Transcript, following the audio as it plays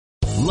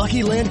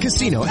Lucky Land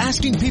Casino,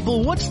 asking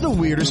people, what's the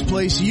weirdest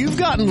place you've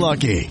gotten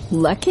lucky?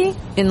 Lucky?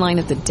 In line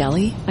at the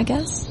deli, I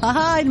guess?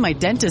 Aha, in my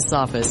dentist's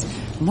office.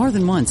 More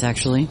than once,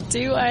 actually.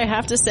 Do I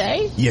have to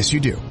say? Yes, you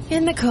do.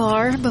 In the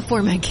car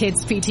before my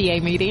kids'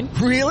 PTA meeting.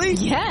 Really?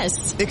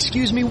 Yes.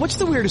 Excuse me, what's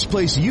the weirdest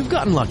place you've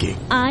gotten lucky?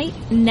 I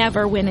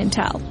never win and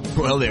tell.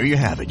 Well, there you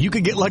have it. You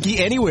can get lucky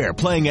anywhere,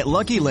 playing at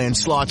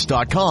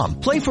LuckyLandSlots.com.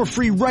 Play for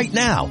free right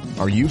now.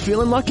 Are you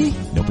feeling lucky?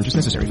 No purchase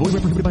necessary. Void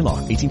where prohibited by law.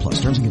 18+.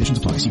 Terms and conditions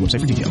apply. See website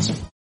for details.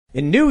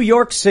 In New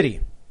York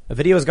City, a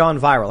video has gone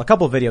viral. A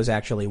couple of videos,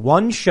 actually.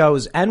 One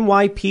shows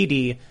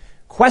NYPD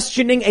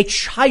questioning a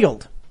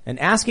child and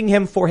asking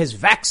him for his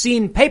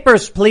vaccine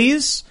papers,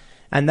 please.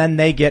 And then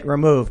they get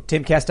removed.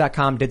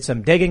 TimCast.com did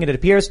some digging, and it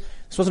appears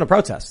this wasn't a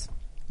protest.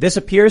 This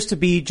appears to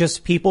be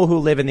just people who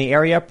live in the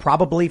area,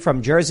 probably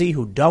from Jersey,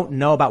 who don't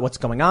know about what's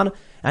going on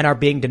and are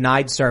being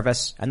denied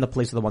service, and the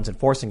police are the ones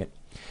enforcing it.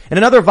 In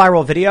another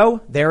viral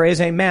video, there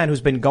is a man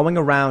who's been going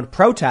around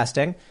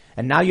protesting,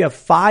 and now you have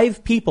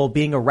 5 people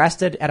being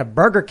arrested at a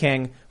Burger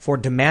King for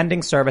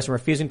demanding service and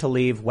refusing to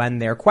leave when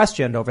they're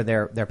questioned over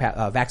their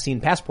vaccine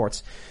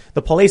passports.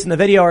 The police in the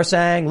video are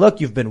saying,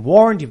 look, you've been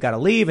warned, you've got to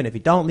leave, and if you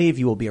don't leave,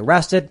 you will be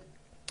arrested.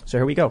 So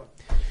here we go.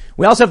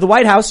 We also have the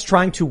White House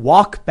trying to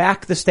walk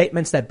back the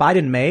statements that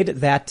Biden made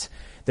that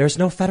there's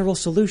no federal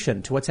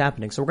solution to what's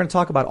happening. So we're going to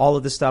talk about all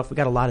of this stuff. We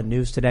got a lot of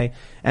news today.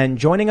 And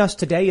joining us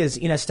today is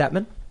Ines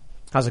Stepman.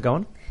 How's it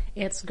going?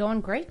 It's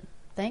going great.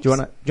 Thanks. Do you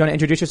want to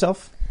introduce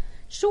yourself?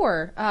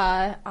 Sure.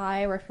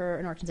 I work for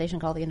an organization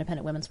called the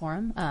Independent Women's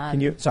Forum.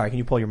 Can you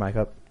pull your mic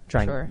up?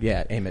 Sure.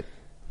 Yeah, aim it.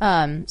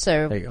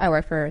 So I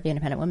work for the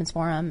Independent Women's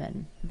Forum,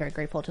 and I'm very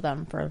grateful to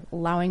them for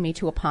allowing me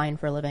to opine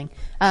for a living.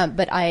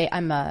 But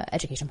I'm an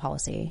education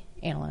policy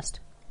analyst.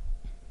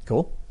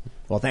 Cool.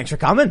 Well, thanks for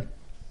coming.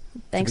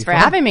 Thanks for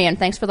having me, and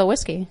thanks for the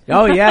whiskey.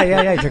 Oh,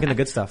 yeah. Drinking the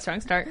good stuff.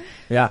 Strong start.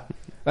 Yeah.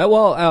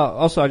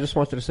 Also, I just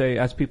wanted to say,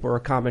 as people are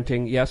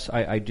commenting, yes,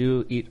 I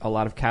do eat a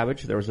lot of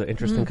cabbage. There was an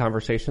interesting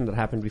conversation that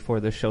happened before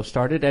this show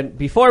started. And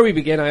before we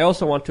begin, I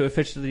also want to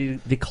officially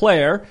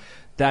declare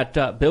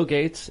that Bill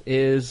Gates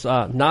is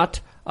not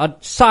a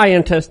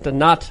scientist and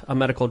not a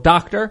medical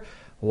doctor.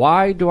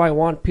 Why do I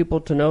want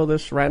people to know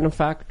this random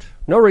fact?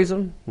 No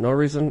reason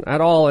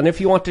at all. And if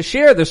you want to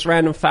share this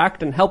random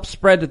fact and help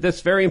spread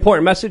this very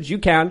important message, you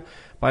can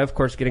by, of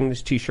course, getting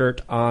this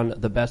t-shirt on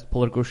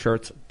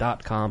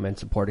thebestpoliticalshirts.com and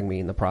supporting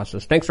me in the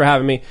process. Thanks for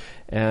having me,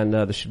 and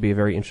this should be a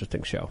very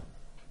interesting show.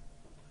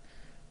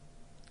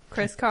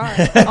 Chris Carr.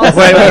 Wait.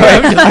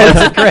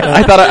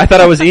 I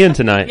thought I was Ian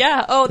tonight.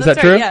 Yeah. Oh, that's Is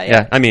that right. true?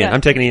 Yeah. I'm Ian.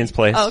 I'm taking Ian's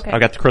place. Oh, okay. I've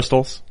got the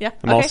crystals. Yeah.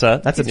 I'm all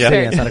set. That's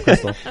obsidian. It's not a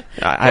crystal.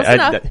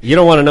 You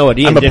don't want to know what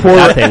Ian did.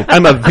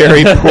 I'm a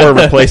very poor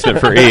replacement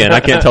for Ian. I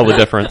can't tell the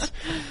difference.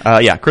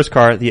 Chris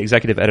Carr, the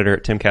executive editor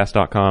at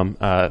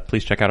timcast.com.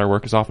 Please check out our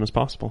work as often as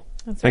possible.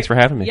 Thanks for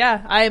having me.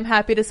 Yeah, I am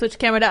happy to switch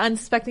camera to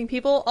unsuspecting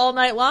people all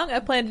night long. I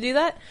plan to do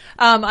that.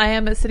 I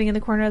am sitting in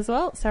the corner as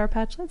well. Sarah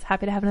Patchlitz,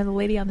 happy to have another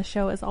lady on the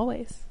show as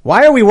always.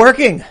 Why are we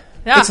working?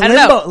 Yeah, it's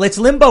limbo. It's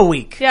limbo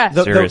week. Yeah,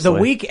 the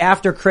week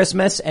after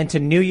Christmas and to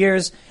New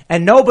Year's,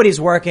 and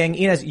nobody's working.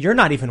 Ines, you're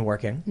not even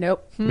working.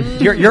 Nope.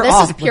 You're this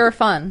off. This is pure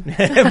fun.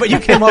 But you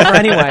came over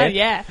anyway.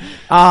 Yeah.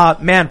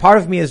 Man, part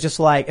of me is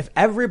just like, if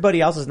everybody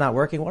else is not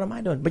working, what am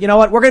I doing? But you know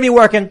what? We're going to be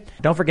working.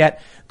 Don't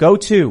forget, go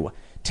to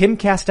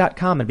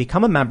timcast.com and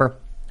become a member.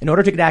 In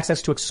order to get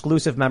access to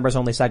exclusive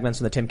members-only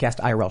segments on the Timcast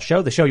IRL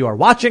show, the show you are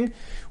watching,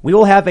 we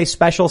will have a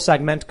special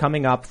segment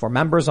coming up for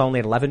members only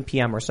at 11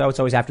 p.m. or so. It's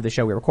always after the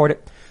show we record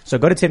it. So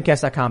go to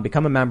timcast.com,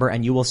 become a member,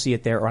 and you will see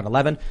it there around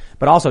 11.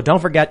 But also, don't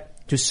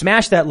forget to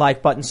smash that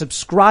like button,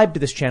 subscribe to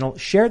this channel,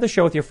 share the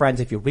show with your friends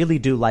if you really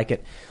do like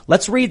it.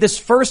 Let's read this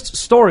first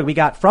story we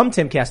got from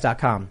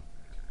timcast.com.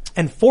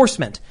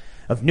 Enforcement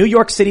of New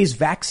York City's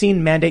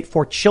vaccine mandate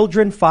for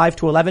children 5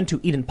 to 11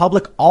 to eat in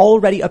public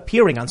already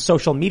appearing on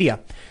social media.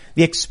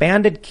 The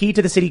expanded key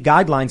to the city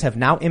guidelines have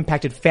now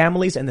impacted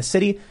families in the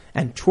city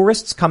and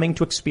tourists coming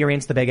to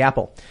experience the Big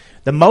Apple.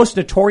 The most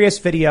notorious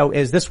video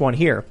is this one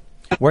here,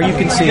 where you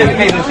can see,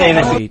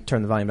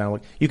 turn the volume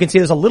down. You can see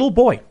there's a little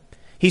boy.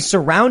 He's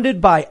surrounded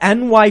by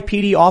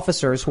NYPD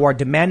officers who are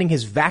demanding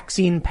his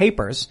vaccine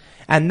papers,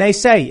 and they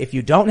say, if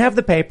you don't have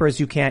the papers,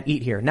 you can't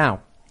eat here.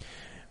 Now,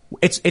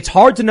 it's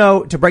hard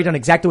to break down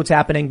exactly what's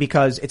happening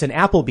because it's an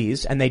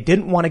Applebee's and they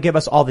didn't want to give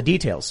us all the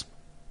details.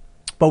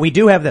 But we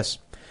do have this.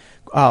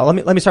 Let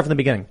me start from the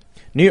beginning.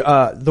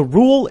 The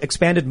rule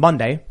expanded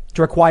Monday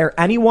to require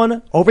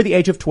anyone over the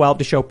age of 12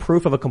 to show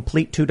proof of a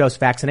complete 2-dose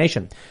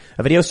vaccination.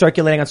 A video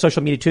circulating on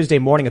social media Tuesday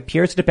morning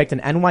appears to depict an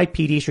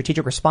NYPD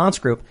strategic response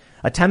group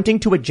attempting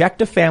to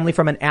eject a family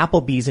from an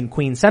Applebee's in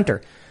Queens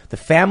Center. The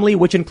family,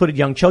 which included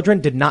young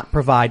children, did not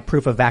provide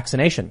proof of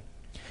vaccination.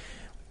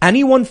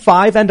 Anyone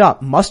 5 and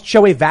up must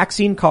show a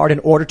vaccine card in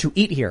order to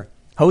eat here.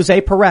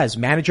 Jose Perez,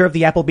 manager of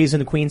the Applebee's in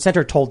the Queens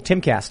Center, told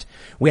Timcast,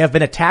 "We have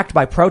been attacked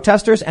by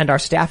protesters and our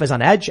staff is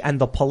on edge and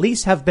the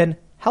police have been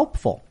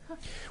helpful."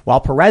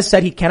 While Perez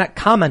said he cannot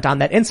comment on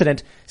that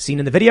incident seen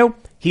in the video,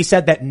 he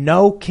said that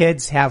no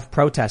kids have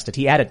protested.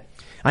 He added,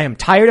 I am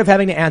tired of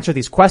having to answer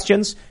these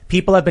questions.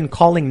 People have been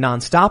calling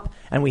nonstop,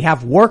 and we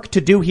have work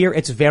to do here.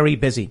 It's very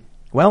busy.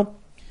 Well,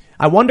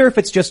 I wonder if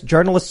it's just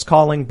journalists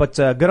calling, but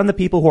good on the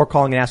people who are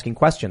calling and asking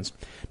questions.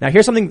 Now,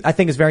 here's something I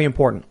think is very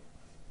important.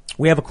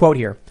 We have a quote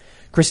here.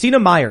 Christina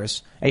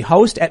Myers, a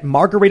host at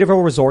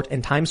Margaritaville Resort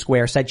in Times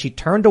Square, said she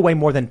turned away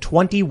more than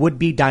 20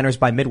 would-be diners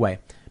by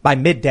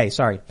midday.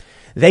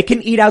 They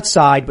can eat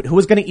outside, but who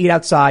is going to eat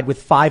outside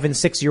with 5- and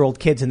 6-year-old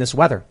kids in this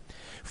weather?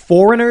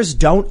 Foreigners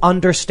don't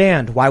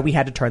understand why we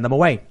had to turn them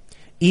away.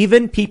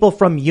 Even people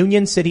from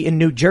Union City in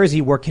New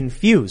Jersey were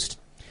confused.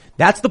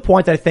 That's the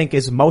point that I think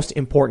is most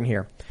important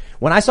here.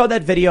 When I saw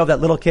that video of that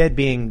little kid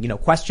being,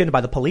 questioned by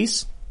the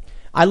police,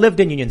 I lived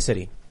in Union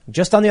City,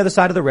 just on the other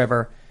side of the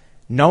river.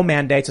 No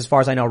mandates as far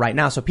as I know right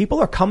now. So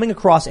people are coming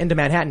across into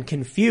Manhattan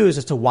confused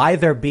as to why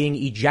they're being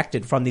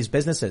ejected from these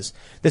businesses.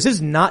 This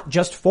is not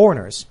just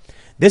foreigners.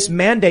 This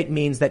mandate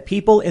means that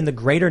people in the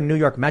greater New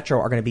York metro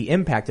are going to be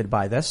impacted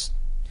by this.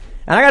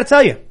 And I got to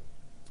tell you,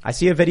 I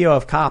see a video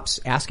of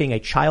cops asking a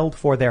child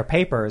for their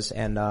papers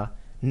and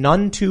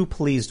none too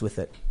pleased with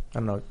it. I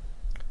don't know.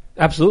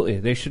 Absolutely.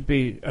 They should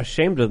be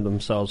ashamed of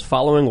themselves.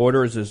 Following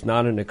orders is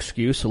not an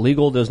excuse.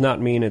 Legal does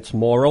not mean it's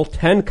moral.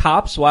 10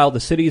 cops, while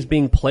the city is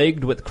being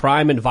plagued with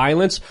crime and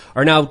violence,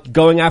 are now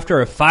going after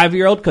a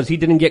 5-year-old because he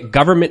didn't get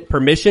government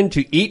permission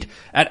to eat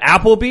at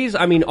Applebee's.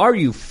 I mean, are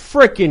you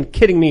freaking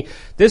kidding me?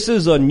 This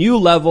is a new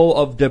level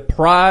of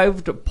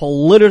deprived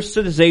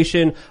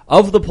politicization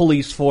of the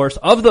police force,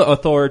 of the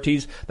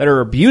authorities that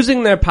are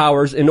abusing their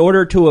powers in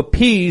order to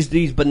appease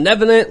these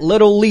benevolent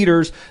little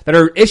leaders that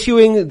are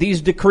issuing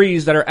these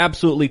decrees that are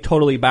absolutely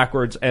totally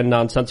backwards and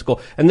nonsensical.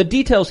 And the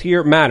details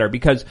here matter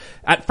because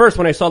at first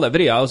when I saw that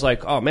video, I was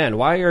like, oh man,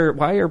 why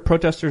are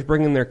protesters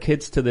bringing their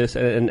kids to this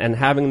and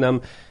having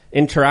them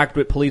interact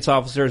with police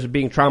officers and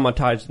being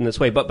traumatized in this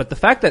way? But the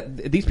fact that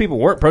these people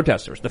weren't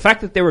protesters, the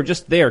fact that they were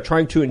just there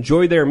trying to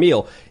enjoy their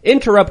meal,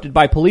 interrupted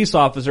by police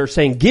officers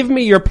saying, give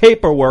me your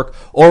paperwork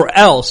or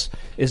else,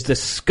 is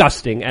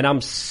disgusting. And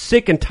I'm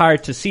sick and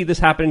tired to see this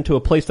happen to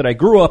a place that I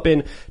grew up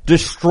in,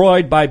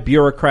 destroyed by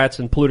bureaucrats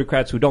and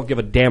plutocrats who don't give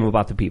a damn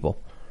about the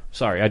people.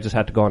 Sorry, I just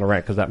had to go on a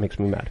rant because that makes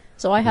me mad.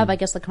 So I have, I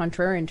guess, the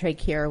contrarian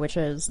take here, which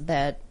is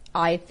that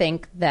I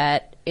think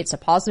that it's a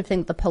positive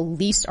thing the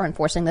police are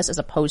enforcing this as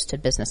opposed to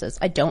businesses.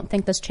 I don't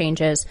think this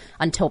changes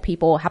until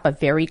people have a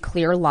very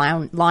clear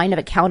line of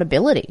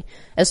accountability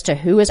as to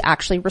who is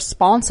actually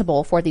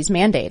responsible for these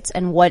mandates.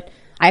 And what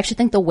I actually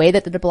think the way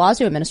that the de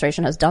Blasio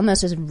administration has done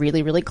this is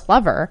really, really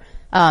clever,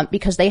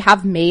 because they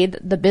have made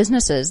the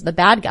businesses, the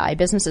bad guy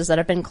businesses that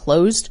have been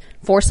closed,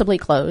 forcibly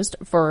closed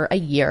for a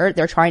year.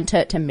 They're trying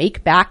to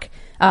make back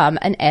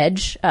an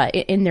edge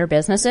in their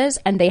businesses,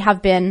 and they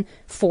have been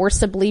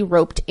forcibly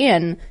roped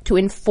in to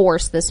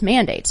enforce this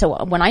mandate.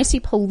 So when I see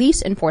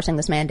police enforcing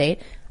this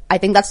mandate, I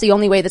think that's the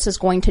only way this is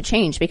going to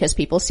change, because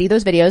people see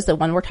those videos, the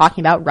one we're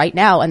talking about right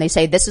now, and they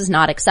say this is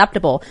not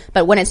acceptable.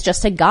 But when it's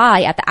just a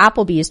guy at the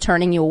Applebee's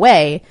turning you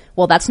away,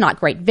 well, that's not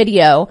great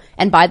video.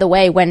 And by the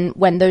way,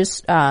 when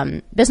those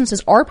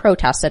businesses are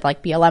protested,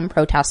 like BLM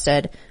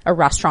protested a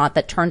restaurant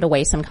that turned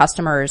away some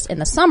customers in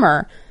the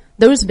summer,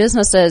 those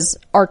businesses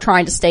are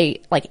trying to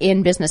stay like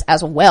in business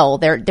as well.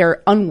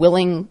 They're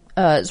unwilling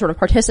sort of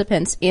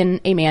participants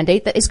in a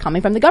mandate that is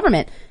coming from the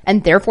government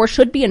and therefore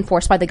should be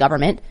enforced by the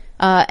government.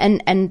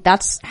 And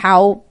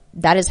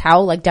that is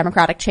how like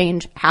democratic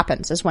change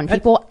happens, is when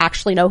people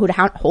actually know who to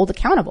hold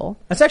accountable.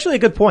 That's actually a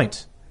good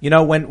point. You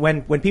know,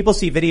 when people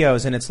see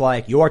videos and it's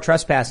like you're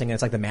trespassing and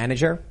it's like the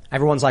manager,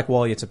 everyone's like,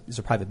 well, it's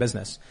a private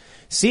business.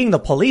 Seeing the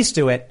police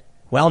do it,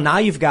 well, now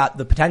you've got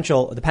the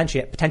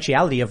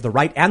potentiality of the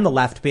right and the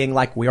left being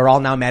like, we are all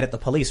now mad at the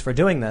police for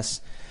doing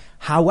this.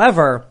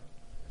 However,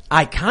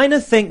 I kind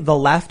of think the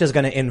left is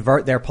going to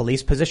invert their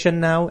police position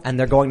now, and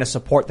they're going to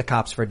support the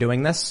cops for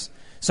doing this.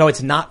 So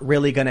it's not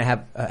really going to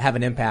have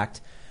an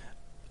impact.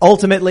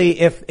 Ultimately,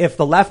 if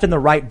the left and the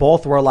right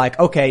both were like,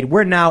 okay,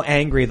 we're now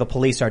angry the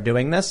police are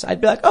doing this,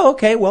 I'd be like, oh,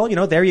 okay, well,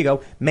 there you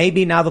go.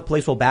 Maybe now the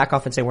police will back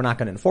off and say we're not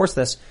going to enforce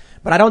this.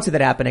 But I don't see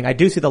that happening. I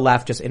do see the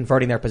left just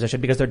inverting their position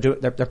because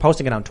they're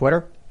posting it on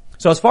Twitter.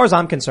 So as far as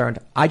I'm concerned,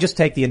 I just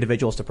take the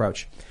individualist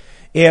approach.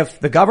 If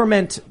the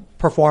government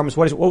performs,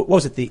 what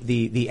was it?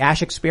 The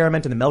Ash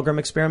experiment and the Milgram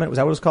experiment? Was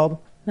that what it was called?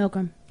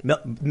 Milgram.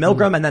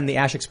 Milgram, and then the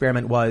Ash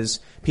experiment was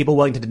people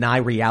willing to deny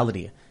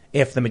reality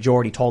if the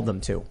majority told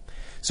them to.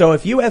 So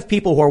if you have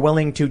people who are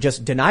willing to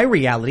just deny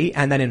reality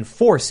and then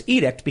enforce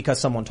edict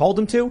because someone told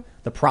them to,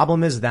 the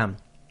problem is them.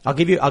 I'll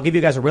give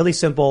you guys a really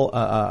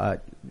simple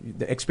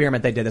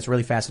experiment they did that's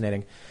really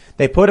fascinating.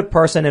 They put a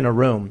person in a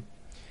room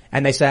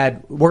and they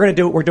said, we're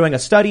doing a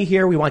study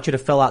here. We want you to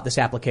fill out this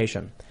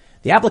application.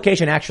 The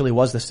application actually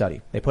was the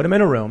study. They put him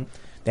in a room.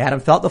 They had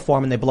him fill out the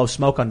form and they blow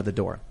smoke under the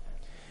door.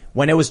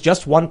 When it was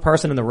just one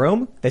person in the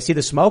room, they see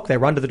the smoke, they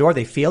run to the door,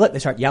 they feel it, they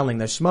start yelling,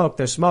 there's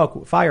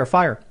smoke, fire,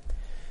 fire.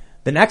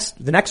 The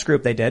next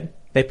group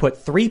they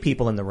put 3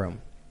 people in the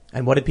room.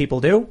 And what did people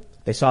do?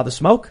 They saw the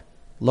smoke,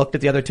 looked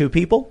at the other 2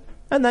 people,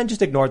 and then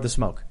just ignored the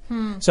smoke.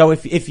 So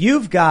if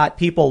you've got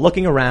people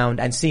looking around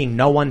and seeing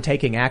no one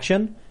taking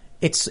action,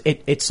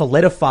 it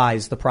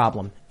solidifies the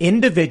problem.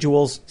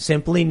 Individuals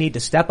simply need to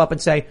step up and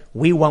say,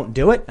 we won't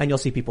do it, and you'll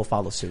see people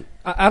follow suit.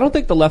 I don't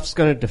think the left's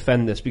going to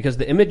defend this because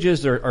the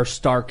images are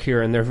stark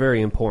here and they're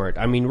very important.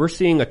 I mean, we're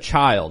seeing a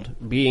child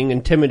being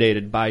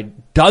intimidated by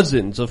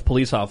dozens of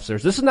police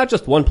officers. This is not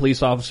just one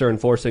police officer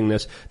enforcing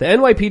this. The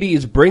NYPD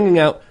is bringing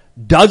out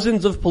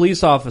dozens of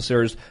police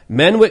officers,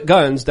 men with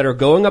guns, that are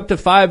going up to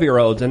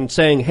 5-year-olds and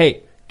saying,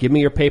 hey, give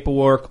me your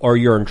paperwork or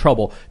you're in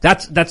trouble.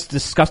 That's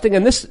disgusting.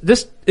 And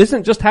this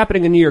isn't just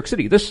happening in New York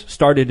City. This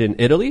started in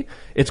Italy.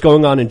 It's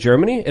going on in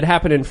Germany. It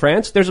happened in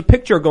France. There's a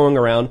picture going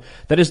around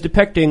that is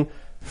depicting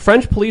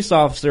French police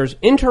officers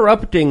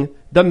interrupting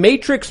the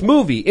Matrix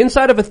movie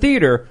inside of a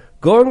theater,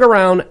 going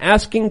around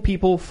asking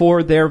people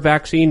for their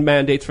vaccine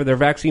mandates, for their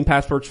vaccine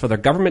passports, for their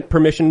government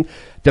permission,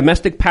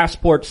 domestic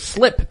passport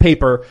slip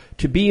paper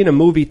to be in a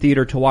movie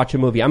theater to watch a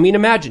movie. I mean,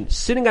 imagine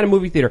sitting at a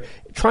movie theater,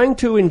 trying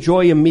to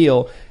enjoy a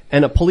meal,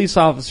 and a police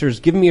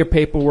officer's giving me your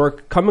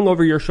paperwork, coming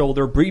over your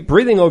shoulder,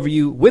 breathing over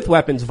you with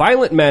weapons,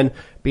 violent men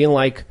being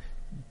like,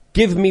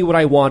 give me what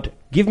I want,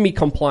 give me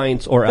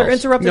compliance or else. They're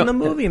interrupting the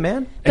movie,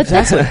 man.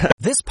 Exactly.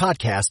 This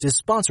podcast is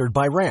sponsored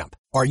by Ramp.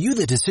 Are you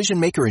the decision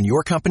maker in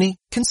your company?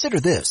 Consider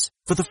this.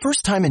 For the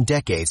first time in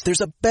decades, there's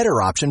a better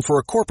option for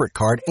a corporate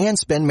card and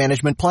spend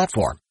management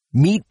platform.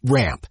 Meet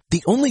Ramp,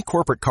 the only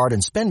corporate card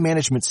and spend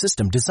management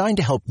system designed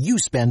to help you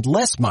spend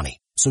less money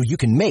so you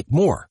can make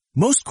more.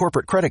 Most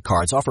corporate credit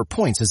cards offer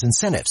points as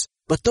incentives,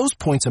 but those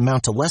points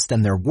amount to less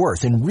than their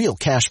worth in real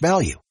cash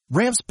value.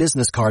 Ramp's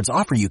business cards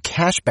offer you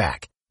cash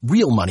back,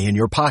 real money in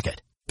your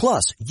pocket.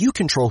 Plus, you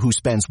control who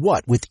spends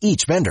what with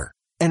each vendor.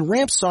 And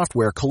Ramp's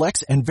software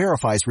collects and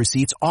verifies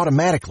receipts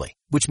automatically,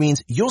 which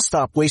means you'll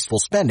stop wasteful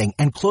spending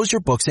and close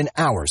your books in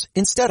hours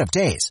instead of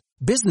days.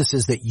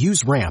 Businesses that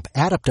use Ramp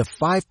add up to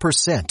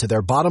 5% to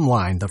their bottom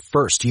line the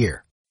first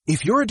year.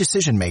 If you're a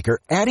decision maker,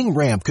 adding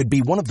Ramp could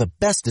be one of the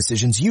best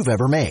decisions you've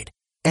ever made.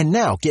 And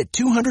now get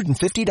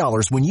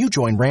 $250 when you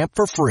join Ramp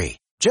for free.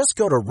 Just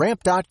go to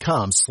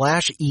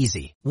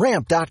ramp.com/easy.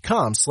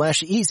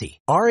 Ramp.com/easy.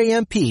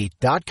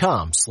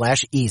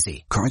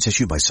 RAMP.com/easy. Cards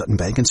issued by Sutton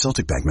Bank and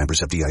Celtic Bank,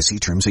 members FDIC.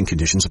 Terms and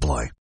conditions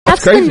apply.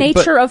 That's the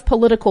nature of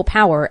political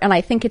power, and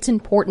I think it's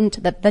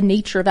important that the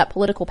nature of that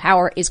political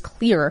power is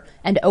clear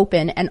and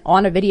open and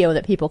on a video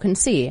that people can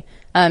see.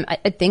 I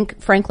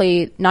think,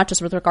 frankly, not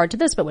just with regard to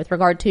this, but with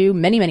regard to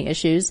many, many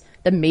issues,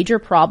 the major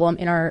problem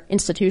in our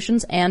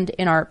institutions and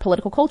in our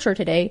political culture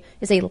today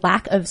is a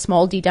lack of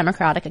small d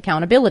democratic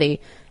accountability.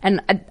 And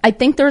I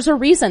think there's a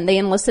reason they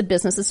enlisted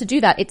businesses to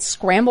do that. It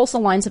scrambles the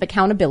lines of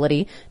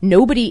accountability.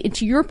 Nobody,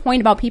 to your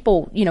point about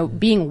people,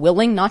 being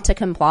willing not to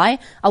comply,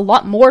 a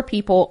lot more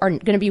people are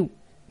going to be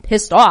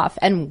pissed off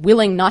and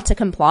willing not to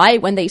comply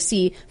when they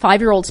see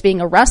 5-year-olds being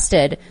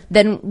arrested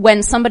than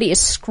when somebody is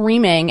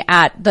screaming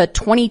at the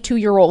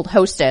 22-year-old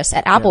hostess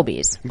at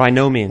Applebee's. By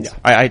no means.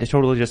 Yeah. I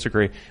totally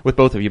disagree with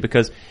both of you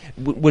because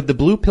would the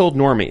blue-pilled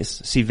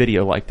normies see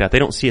video like that? They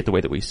don't see it the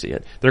way that we see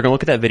it. They're going to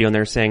look at that video and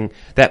they're saying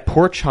that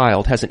poor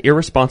child has an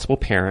irresponsible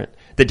parent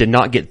that did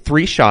not get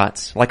 3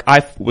 shots like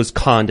I was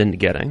conned into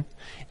getting.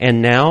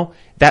 And now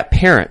that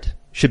parent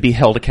should be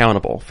held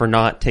accountable for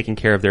not taking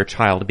care of their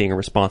child, being a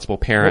responsible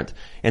parent,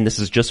 and this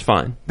is just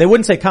fine. They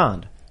wouldn't say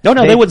conned. No,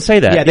 they wouldn't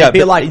say that. Yeah, they'd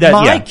be like,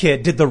 my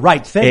kid did the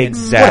right thing.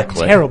 Exactly.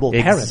 What a terrible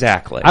parent.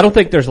 Exactly. I don't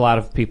think there's a lot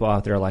of people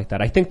out there like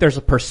that. I think there's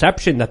a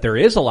perception that there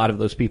is a lot of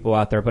those people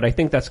out there, but I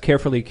think that's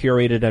carefully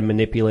curated and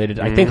manipulated.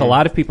 I think a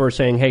lot of people are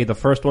saying, hey, the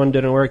first one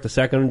didn't work, the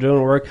second one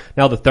didn't work,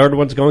 now the third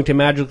one's going to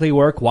magically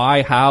work.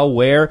 Why? How?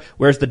 Where?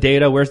 Where's the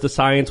data? Where's the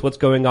science? What's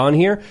going on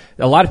here?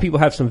 A lot of people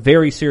have some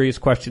very serious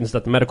questions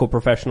that the medical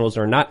professionals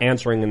are not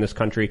answering in this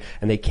country,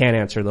 and they can't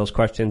answer those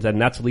questions,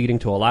 and that's leading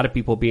to a lot of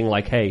people being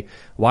like, hey,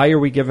 why are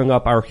we giving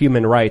up our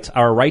human rights,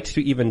 our rights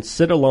to even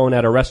sit alone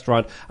at a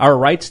restaurant, our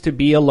rights to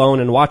be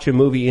alone and watch a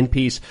movie in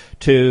peace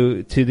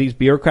to these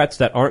bureaucrats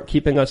that aren't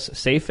keeping us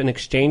safe in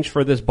exchange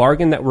for this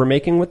bargain that we're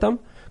making with them?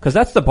 Because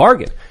that's the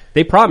bargain.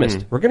 They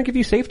promised, we're going to give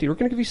you safety, we're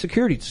going to give you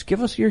security, just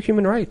give us your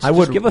human rights.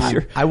 Just give us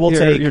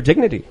your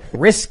dignity.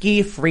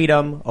 Risky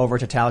freedom over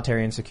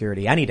totalitarian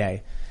security any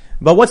day.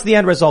 But what's the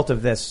end result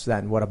of this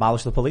then? What,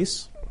 abolish the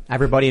police?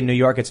 Everybody in New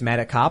York gets mad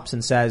at cops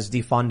and says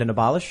defund and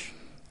abolish?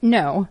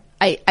 No.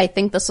 I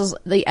think this is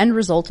the end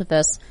result of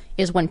this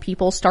is when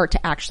people start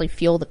to actually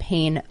feel the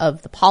pain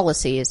of the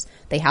policies,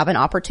 they have an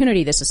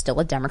opportunity. This is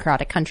still a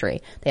democratic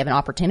country. They have an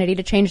opportunity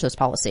to change those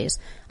policies.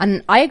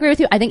 And I agree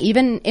with you. I think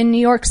even in New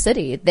York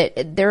City,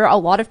 that there are a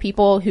lot of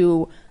people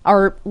who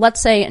are,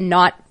 let's say,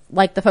 not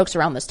like the folks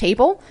around this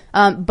table,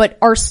 but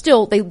are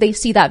still, they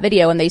see that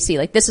video and they see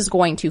like, this is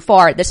going too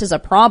far. This is a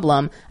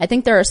problem. I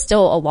think there are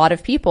still a lot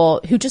of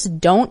people who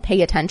just don't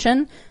pay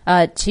attention,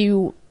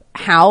 to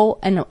how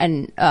and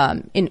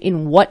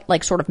in what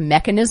like sort of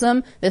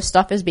mechanism this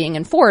stuff is being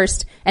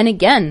enforced. And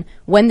again,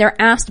 when they're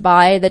asked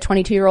by the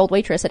 22-year-old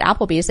waitress at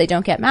Applebee's, they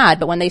don't get mad.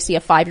 But when they see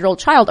a 5-year-old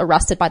child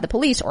arrested by the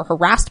police or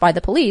harassed by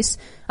the police,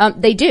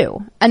 they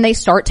do. And they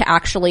start to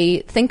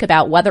actually think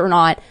about whether or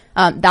not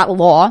that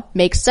law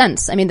makes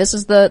sense. I mean, this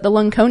is the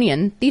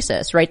Lincolnian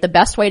thesis, right? The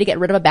best way to get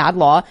rid of a bad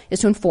law is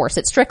to enforce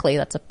it strictly.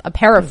 That's a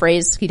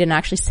paraphrase. He didn't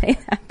actually say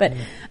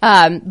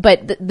that,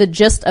 but the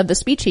gist of the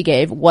speech he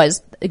gave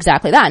was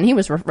exactly that. And he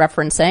was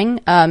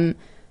referencing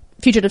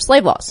fugitive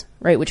slave laws,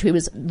 right, which he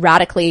was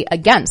radically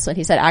against. And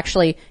he said,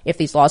 actually, if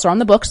these laws are on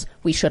the books,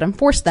 we should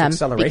enforce them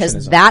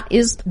because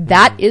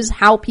that is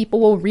how people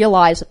will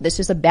realize that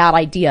this is a bad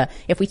idea.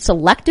 If we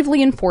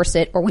selectively enforce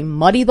it or we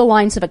muddy the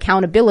lines of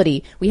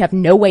accountability, we have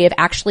no way of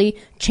actually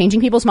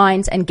changing people's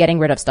minds and getting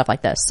rid of stuff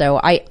like this.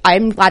 So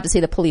I'm glad to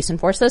see the police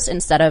enforce this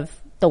instead of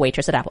the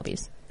waitress at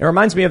Applebee's. It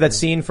reminds me of that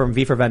scene from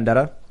V for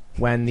Vendetta,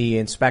 when the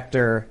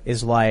inspector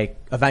is like,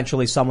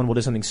 eventually someone will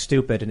do something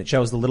stupid, and it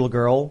shows the little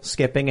girl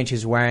skipping and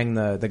she's wearing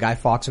the Guy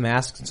Fawkes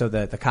mask, and so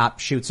the cop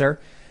shoots her,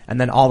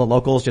 and then all the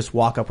locals just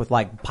walk up with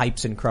like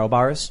pipes and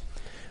crowbars.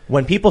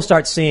 When people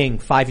start seeing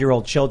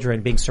 5-year-old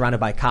children being surrounded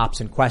by cops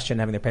and questioned,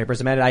 having their papers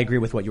demanded, I agree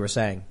with what you were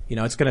saying. You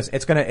know, it's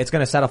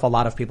gonna set off a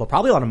lot of people,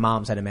 probably a lot of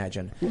moms, I'd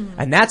imagine.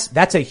 And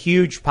that's a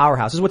huge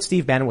powerhouse. This is what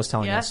Steve Bannon was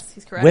telling us. Yes,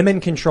 he's correct.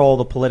 Women control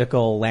the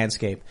political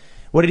landscape.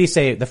 What did he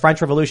say? The French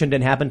Revolution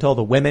didn't happen until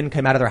the women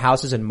came out of their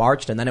houses and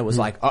marched, and then it was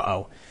like,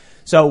 uh-oh.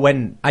 So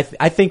when I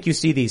think you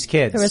see these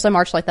kids. There was a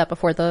march like that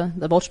before the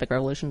Bolshevik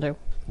Revolution too.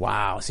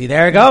 Wow. See,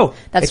 there you go.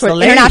 That's what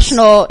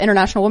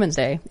International Women's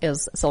Day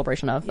is a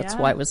celebration of. That's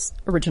why it was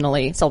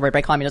originally celebrated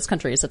by communist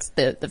countries. It's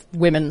the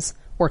Women's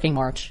Working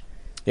March.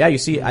 Yeah, you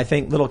see, I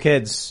think little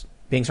kids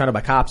being surrounded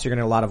by cops, you're going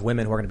to have a lot of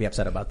women who are going to be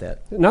upset about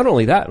that. Not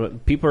only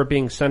that, people are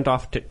being sent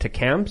off to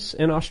camps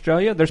in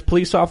Australia. There's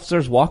police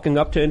officers walking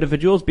up to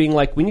individuals being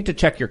like, we need to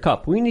check your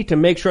cup. We need to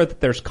make sure that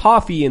there's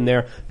coffee in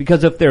there,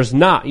 because if there's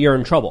not, you're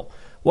in trouble.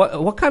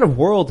 What kind of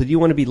world did you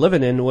want to be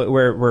living in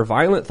where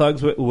violent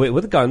thugs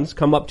with guns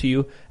come up to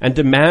you and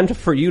demand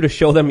for you to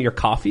show them your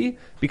coffee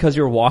because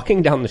you're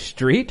walking down the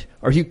street?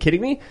 Are you kidding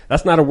me?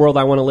 That's not a world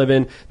I want to live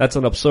in. That's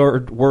an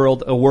absurd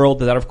world, a world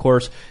that, of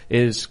course,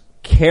 is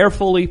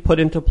carefully put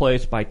into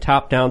place by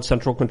top-down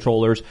central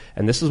controllers,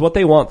 and this is what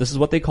they want, this is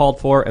what they called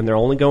for, and they're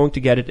only going to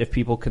get it if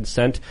people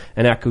consent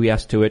and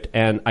acquiesce to it,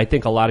 and I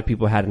think a lot of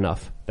people had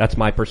enough. That's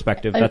my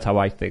perspective. That's how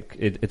I think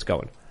it's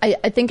going.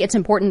 I think it's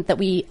important that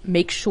we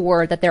make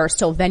sure that there are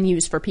still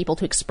venues for people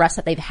to express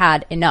that they've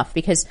had enough,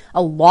 because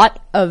a lot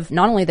of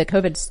not only the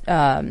COVID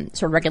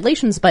sort of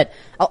regulations, but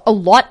a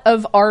lot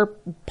of our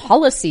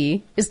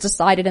policy is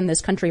decided in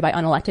this country by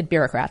unelected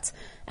bureaucrats.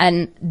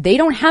 And they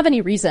don't have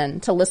any reason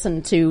to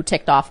listen to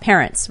ticked off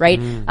parents, right?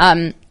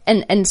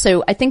 And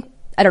so I think,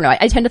 I don't know,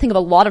 I tend to think of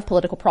a lot of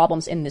political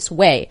problems in this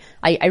way.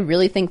 I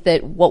really think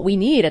that what we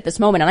need at this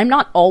moment, and I'm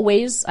not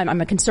always, I'm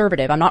a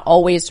conservative, I'm not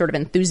always sort of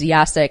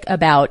enthusiastic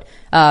about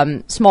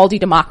small d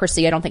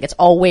democracy. I don't think it's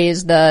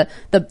always the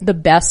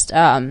best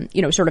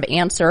sort of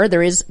answer.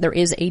 There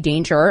is a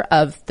danger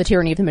of the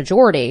tyranny of the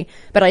majority,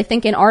 but I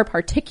think in our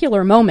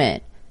particular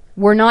moment,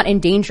 we're not in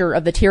danger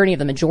of the tyranny of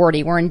the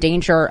majority. We're in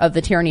danger of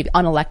the tyranny of the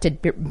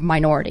unelected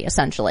minority,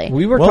 essentially.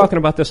 We were talking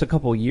about this a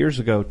couple of years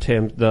ago,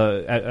 Tim.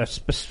 A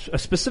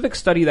specific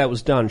study that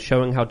was done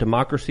showing how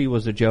democracy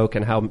was a joke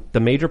and how the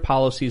major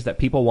policies that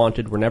people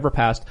wanted were never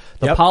passed.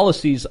 The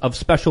policies of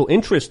special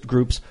interest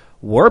groups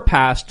were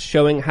passed,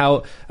 showing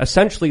how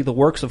essentially the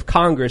works of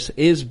Congress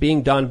is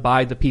being done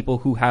by the people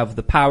who have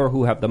the power,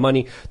 who have the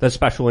money, the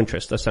special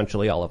interest,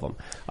 essentially all of them.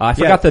 I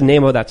forgot the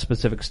name of that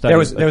specific study.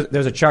 There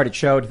was a chart. It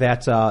showed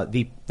that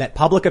that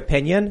public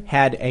opinion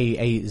had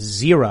a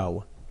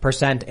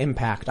 0%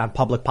 impact on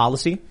public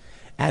policy,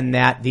 and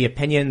that the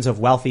opinions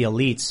of wealthy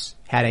elites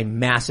had a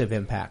massive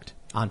impact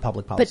on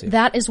public policy. But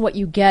that is what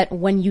you get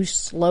when you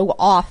slow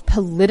off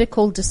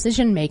political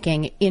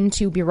decision-making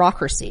into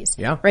bureaucracies.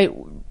 Yeah. Right?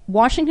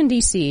 Washington,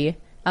 D.C.,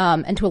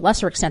 and to a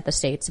lesser extent the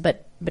states,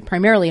 but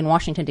primarily in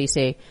Washington,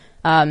 D.C.,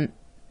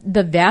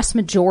 the vast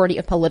majority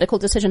of political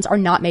decisions are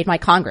not made by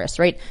Congress,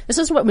 right? This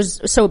is what was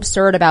so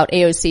absurd about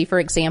AOC, for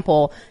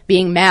example,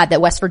 being mad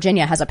that West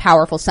Virginia has a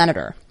powerful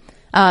senator.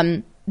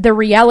 The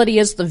reality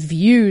is the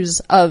views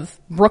of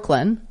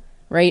Brooklyn,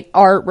 right,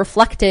 are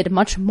reflected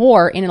much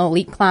more in an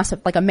elite class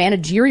of, like a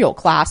managerial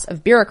class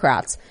of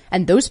bureaucrats.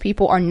 And those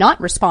people are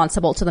not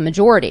responsible to the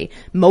majority.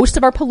 Most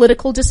of our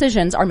political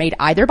decisions are made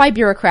either by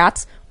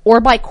bureaucrats or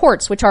by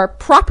courts, which are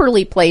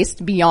properly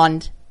placed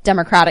beyond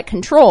democratic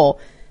control,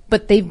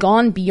 but they've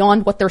gone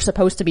beyond what they're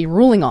supposed to be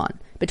ruling on.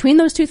 Between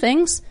those two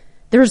things,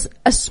 there's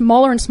a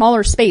smaller and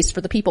smaller space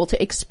for the people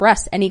to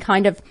express any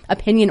kind of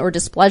opinion or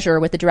displeasure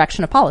with the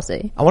direction of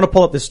policy. I want to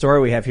pull up this story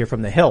we have here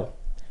from The Hill.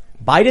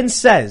 Biden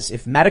says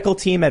if medical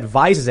team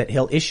advises it,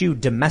 he'll issue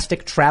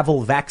domestic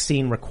travel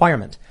vaccine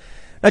requirement.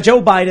 Now,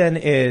 Joe Biden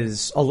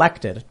is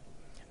elected,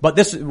 but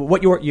this,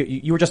 what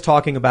you were just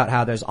talking about,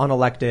 how there's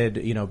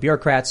unelected,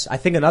 bureaucrats. I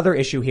think another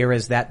issue here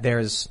is that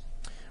there's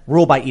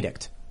rule by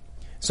edict.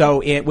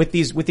 So with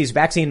these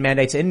vaccine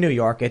mandates in New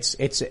York,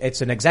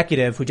 it's an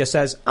executive who just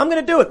says, I'm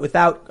going to do it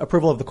without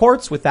approval of the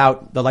courts,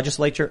 without the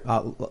legislature,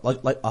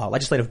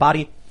 legislative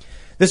body.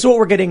 This is what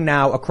we're getting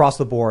now across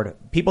the board.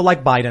 People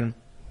like Biden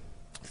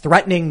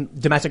threatening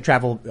domestic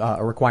travel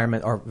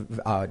requirement or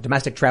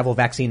domestic travel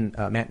vaccine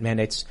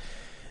mandates.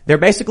 They're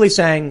basically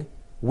saying,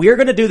 we're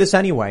going to do this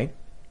anyway,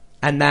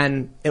 and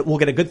then it will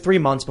get a good 3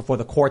 months before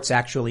the courts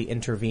actually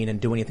intervene and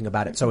do anything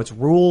about it. So it's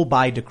rule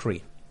by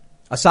decree.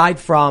 Aside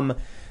from,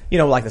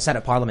 like the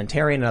Senate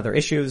parliamentarian and other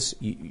issues,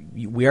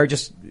 we are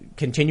just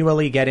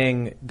continually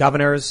getting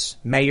governors,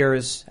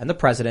 mayors, and the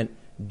president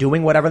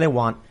doing whatever they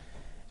want.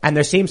 And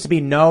there seems to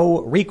be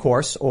no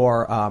recourse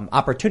or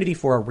opportunity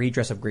for a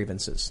redress of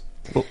grievances.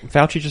 Well,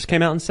 Fauci just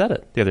came out and said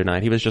it the other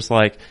night. He was just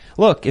like,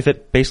 look, if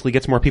it basically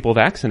gets more people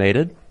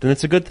vaccinated, then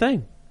it's a good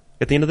thing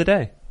at the end of the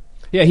day.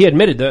 Yeah, he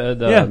admitted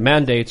the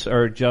mandates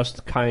are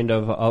just kind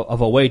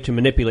of a way to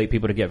manipulate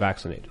people to get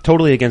vaccinated.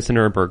 Totally against the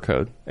Nuremberg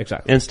Code.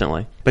 Exactly.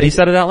 Instantly. But he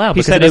said it out loud.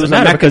 He said it was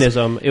a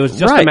mechanism. It was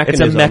just a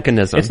mechanism. It's a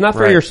mechanism. It's not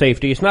for your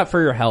safety. It's not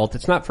for your health.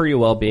 It's not for your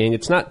well-being.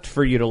 It's not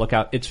for you to look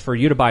out. It's for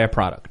you to buy a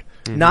product.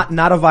 Mm-hmm.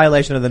 Not a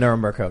violation of the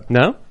Nuremberg Code.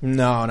 No?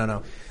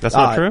 No. That's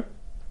not true?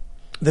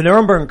 The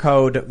Nuremberg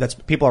Code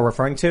that people are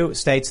referring to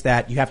states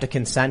that you have to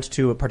consent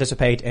to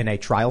participate in a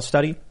trial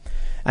study.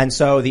 And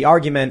so the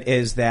argument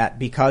is that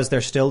because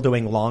they're still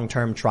doing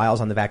long-term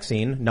trials on the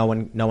vaccine, no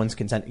one's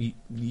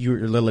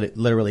you're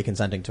literally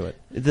consenting to it.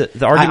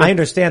 The argument, I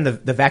understand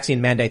the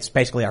vaccine mandates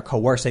basically are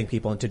coercing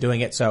people into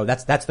doing it. So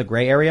that's the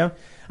gray area.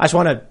 I just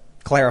want to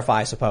clarify,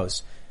 I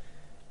suppose.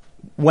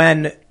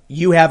 When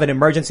you have an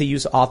emergency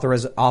use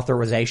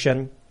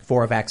authorization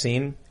for a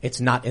vaccine, it's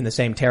not in the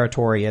same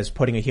territory as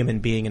putting a human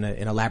being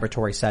in a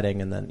laboratory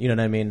setting, and then, you know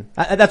what I mean?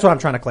 That's what I'm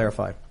trying to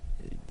clarify.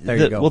 There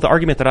you go. Well, the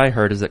argument that I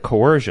heard is that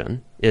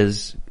coercion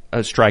is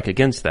a strike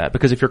against that,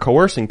 because if you're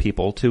coercing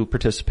people to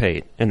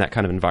participate in that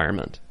kind of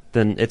environment,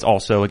 then it's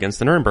also against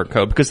the Nuremberg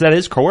Code, because that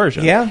is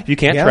coercion. Yeah. If you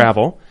can't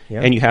travel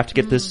and you have to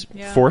get this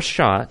forced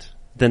shot,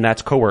 then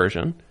that's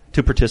coercion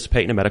to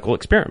participate in a medical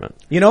experiment.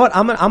 You know what?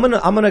 I'm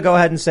gonna go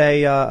ahead and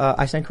say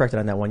I stand corrected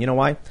on that one. You know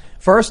why?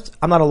 First,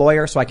 I'm not a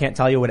lawyer, so I can't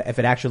tell you if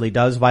it actually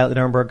does violate the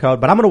Nuremberg Code.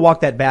 But I'm gonna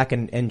walk that back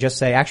and just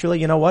say,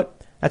 actually, you know what?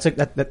 That's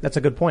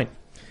a good point.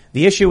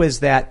 The issue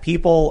is that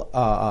people,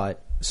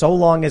 so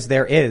long as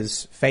there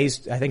is I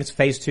think it's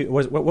phase 2.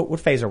 What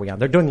phase are we on?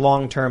 They're doing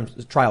long-term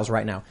trials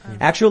right now.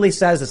 Actually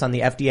says this on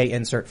the FDA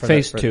insert for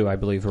phase 2. I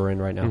believe we're in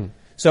right now.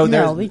 So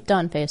no, we've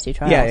done phase 2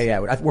 trials. Yeah.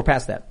 We're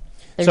past that.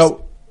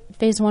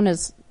 Phase 1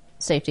 is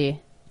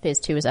safety. Phase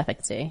 2 is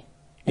efficacy.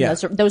 And Yeah.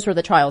 those were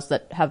the trials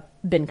that have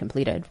been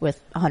completed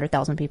with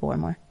 100,000 people or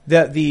more.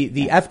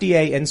 The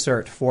FDA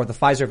insert for the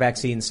Pfizer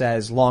vaccine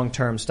says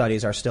long-term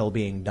studies are still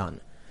being done.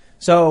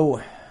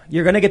 So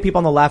you're going to get people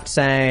on the left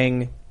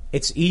saying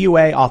it's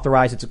EUA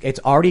authorized. It's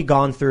already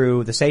gone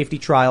through the safety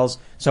trials,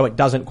 so it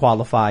doesn't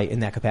qualify in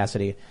that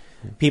capacity.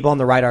 People on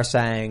the right are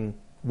saying,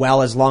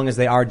 well, as long as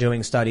they are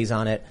doing studies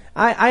on it.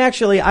 I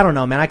actually, I don't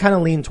know, man. I kind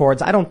of lean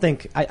towards, I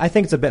think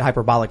it's a bit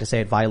hyperbolic to say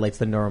it violates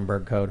the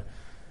Nuremberg Code.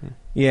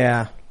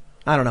 Yeah.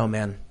 I don't know,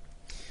 man.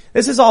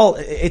 This is all,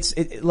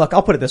 look,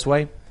 I'll put it this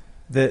way.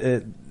 We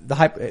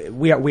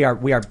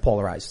are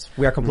polarized.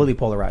 We are completely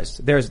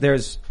polarized.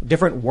 There's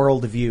different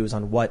world views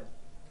on what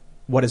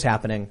is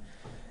happening.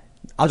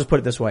 I'll just put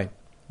it this way.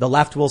 The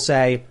left will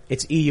say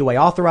it's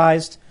EUA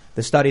authorized.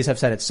 The studies have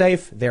said it's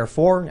safe,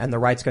 therefore, and the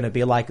right's going to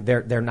be like, they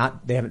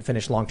haven't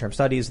finished long-term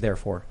studies,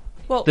 therefore.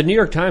 Well, the New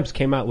York Times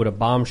came out with a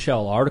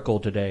bombshell article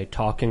today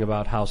talking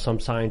about how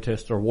some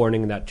scientists are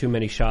warning that too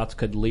many shots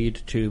could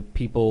lead to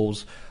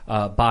people's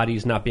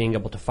bodies not being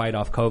able to fight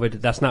off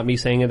COVID. That's not me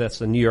saying it. That's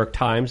the New York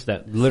Times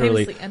that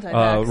literally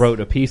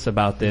wrote a piece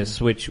about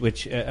this, which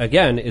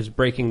again is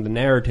breaking the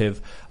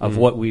narrative of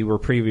what we were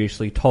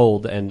previously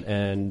told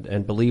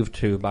and believed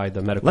to by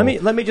the medical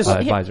let me just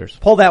advisors.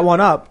 Pull that one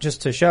up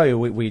just to show you.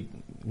 We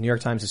New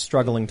York Times is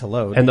struggling to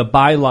load. And the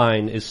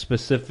byline is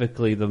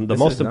specifically the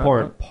most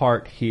important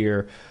part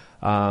here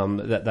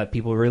that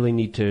people really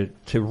need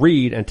to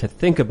read and to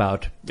think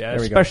about,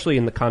 especially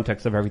in the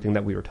context of everything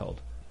that we were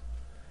told.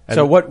 And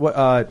so go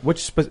to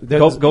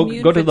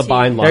the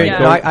byline.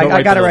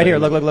 I got it right here.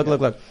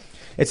 Look.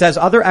 It says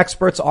other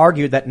experts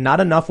argued that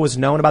not enough was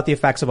known about the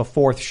effects of a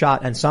fourth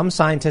shot, and some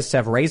scientists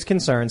have raised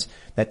concerns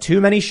that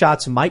too many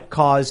shots might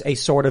cause a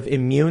sort of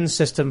immune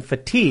system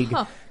fatigue,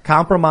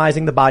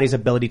 compromising the body's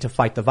ability to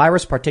fight the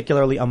virus,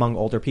 particularly among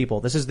older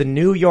people. This is the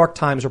New York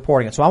Times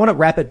reporting it. So I want to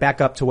wrap it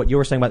back up to what you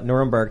were saying about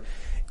Nuremberg.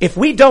 If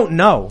we don't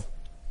know,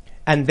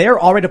 and they're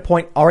already at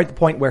the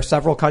point where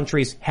several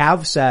countries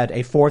have said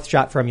a fourth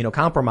shot for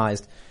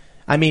immunocompromised,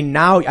 I mean,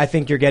 now I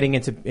think you're starting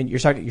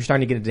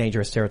to get into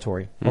dangerous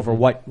territory over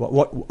what you're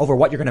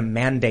going to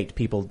mandate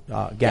people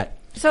get.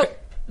 So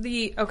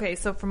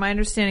from my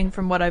understanding,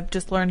 from what I've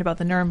just learned about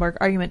the Nuremberg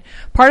argument,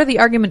 part of the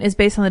argument is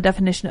based on the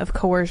definition of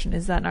coercion.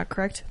 Is that not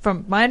correct?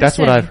 From my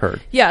understanding, that's what I've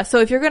heard. Yeah. So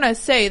if you're going to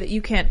say that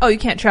you can't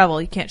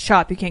travel, you can't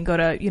shop, you can't go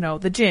to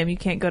the gym, you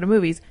can't go to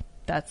movies,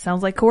 that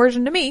sounds like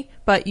coercion to me,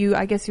 but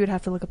I guess you would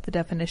have to look up the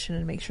definition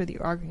and make sure that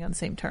you're arguing on the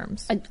same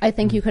terms. I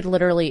think you could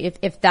literally,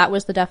 if that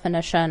was the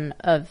definition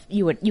of,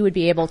 you would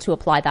be able to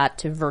apply that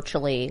to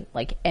virtually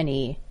like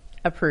any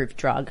approved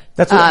drug.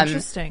 That's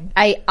interesting.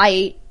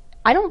 I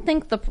don't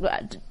think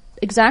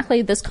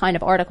exactly this kind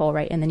of article,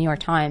 right, in the New York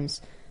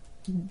Times,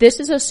 this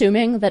is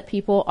assuming that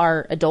people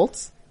are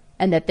adults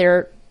and that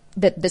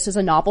this is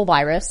a novel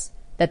virus,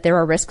 that there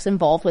are risks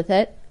involved with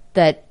it,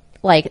 that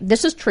like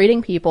this is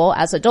treating people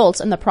as adults.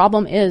 And the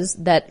problem is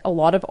that a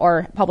lot of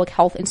our public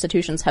health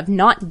institutions have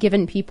not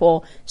given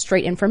people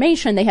straight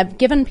information. They have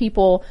given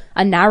people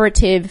a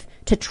narrative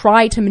to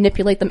try to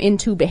manipulate them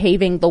into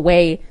behaving the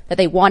way that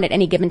they want at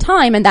any given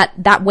time. And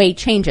that way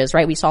changes,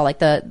 right? We saw like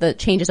the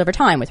changes over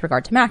time with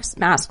regard to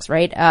masks,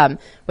 right?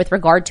 With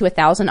regard to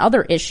 1,000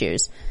 other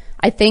issues.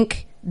 I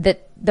think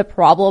that the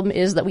problem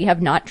is that we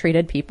have not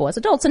treated people as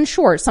adults. And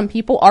sure, some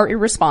people are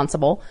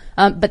irresponsible.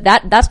 But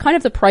that's kind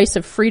of the price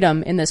of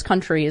freedom in this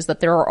country, is that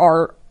there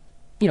are,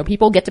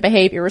 people get to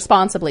behave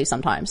irresponsibly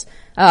sometimes.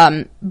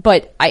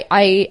 But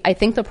I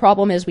think the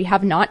problem is we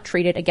have not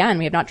treated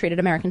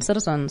American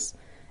citizens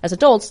as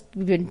adults.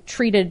 We've been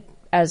treated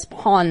as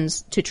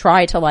pawns to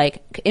try to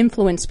like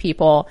influence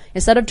people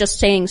instead of just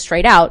saying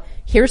straight out,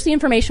 here's the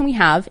information we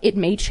have. It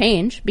may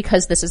change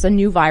because this is a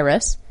new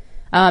virus.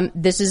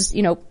 This is,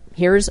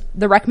 here's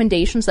the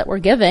recommendations that we're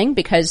giving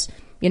because,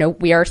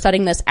 we are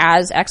studying this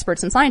as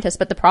experts and scientists.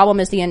 But the problem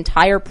is the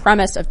entire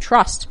premise of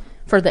trust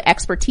for the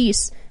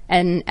expertise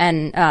and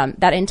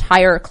that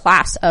entire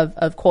class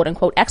of quote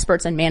unquote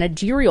experts and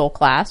managerial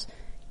class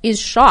is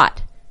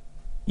shot.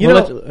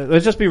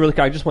 Let's just be really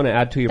clear. I just want to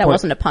add to your point. That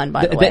wasn't a pun,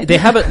 by the way. They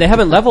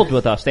haven't leveled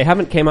with us. They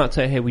haven't came out and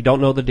said, hey, we don't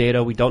know the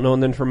data. We don't know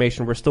the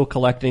information. We're still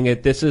collecting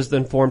it. This is the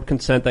informed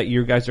consent that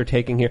you guys are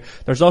taking here.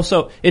 There's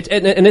also,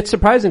 it's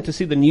surprising to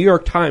see the New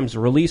York Times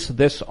release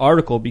this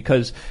article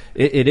because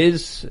it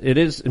is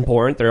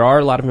important. There are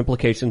a lot of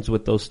implications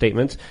with those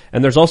statements.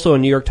 And there's also a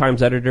New York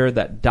Times editor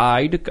that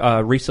died,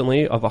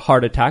 recently of a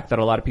heart attack that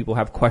a lot of people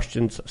have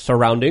questions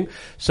surrounding.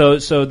 So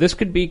this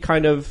could be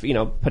kind of,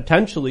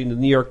 potentially the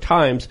New York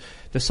Times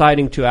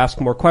deciding to ask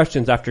more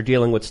questions after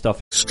dealing with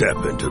stuff.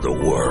 Step into the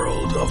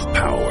world of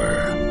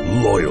power,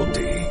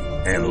 loyalty,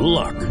 and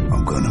luck.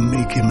 I'm gonna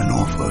make him an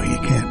offer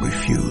he can't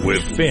refuse.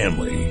 With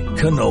family,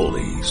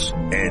 cannolis,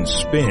 and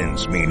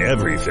spins mean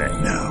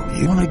everything. Now,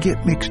 you wanna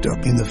get mixed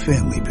up in the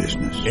family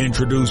business.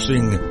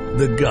 Introducing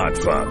The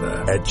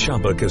Godfather at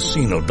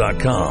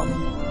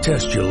ChumbaCasino.com.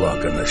 Test your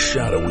luck in the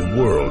shadowy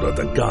world of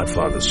The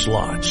Godfather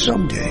slot.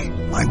 Someday,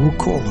 I will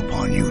call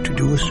upon you to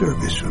do a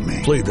service for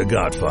me. Play The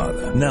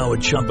Godfather, now at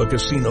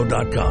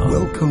ChumbaCasino.com.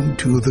 Welcome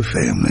to the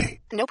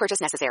family. No purchase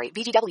necessary.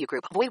 VGW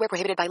Group. Void where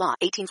prohibited by law.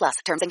 18+.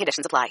 Terms and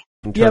conditions apply.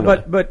 Yeah,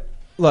 but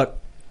look,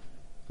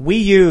 we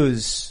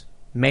use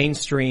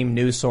mainstream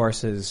news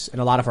sources in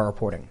a lot of our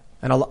reporting.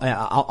 And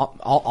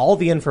all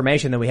the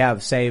information that we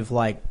have, save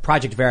like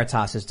Project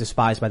Veritas, is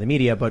despised by the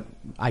media, but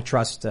I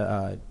trust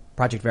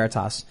Project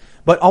Veritas.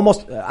 But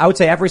almost, I would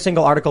say every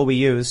single article we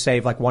use,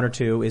 save like one or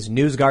two, is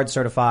NewsGuard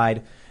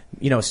certified,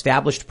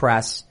 established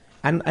press.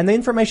 And the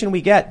information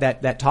we get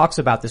that talks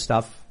about this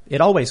stuff,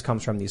 it always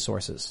comes from these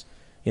sources.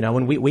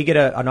 When we get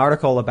an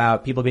article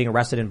about people being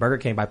arrested in Burger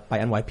King by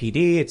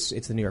NYPD, it's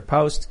the New York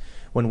Post.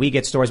 When we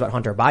get stories about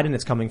Hunter Biden,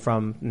 it's coming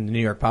from the New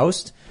York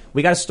Post.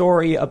 We got a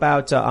story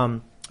about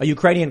a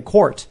Ukrainian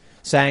court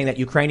saying that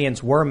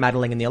Ukrainians were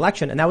meddling in the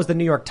election, and that was the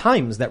New York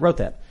Times that wrote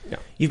that. Yeah.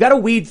 You've got to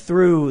weed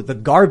through the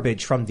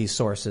garbage from these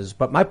sources,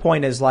 but my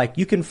point is like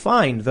you can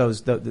find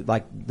those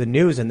the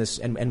news in this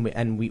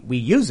and we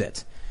use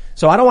it.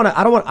 So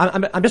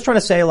I'm just trying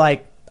to say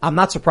like I'm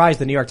not surprised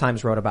the New York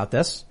Times wrote about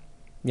this.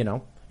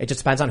 It just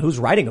depends on who's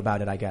writing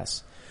about it, I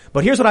guess.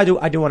 But here's what I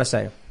do want to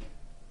say.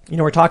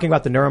 We're talking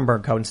about the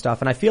Nuremberg Code and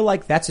stuff, and I feel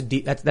like that's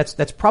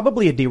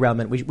probably a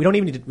derailment. We don't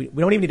even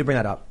need to bring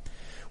that up.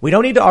 We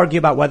don't need to argue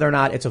about whether or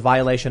not it's a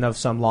violation of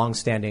some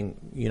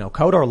long-standing,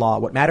 code or law.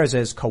 What matters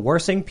is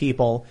coercing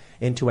people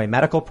into a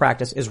medical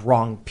practice is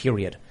wrong,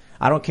 period.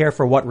 I don't care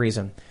for what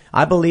reason.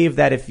 I believe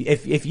that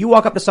if you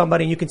walk up to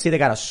somebody and you can see they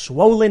got a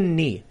swollen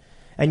knee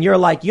and you're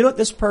like, what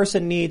this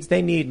person needs?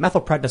 They need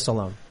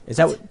methylprednisolone. Is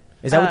that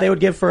what they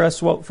would give for a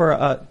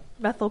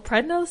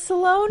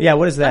methylprednisolone? Yeah,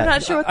 what is that? I'm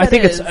not sure what that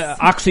is. I think it's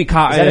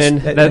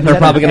Oxycontin. They're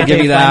probably going to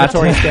give you that.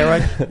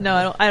 Steroid?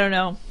 No, I don't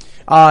know.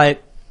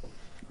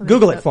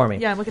 Google it for me.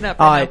 Yeah, I'm looking it up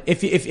right now.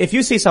 If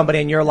you see somebody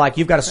and you're like,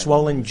 you've got a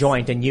swollen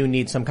joint and you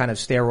need some kind of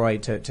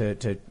steroid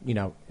to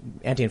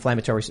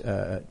anti-inflammatory,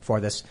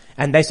 for this,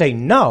 and they say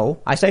no,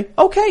 I say,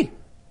 okay.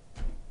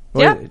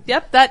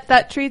 Yep,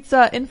 that treats,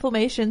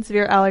 inflammation,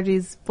 severe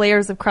allergies,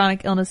 flares of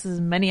chronic illnesses,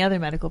 and many other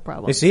medical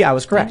problems. You see, I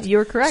was correct. You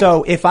were correct.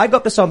 So if I go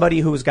up to somebody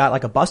who's got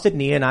like a busted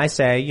knee and I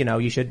say,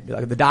 you should,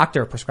 the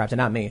doctor prescribes it,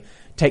 not me,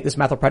 take this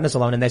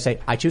methylprednisolone, and they say,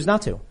 I choose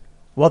not to.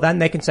 Well, then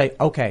they can say,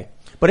 okay.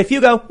 But if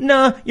you go,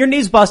 nah, your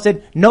knee's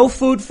busted, no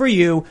food for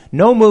you,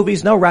 no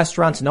movies, no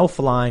restaurants, no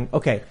flying,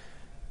 okay.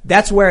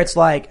 that's where it's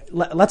like,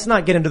 let's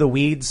not get into the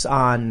weeds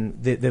on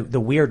the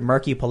weird,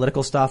 murky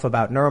political stuff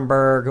about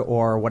Nuremberg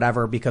or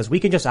whatever, because we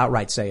can just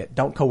outright say it.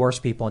 Don't coerce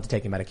people into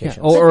taking medications.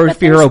 Yeah. Or if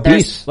you're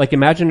obese, like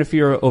imagine if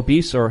you're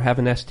obese or have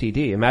an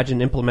STD.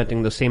 Imagine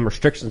implementing the same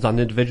restrictions on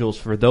individuals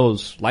for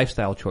those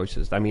lifestyle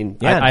choices. I mean,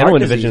 I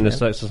don't envision a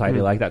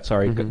society like that.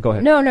 Sorry, go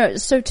ahead. No.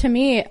 So to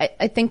me,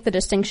 I think the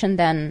distinction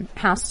then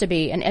has to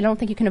be, and I don't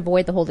think you can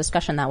avoid the whole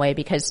discussion that way,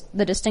 because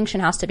the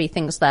distinction has to be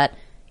things that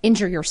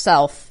injure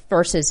yourself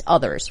versus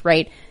others,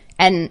 right?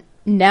 And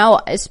now,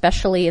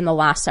 especially in the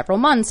last several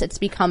months, it's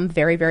become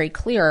very, very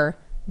clear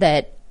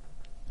that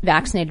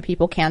vaccinated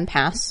people can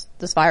pass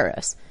this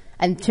virus.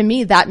 And to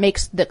me, that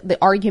makes the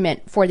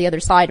argument for the other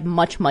side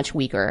much, much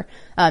weaker.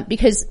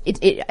 Because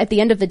at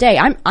the end of the day,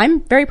 I'm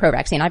very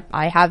pro-vaccine.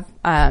 I have,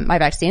 my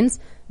vaccines,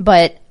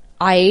 but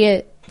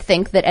I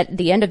think that at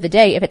the end of the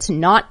day, if it's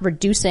not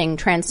reducing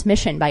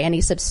transmission by any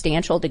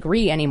substantial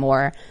degree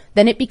anymore,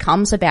 then it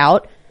becomes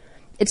about,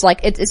 it's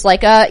like,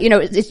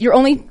 you're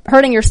only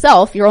hurting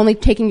yourself. You're only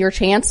taking your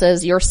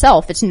chances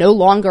yourself. It's no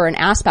longer an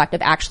aspect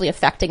of actually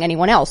affecting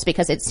anyone else,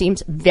 because it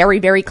seems very,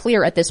 very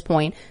clear at this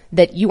point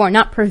that you are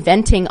not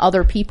preventing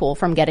other people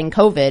from getting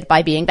COVID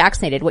by being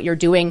vaccinated. What you're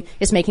doing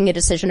is making a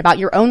decision about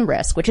your own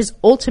risk, which is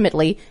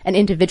ultimately an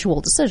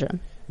individual decision.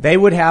 They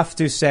would have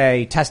to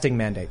say testing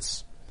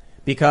mandates,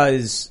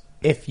 because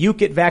if you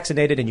get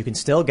vaccinated and you can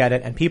still get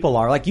it, and people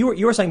are, like you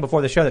were saying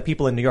before the show, that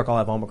people in New York all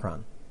have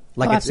Omicron.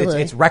 Like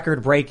it's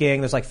record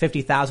breaking. There's like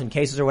 50,000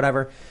 cases or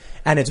whatever.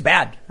 And it's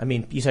bad. I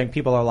mean, you're saying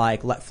people are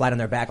like flat on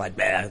their back, like,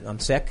 I'm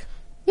sick.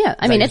 Yeah.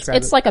 I mean,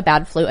 it's like a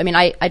bad flu. I mean,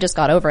 I just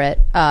got over it.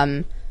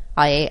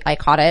 I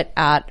caught it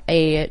at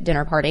a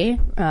dinner party.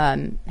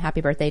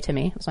 Happy birthday to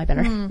me. It was my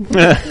dinner.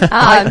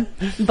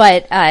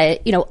 But,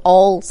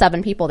 all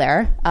 7 people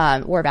there,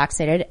 were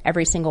vaccinated.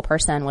 Every single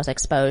person was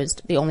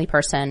exposed. The only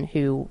person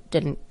who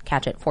didn't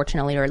catch it,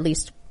 fortunately, or at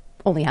least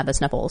only had the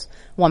sniffles,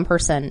 one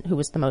person who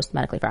was the most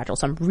medically fragile.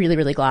 So I'm really,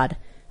 really glad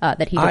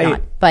that he did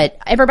not. But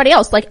everybody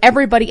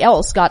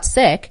else got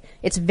sick.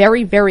 It's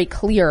very, very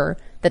clear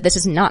that this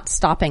is not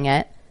stopping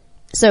it.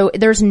 So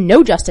there's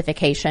no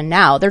justification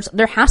now.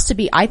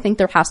 I think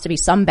there has to be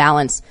some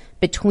balance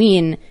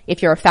between,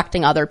 if you're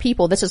affecting other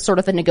people, this is sort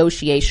of the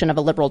negotiation of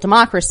a liberal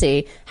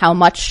democracy, how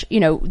much,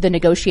 the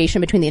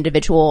negotiation between the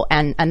individual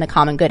and the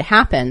common good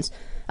happens.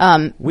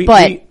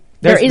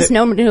 There is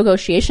no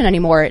negotiation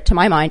anymore, to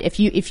my mind,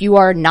 if you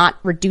are not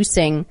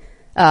reducing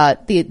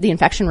the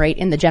infection rate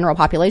in the general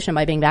population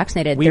by being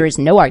vaccinated. There is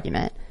no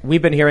argument.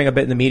 We've been hearing a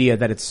bit in the media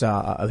that it's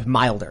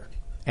milder.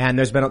 And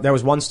there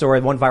was one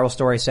viral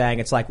story saying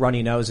it's like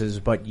runny noses,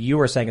 but you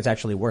were saying it's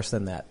actually worse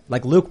than that.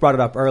 Like Luke brought it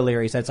up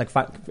earlier. He said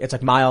it's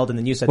like mild, and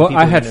then you said. Well,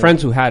 I had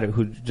friends who had it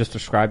who just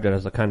described it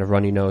as a kind of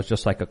runny nose,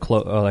 just like a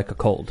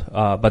cold.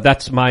 But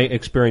that's my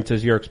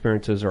experiences. Your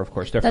experiences are of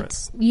course different.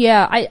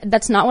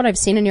 That's not what I've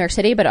seen in New York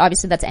City, but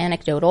obviously that's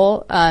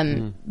anecdotal.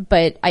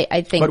 But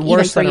I think but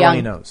worse even for than a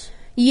runny nose.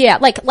 Yeah,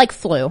 like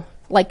flu.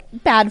 Like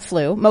bad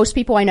flu. Most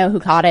people I know who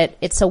caught it,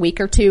 it's a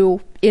week or two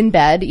in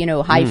bed,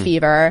 high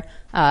fever,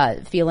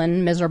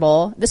 feeling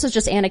miserable. This is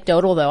just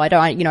anecdotal though. I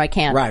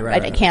can't.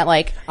 I can't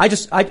like. I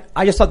just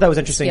thought that was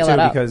interesting too,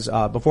 because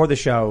before the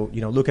show,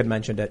 Luke had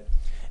mentioned it.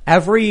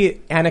 Every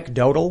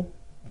anecdotal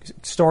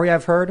story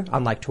I've heard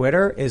on like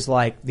Twitter is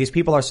like, these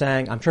people are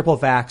saying I'm triple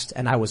vaxxed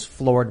and I was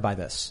floored by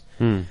this.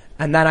 And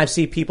then I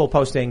see people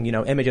posting,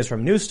 images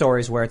from news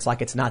stories where it's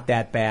like, it's not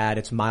that bad,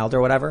 it's mild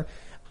or whatever.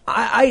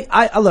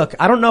 I look,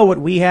 I don't know what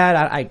we had.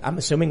 I'm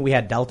assuming we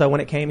had Delta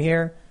when it came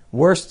here.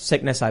 Worst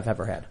sickness I've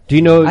ever had. Do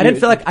you know? I didn't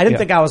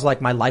think I was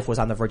like, my life was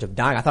on the verge of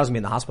dying. I thought I was going to be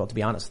in the hospital, to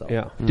be honest,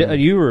 though. Yeah.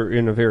 You were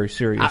in a very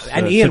serious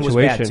and Ian situation. was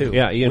bad too.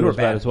 Yeah, Ian was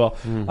bad as well.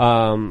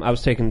 I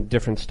was taking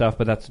different stuff,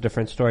 but that's a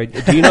different story.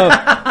 Do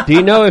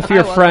you know if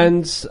your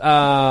friends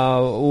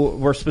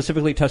were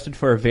specifically tested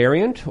for a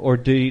variant, or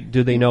do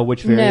they know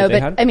which variant they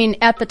had? No, but I mean,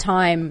 at the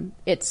time,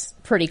 it's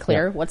pretty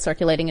clear what's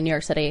circulating in New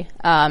York City.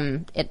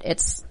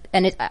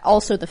 And it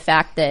also the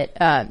fact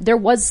that there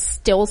was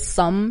still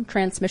some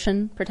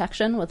transmission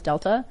protection with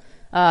Delta,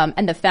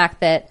 and the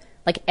fact that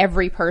like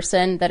every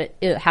person that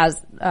it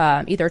has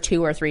either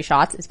 2 or 3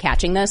 shots is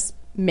catching this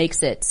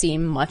makes it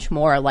seem much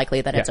more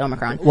likely that it's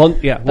Omicron. Well,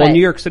 New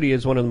York City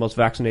is one of the most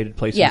vaccinated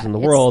places in the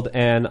world,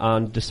 and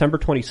on December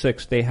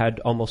 26th, they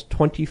had almost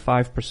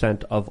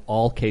 25% of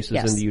all cases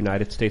in the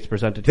United States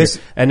presented here.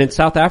 And in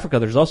South Africa,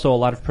 there's also a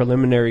lot of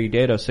preliminary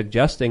data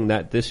suggesting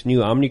that this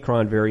new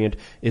Omicron variant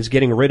is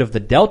getting rid of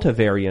the Delta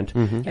variant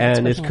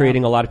and is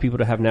creating a lot of people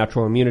to have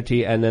natural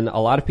immunity. And then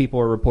a lot of people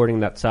are reporting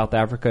that South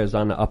Africa is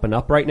on the up and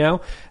up right now,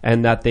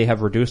 and that they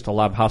have reduced a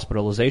lot of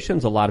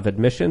hospitalizations, a lot of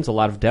admissions, a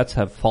lot of deaths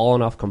have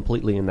fallen off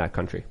completely in that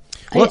country.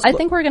 I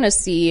think we're going to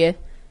see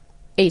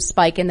a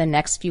spike in the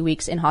next few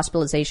weeks in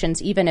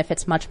hospitalizations, even if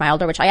it's much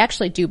milder, which I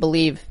actually do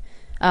believe.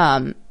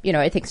 I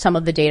think some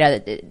of the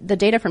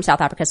data from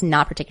South Africa is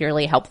not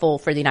particularly helpful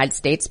for the United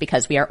States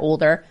because we are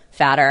older,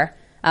 fatter,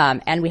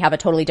 And we have a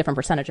totally different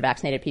percentage of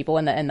vaccinated people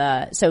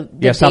so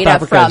the South data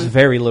Africa has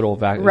very little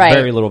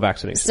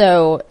vaccination.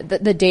 So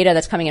the data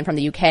that's coming in from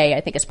the UK,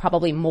 I think, is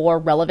probably more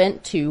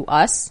relevant to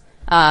us.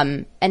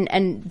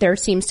 And there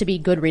seems to be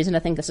good reason to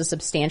think this is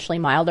substantially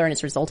milder and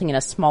it's resulting in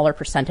a smaller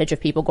percentage of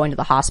people going to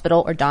the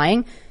hospital or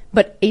dying,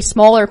 but a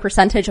smaller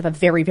percentage of a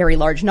very, very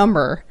large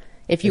number.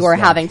 If you are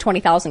having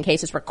 20,000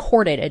 cases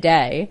recorded a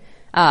day,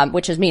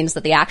 which means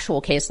that the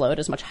actual caseload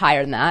is much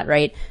higher than that,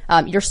 right?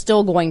 You're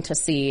still going to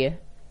see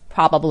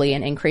probably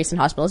an increase in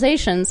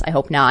hospitalizations. I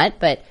hope not,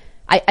 but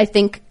I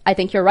think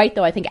you're right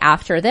though. I think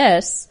after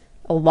this,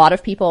 a lot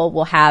of people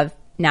will have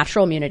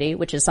natural immunity,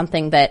 which is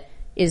something that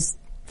is,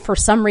 for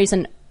some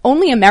reason,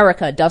 only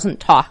America doesn't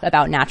talk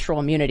about natural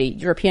immunity.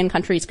 European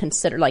countries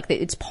consider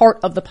it's part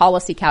of the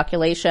policy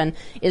calculation.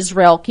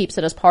 Israel keeps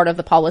it as part of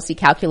the policy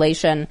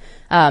calculation.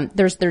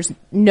 There's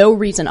no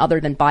reason other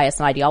than bias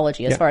and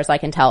ideology, as far as I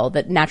can tell,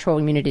 that natural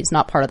immunity is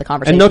not part of the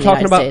conversation. And no in the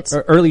talking United about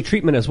States. early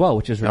treatment as well,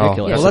 which is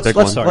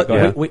ridiculous.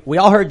 We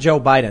all heard Joe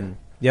Biden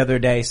the other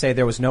day say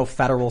there was no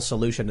federal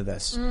solution to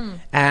this.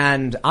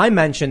 And I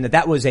mentioned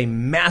that was a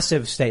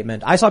massive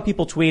statement. I saw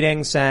people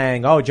tweeting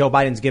saying, oh, Joe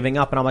Biden's giving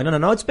up. And I'm like,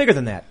 no, it's bigger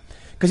than that.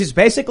 Because he's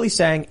basically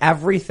saying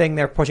everything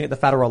they're pushing at the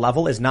federal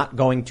level is not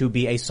going to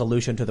be a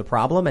solution to the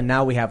problem. And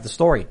now we have the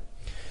story.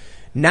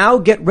 Now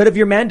get rid of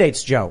your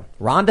mandates, Joe.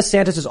 Ron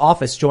DeSantis'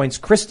 office joins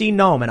Kristi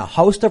Noem and a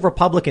host of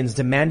Republicans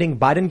demanding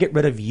Biden get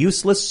rid of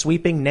useless,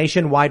 sweeping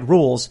nationwide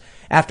rules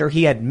after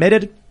he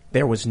admitted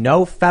there was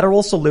no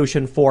federal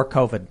solution for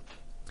COVID.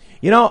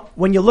 You know,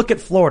 when you look at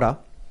Florida,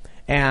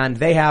 and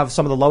they have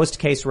some of the lowest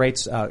case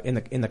rates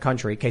in the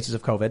country, cases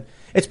of COVID,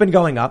 it's been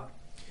going up.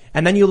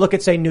 And then you look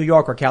at, say, New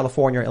York or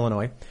California or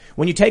Illinois.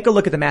 When you take a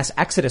look at the mass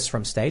exodus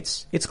from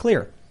states, it's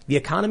clear. The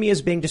economy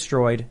is being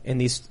destroyed in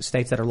these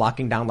states that are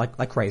locking down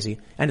like crazy.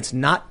 And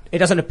it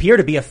doesn't appear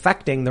to be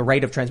affecting the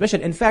rate of transmission.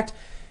 In fact,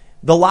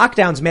 the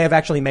lockdowns may have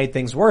actually made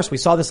things worse. We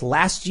saw this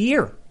last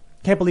year.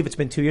 Can't believe it's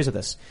been 2 years of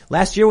this.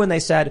 Last year when they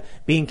said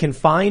being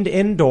confined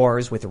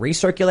indoors with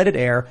recirculated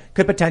air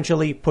could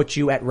potentially put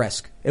you at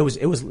risk.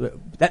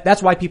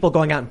 That's why people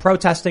going out and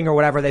protesting or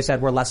whatever, they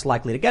said we're less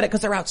likely to get it because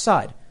they're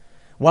outside.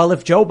 Well,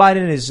 if Joe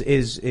Biden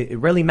it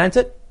really meant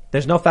it,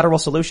 there's no federal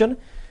solution.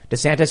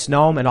 DeSantis,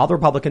 Noem, and all the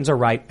Republicans are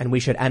right, and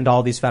we should end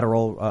all these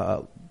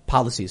federal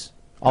policies.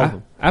 All of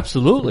them.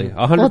 Absolutely,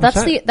 100%. Well,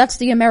 that's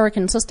the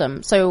American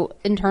system. So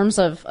in terms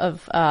of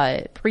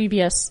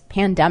previous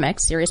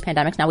pandemics, serious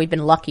pandemics, now we've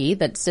been lucky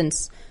that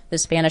since the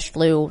Spanish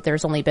flu,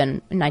 there's only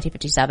been in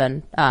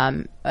 1957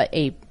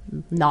 a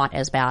not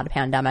as bad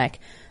pandemic.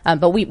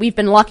 But we've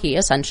been lucky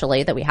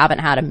essentially that we haven't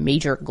had a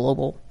major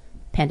global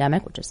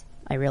pandemic, which is,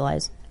 I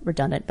realize,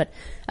 redundant, but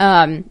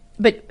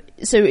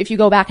so if you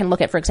go back and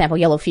look at, for example,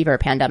 yellow fever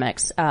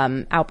pandemics,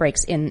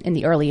 outbreaks in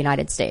the early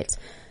United States,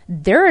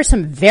 there are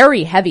some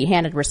very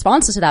heavy-handed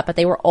responses to that, but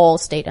they were all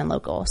state and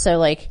local.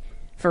 So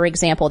for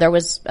example, there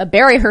was a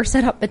barrier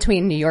set up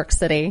between New York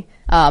City,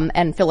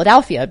 and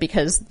Philadelphia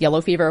because yellow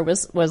fever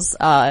was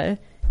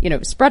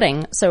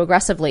spreading so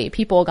aggressively.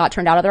 People got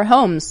turned out of their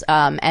homes,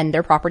 and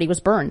their property was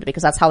burned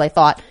because that's how they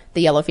thought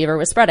the yellow fever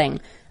was spreading.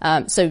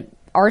 So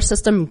our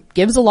system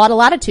gives a lot of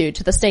latitude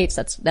to the states.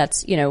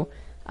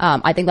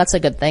 I think that's a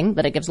good thing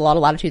that it gives a lot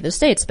of latitude to the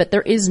states, but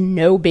there is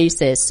no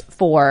basis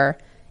for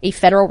a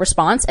federal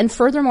response. And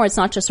furthermore, it's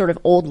not just sort of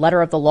old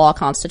letter of the law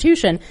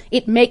constitution.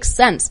 It makes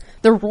sense.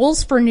 The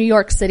rules for New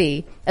York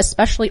City,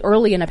 especially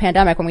early in a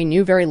pandemic when we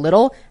knew very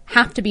little,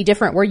 have to be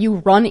different where you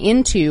run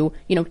into,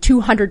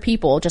 200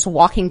 people just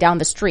walking down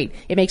the street.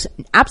 It makes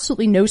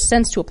absolutely no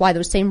sense to apply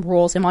those same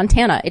rules in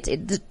Montana.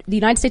 The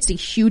United States is a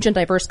huge and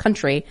diverse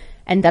country.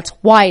 And that's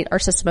why our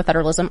system of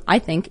federalism, I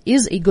think,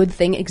 is a good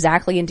thing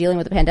exactly in dealing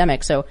with the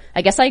pandemic. So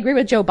I guess I agree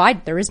with Joe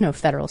Biden. There is no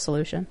federal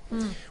solution.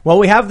 Well,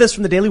 we have this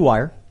from the Daily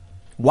Wire.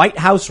 White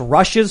House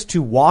rushes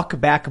to walk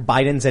back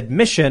Biden's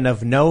admission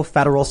of no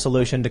federal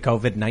solution to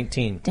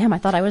COVID-19. Damn, I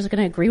thought I was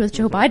going to agree with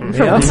Joe Biden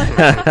for once.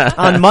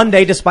 On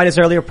Monday, despite his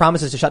earlier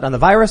promises to shut down the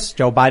virus,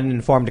 Joe Biden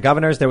informed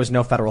governors there was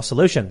no federal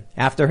solution.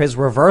 After his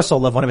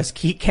reversal of one of his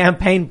key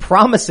campaign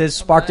promises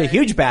sparked a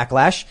huge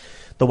backlash,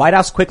 the White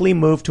House quickly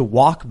moved to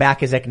walk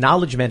back his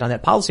acknowledgement on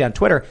that policy on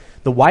Twitter.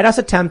 The White House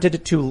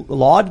attempted to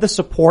laud the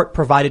support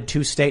provided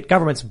to state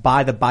governments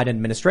by the Biden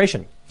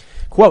administration.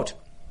 Quote,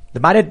 the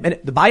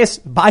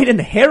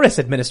Biden-Harris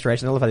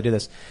administration, I don't know if I do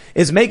this,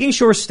 is making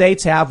sure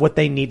states have what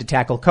they need to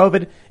tackle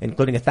COVID,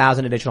 including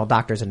 1,000 additional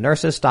doctors and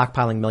nurses,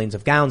 stockpiling millions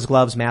of gowns,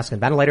 gloves, masks, and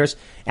ventilators,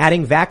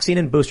 adding vaccine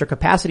and booster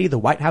capacity, the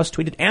White House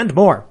tweeted, and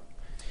more.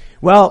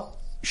 Well,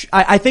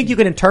 I think you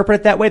can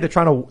interpret it that way. They're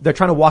trying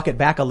to walk it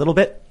back a little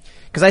bit.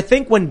 Because I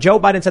think when Joe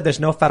Biden said there's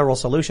no federal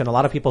solution, a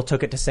lot of people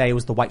took it to say it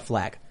was the white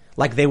flag.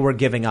 Like they were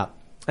giving up.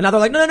 And now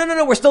they're like,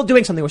 no, we're still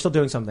doing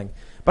something.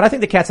 But I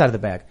think the cat's out of the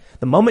bag.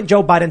 The moment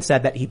Joe Biden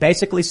said that, he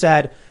basically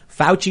said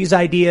Fauci's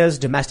ideas,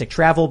 domestic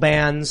travel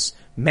bans,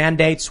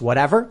 mandates,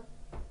 whatever,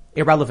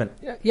 irrelevant.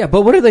 Yeah,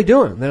 but what are they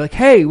doing? They're like,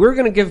 hey, we're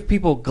going to give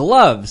people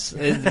gloves.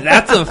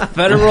 That's a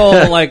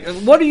federal, like,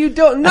 what are you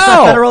doing? No. That's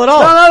not federal at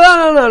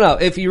all. No.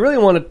 If you really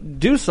want to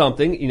do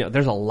something, you know,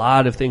 there's a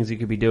lot of things you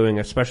could be doing,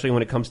 especially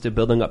when it comes to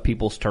building up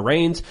people's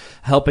terrains,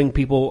 helping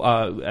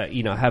people,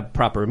 you know, have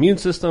proper immune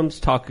systems,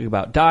 talking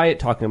about diet,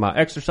 talking about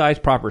exercise,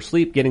 proper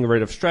sleep, getting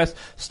rid of stress,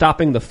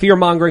 stopping the fear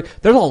mongering.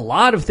 There's a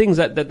lot of things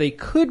that they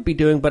could be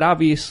doing, but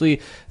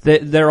obviously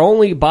their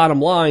only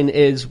bottom line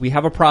is we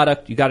have a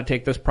product, you got to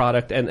take this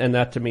product, and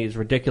that to me is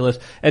ridiculous.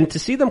 And to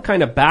see them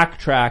kind of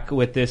backtrack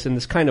with this in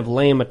this kind of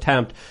lame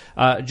attempt,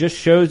 just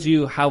shows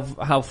you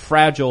how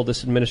fragile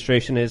this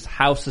administration is,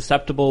 how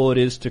susceptible it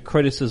is to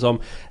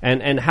criticism,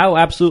 and how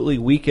absolutely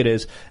weak it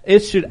is. It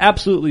should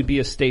absolutely be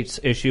a state's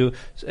issue.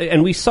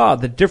 And we saw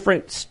the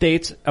different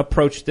states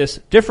approach this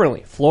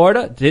differently.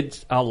 Florida did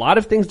a lot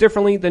of things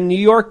differently than New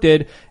York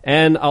did,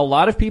 and a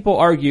lot of people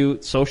argue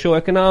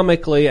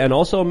socioeconomically and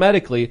also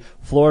medically,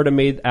 Florida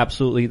made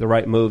absolutely the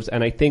right moves.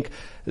 And I think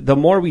the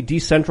more we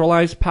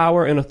decentralize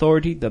power and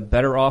authority, the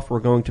better off we're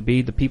going to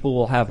be. The people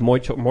will have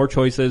more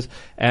choices,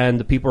 and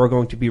the people are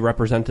going to be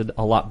represented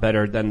a lot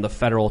better than the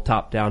federal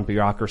top-down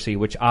bureaucracy,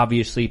 which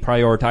obviously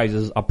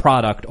prioritizes a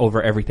product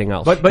over everything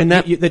else. But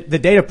the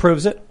data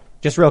proves it.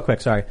 Just real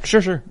quick, sorry.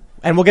 Sure.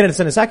 And we'll get into this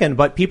in a second,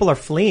 but people are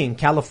fleeing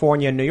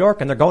California and New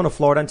York, and they're going to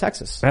Florida and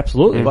Texas.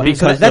 Absolutely.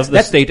 Because of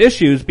the state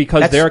issues,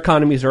 because their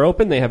economies are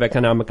open, they have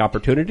economic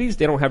opportunities,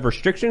 they don't have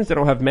restrictions, they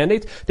don't have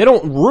mandates, they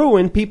don't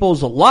ruin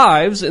people's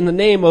lives in the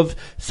name of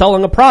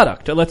selling a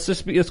product. Let's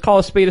call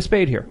a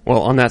spade here.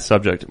 Well, on that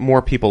subject,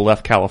 more people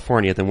left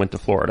California than went to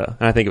Florida.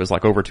 And I think it was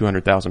like over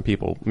 200,000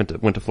 people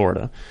went to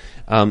Florida.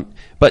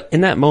 But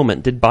in that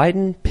moment, did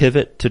Biden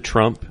pivot to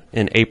Trump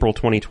in April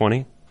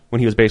 2020 when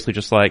he was basically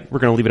just like, we're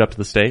going to leave it up to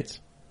the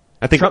states?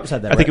 I think Trump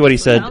said that. I think what he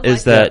said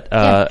is that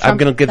I'm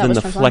going to give them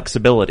the Trump's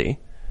flexibility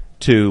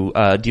to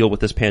deal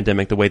with this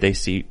pandemic the way they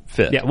see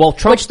fit. Yeah, well,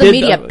 Trump which the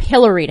media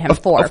pilloried him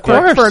for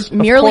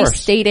merely course.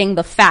 stating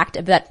the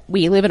fact that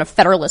we live in a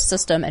federalist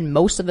system, and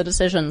most of the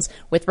decisions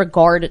with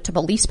regard to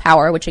police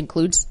power, which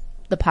includes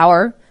the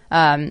power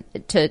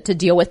to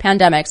deal with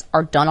pandemics,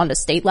 are done on the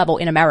state level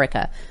in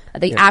America.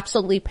 They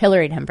absolutely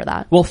pilloried him for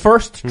that. Well,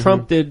 first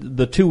Trump did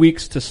the 2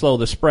 weeks to slow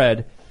the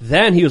spread.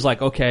 Then he was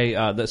like, okay,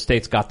 the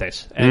states got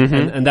this.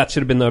 And that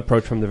should have been the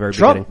approach from the very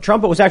beginning.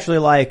 Trump was actually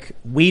like,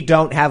 we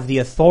don't have the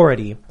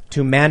authority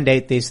to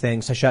mandate these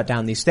things, to shut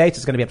down these states.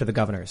 It's going to be up to the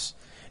governors.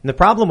 And the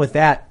problem with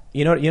that,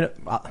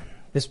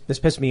 this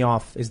pissed me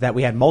off, is that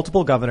we had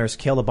multiple governors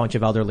kill a bunch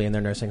of elderly in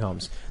their nursing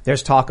homes.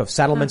 There's talk of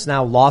settlements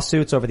now,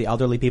 lawsuits over the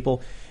elderly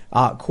people.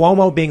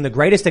 Cuomo being the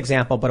greatest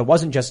example, but it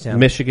wasn't just him.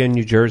 Michigan,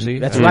 New Jersey.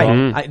 That's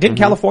right. Didn't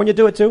California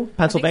do it too?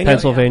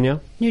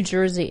 Pennsylvania? New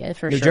Jersey,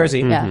 for New sure.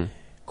 Jersey. Yeah.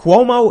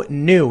 Cuomo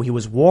knew, he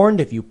was warned,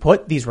 if you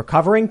put these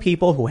recovering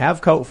people who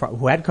had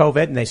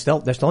COVID and they're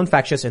still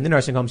infectious in the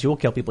nursing homes, you will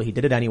kill people. He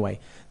did it anyway.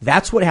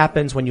 That's what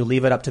happens when you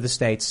leave it up to the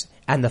states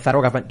and the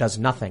federal government does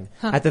nothing.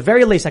 At the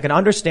very least, I can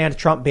understand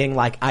Trump being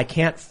like, I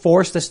can't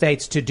force the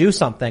states to do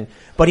something,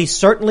 but he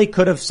certainly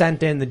could have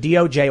sent in the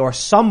DOJ or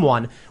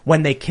someone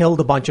when they killed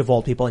a bunch of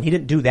old people, and he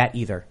didn't do that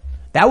either.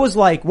 That was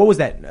like, what was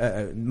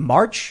that,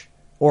 March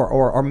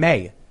or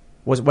May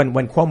was when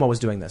Cuomo was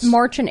doing this?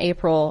 March and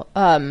April.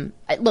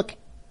 Look,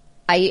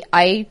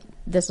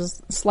 this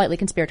is slightly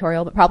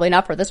conspiratorial, but probably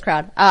not for this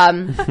crowd.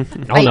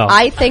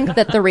 I think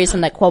that the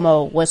reason that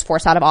Cuomo was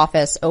forced out of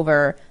office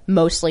over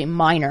mostly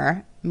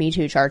minor Me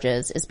Too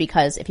charges is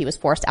because if he was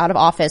forced out of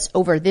office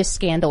over this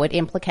scandal, it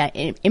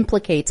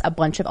implicates a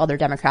bunch of other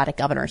Democratic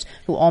governors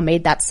who all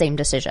made that same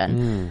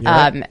decision.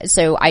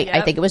 So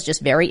I think it was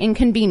just very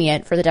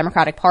inconvenient for the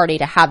Democratic Party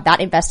to have that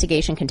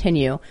investigation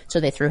continue,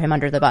 so they threw him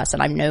under the bus.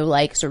 And I'm no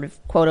like sort of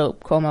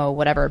Cuomo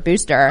whatever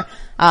booster,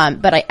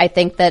 but I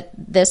think that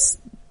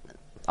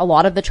a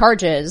lot of the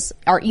charges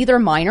are either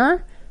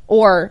minor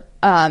or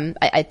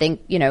I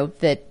think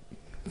that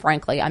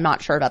frankly I'm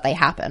not sure that they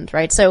happened,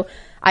 right? So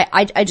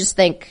I just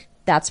think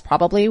that's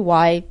probably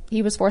why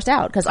he was forced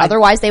out, because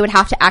otherwise they would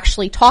have to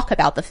actually talk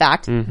about the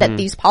fact that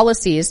these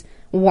policies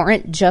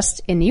weren't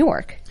just in New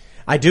York.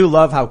 I do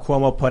love how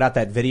Cuomo put out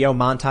that video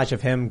montage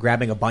of him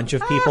grabbing a bunch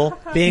of people,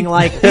 being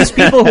like, these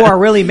people who are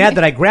really mad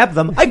that I grabbed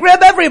them, I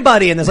grab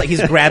everybody. And there's like,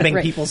 he's grabbing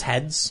people's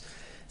heads.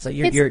 So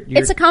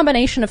it's a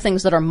combination of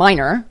things that are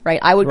minor, right?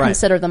 I would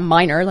consider them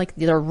minor, like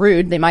they're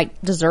rude.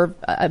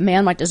 A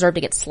man might deserve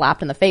to get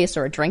slapped in the face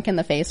or a drink in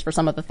the face for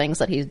some of the things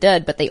that he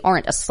did, but they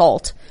aren't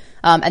assault.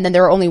 And then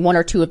there are only one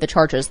or two of the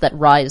charges that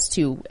rise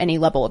to any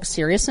level of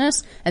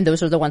seriousness, and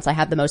those are the ones I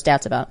have the most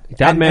doubts about.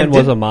 That man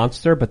was a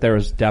monster, but there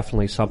was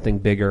definitely something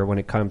bigger when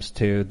it comes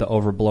to the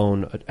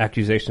overblown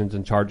accusations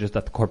and charges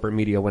that the corporate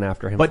media went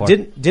after him for. But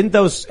didn't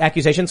those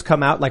accusations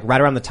come out like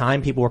right around the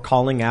time people were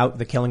calling out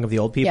the killing of the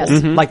old people?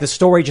 Yes. Like the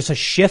story just has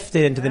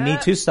shifted into the Me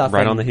Too stuff.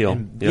 Right on the heel.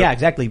 Yeah,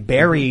 exactly.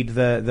 Buried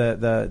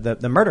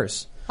the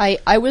murders.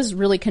 I was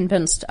really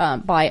convinced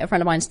by a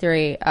friend of mine's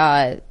theory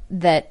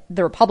that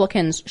the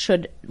Republicans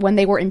should, when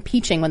they were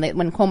impeaching,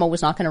 when Cuomo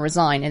was not going to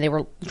resign and they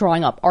were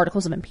drawing up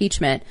articles of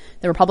impeachment,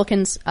 the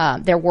Republicans,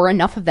 there were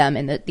enough of them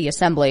in the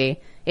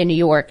assembly in New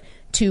York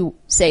to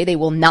say they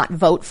will not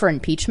vote for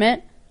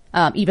impeachment,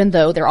 even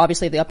though they're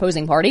obviously the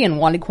opposing party and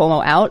wanted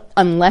Cuomo out,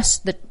 unless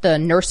the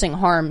nursing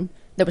home,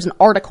 there was an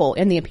article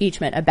in the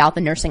impeachment about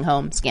the nursing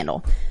home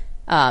scandal.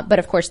 But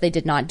of course they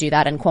did not do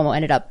that, and Cuomo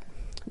ended up,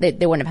 they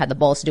wouldn't have had the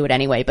balls to do it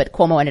anyway, but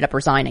Cuomo ended up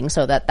resigning,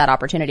 so that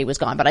opportunity was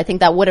gone. But I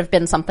think that would have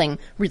been something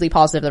really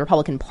positive the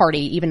Republican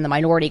Party, even the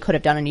minority, could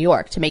have done in New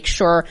York to make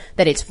sure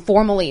that it's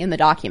formally in the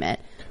document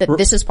that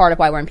this is part of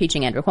why we're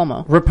impeaching Andrew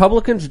Cuomo.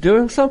 Republicans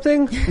doing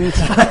something?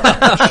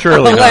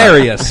 Surely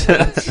hilarious.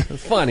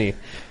 Funny.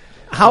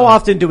 How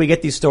often do we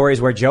get these stories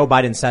where Joe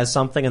Biden says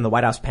something and the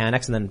White House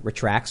panics and then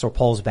retracts or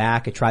pulls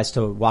back? It tries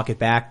to walk it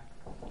back.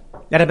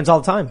 That happens all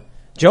the time.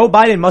 Joe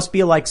Biden must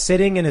be like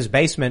sitting in his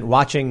basement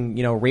watching,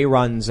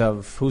 reruns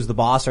of Who's the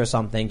Boss or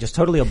something, just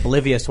totally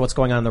oblivious to what's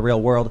going on in the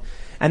real world.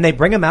 And they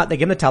bring him out, they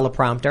give him the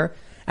teleprompter,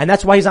 and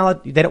that's why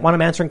they don't want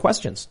him answering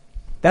questions.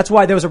 That's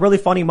why there was a really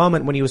funny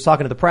moment when he was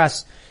talking to the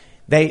press.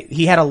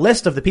 He had a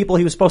list of the people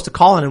he was supposed to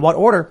call in what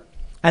order.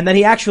 And then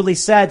he actually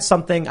said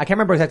something, I can't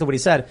remember exactly what he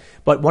said,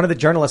 but one of the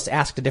journalists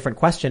asked a different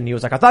question. He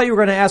was like, I thought you were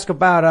going to ask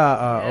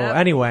about,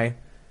 anyway.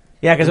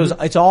 Yeah, because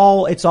it's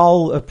all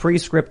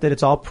pre-scripted,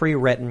 it's all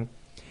pre-written.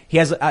 He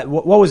has,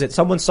 what was it?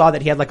 Someone saw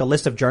that he had like a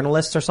list of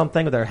journalists or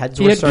something, their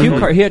heads were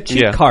circled. He had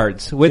cheat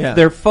cards with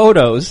their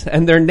photos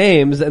and their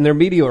names and their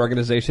media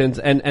organizations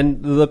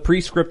and the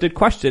pre-scripted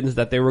questions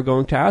that they were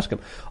going to ask him.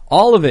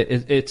 All of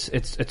it it's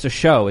a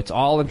show. It's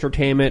all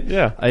entertainment.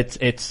 Yeah.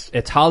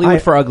 It's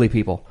Hollywood for ugly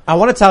people. I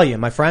want to tell you,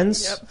 my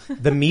friends,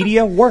 the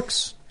media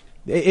works.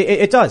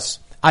 It does.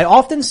 I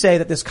often say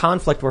that this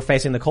conflict we're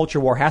facing, the culture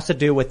war, has to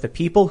do with the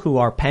people who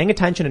are paying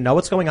attention and know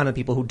what's going on and the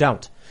people who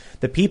don't.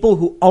 The people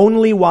who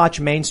only watch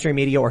mainstream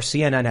media or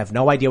CNN have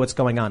no idea what's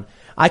going on.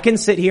 I can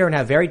sit here and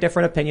have very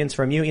different opinions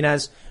from you,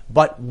 Inez,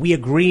 but we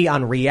agree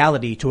on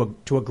reality to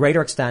a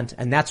greater extent,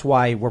 and that's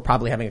why we're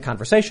probably having a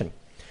conversation.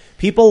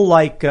 People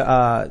like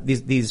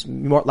these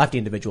more lefty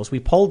individuals, we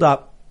pulled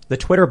up the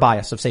Twitter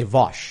bias of, say,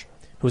 Vosh,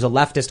 who's a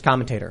leftist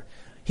commentator.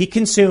 He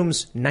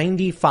consumes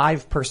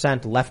 95%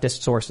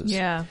 leftist sources.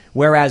 Yeah.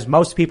 Whereas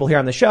most people here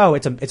on the show,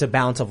 it's a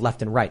balance of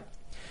left and right.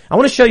 I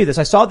want to show you this.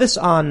 I saw this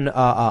on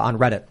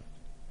Reddit.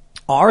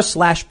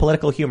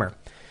 r/political humor.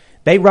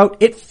 They wrote,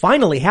 "It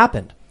finally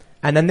happened."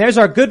 And then there's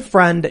our good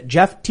friend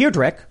Jeff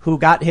Tierdrich, who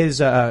got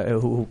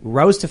who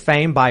rose to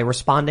fame by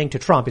responding to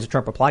Trump. He's a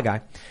Trump reply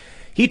guy.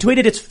 He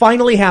tweeted, "It's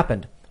finally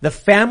happened. The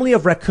family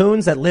of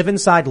raccoons that live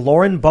inside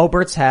Lauren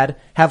Boebert's head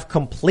have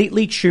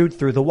completely chewed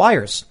through the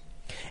wires."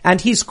 And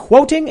he's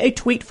quoting a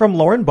tweet from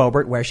Lauren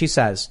Boebert where she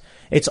says,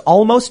 "It's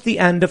almost the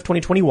end of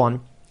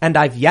 2021, and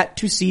I've yet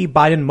to see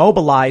Biden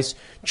mobilize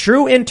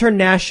true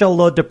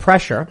international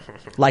pressure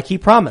like he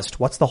promised.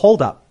 What's the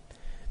holdup?"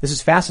 This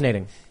is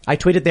fascinating. I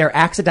tweeted they're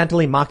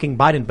accidentally mocking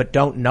Biden but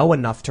don't know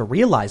enough to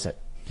realize it.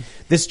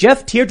 This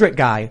Jeff Tierdrich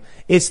guy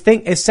is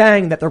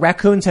saying that the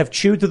raccoons have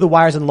chewed through the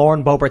wires in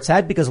Lauren Boebert's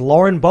head because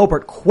Lauren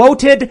Boebert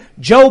quoted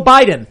Joe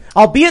Biden.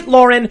 Albeit,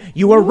 Lauren,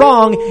 you were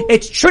wrong.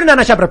 It's true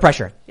Nana Shabbat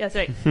pressure. Yes,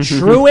 right.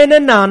 True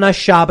Nana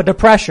Shabbat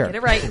pressure. Get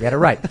it right. Get it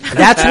right.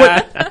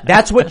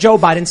 That's what Joe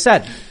Biden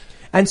said.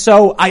 And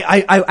so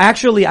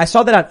I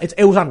saw that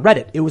it was on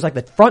Reddit. It was like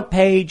the front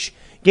page.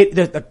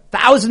 The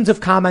thousands of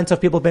comments of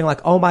people being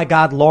like, "Oh my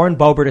God, Lauren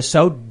Boebert is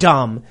so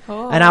dumb."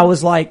 Oh. And I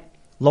was like,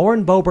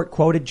 Lauren Boebert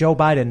quoted Joe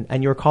Biden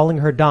and you're calling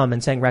her dumb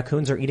and saying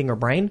raccoons are eating her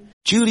brain?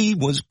 Judy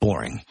was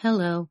boring.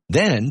 Hello.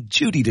 Then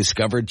Judy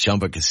discovered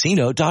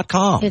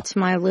ChumbaCasino.com. It's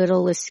my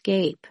little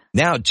escape.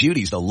 Now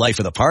Judy's the life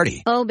of the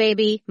party. Oh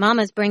baby,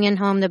 mama's bringing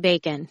home the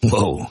bacon.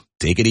 Whoa,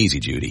 take it easy,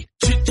 Judy.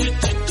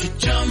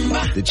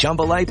 The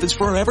Chumba life is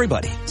for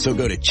everybody. So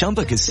go to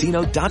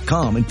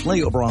ChumbaCasino.com and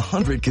play over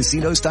 100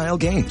 casino-style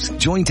games.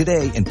 Join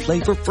today and play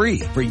for free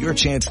for your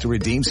chance to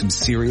redeem some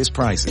serious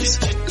prizes.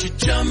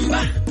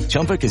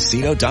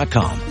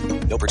 ChumbaCasino.com.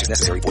 No purchase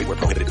necessary. Void where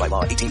prohibited by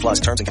law. 18+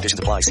 terms and conditions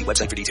apply. See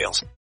website for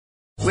details.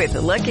 With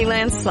the Lucky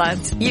Land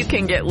Slots, you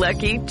can get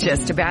lucky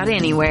just about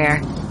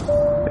anywhere.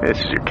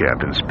 This is your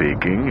captain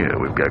speaking.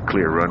 We've got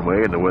clear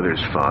runway and the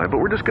weather's fine, but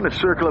we're just going to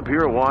circle up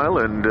here a while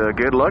and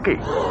get lucky.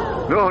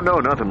 No,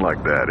 nothing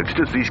like that. It's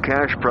just these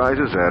cash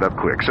prizes add up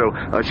quick. So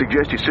I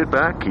suggest you sit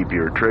back, keep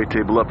your tray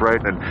table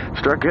upright, and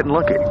start getting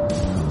lucky.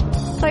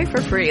 Play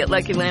for free at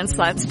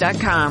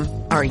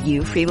LuckyLandSlots.com. Are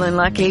you feeling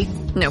lucky?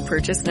 No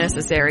purchase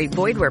necessary.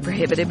 Void where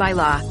prohibited by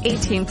law.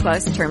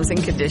 18+ terms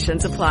and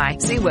conditions apply.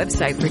 See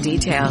website for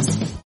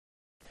details.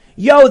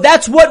 Yo,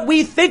 that's what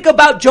we think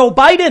about Joe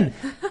Biden.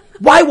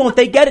 Why won't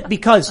they get it?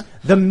 Because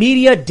the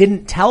media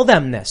didn't tell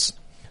them this.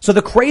 So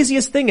the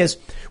craziest thing is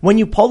when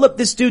you pull up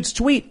this dude's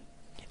tweet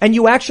and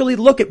you actually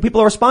look at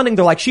people are responding,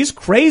 they're like, she's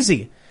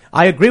crazy.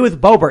 I agree with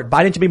Boebert.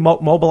 Biden should be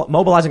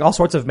mobilizing all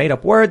sorts of made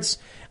up words.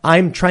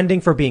 I'm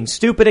trending for being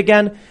stupid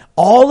again.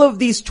 All of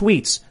these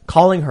tweets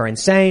calling her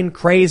insane,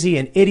 crazy,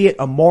 an idiot,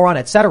 a moron,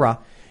 etc.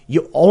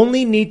 You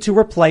only need to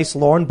replace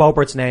Lauren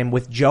Boebert's name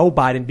with Joe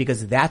Biden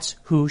because that's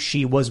who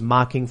she was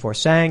mocking for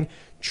saying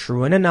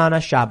true and anana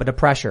shabbat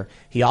pressure.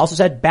 He also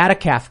said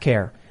Batacaf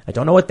care. I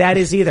don't know what that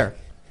is either.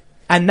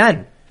 And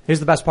then here's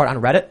the best part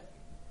on Reddit.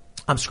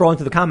 I'm scrolling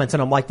through the comments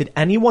and I'm like, did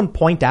anyone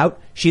point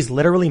out she's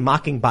literally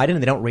mocking Biden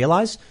and they don't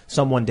realize?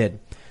 Someone did.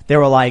 They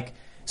were like,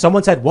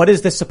 someone said, what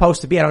is this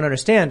supposed to be? I don't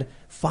understand.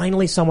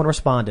 Finally, someone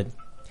responded.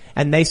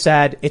 And they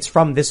said, it's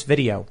from this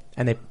video.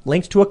 And they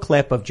linked to a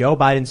clip of Joe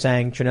Biden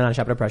saying, turn it on,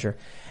 shop under pressure.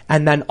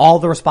 And then all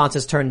the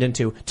responses turned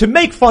into, to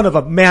make fun of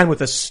a man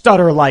with a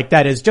stutter like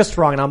that is just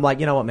wrong. And I'm like,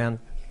 you know what, man?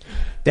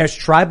 There's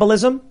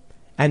tribalism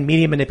and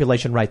media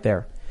manipulation right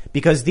there.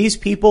 Because these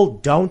people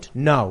don't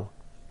know.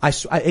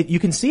 You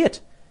can see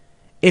it.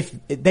 If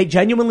they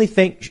genuinely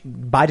think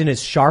Biden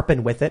is sharp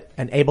and with it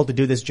and able to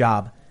do this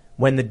job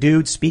when the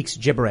dude speaks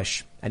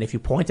gibberish. And if you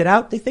point it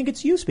out, they think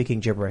it's you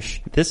speaking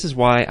gibberish. This is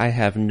why I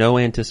have no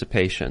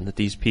anticipation that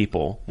these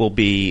people will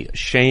be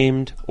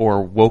shamed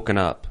or woken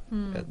up,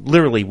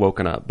 literally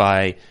woken up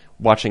by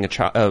watching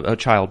a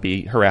child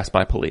be harassed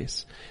by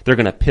police. They're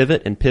going to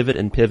pivot and pivot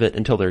and pivot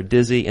until they're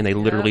dizzy and they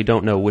literally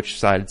don't know which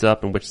side's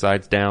up and which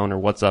side's down or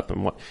what's up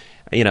and what,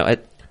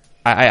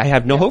 I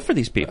have no hope for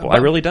these people. I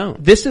really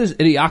don't. This is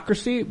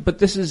idiocracy, but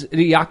this is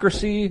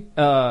idiocracy,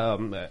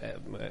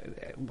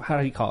 how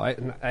do you call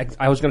it?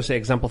 I was going to say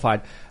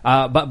exemplified,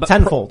 but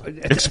tenfold.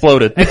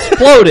 Exploded,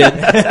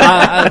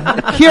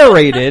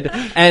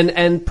 curated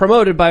and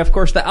promoted by, of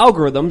course, the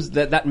algorithms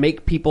that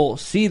make people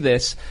see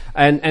this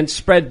and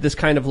spread this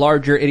kind of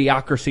larger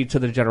idiocracy to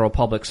the general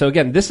public. So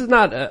again, this is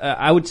not,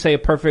 I would say, a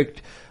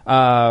perfect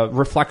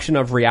reflection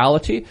of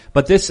reality,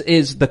 but this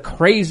is the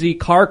crazy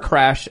car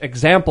crash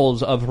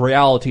examples of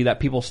reality that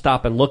people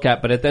stop and look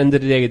at. But at the end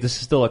of the day, this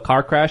is still a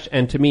car crash,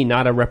 and to me,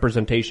 not a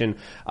representation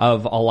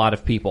of a lot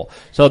of people.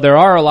 So there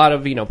are a lot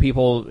of,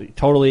 people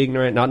totally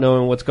ignorant, not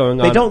knowing what's going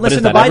on. They don't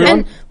listen to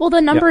Biden. Well,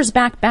 the numbers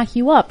back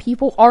you up.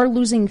 People are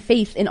losing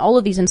faith in all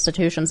of these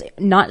institutions,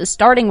 not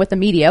starting with the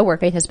media, where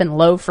faith has been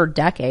low for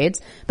decades,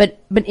 but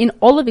in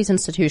all of these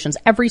institutions,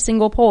 every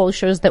single poll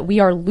shows that we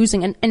are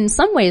losing, and in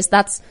some ways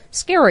that's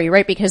scary,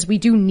 right? Because we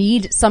do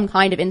need some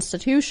kind of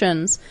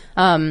institutions,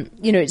 so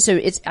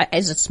it's,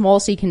 as a small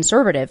c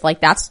conservative, like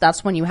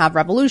that's when you have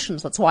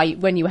revolutions. That's why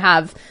when you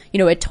have,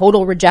 a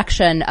total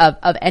rejection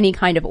of any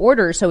kind of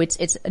order. So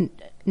it's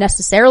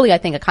necessarily, I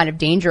think, a kind of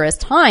dangerous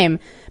time,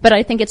 but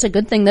I think it's a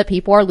good thing that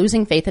people are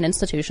losing faith in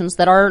institutions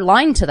that are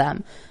lying to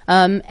them.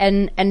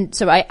 And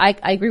so I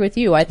agree with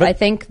you. I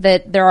think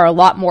that there are a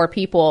lot more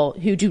people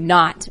who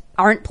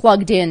aren't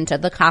plugged into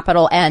the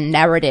capital N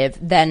narrative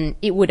than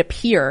it would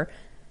appear.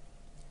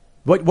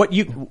 What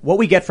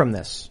we get from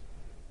this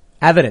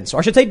evidence, or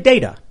I should say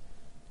data,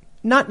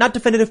 not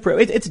definitive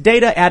proof. It's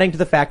data adding to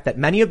the fact that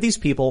many of these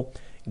people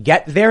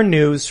get their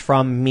news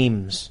from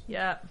memes.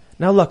 Yeah.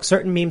 Now look,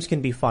 certain memes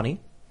can be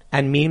funny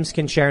and memes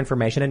can share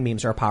information and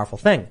memes are a powerful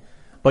thing,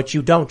 but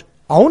you don't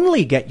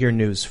only get your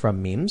news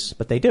from memes,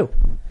 but they do.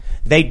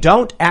 They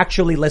don't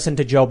actually listen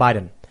to Joe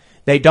Biden.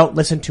 They don't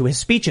listen to his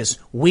speeches.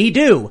 We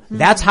do.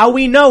 That's how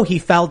we know he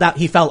fell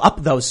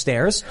up those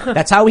stairs.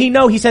 That's how we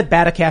know he said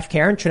bad a calf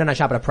Karen, trin and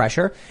shop at a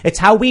pressure. It's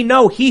how we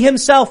know he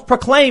himself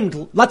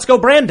proclaimed, let's go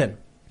Brandon.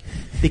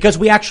 Because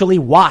we actually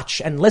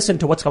watch and listen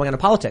to what's going on in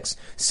politics.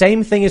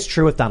 Same thing is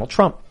true with Donald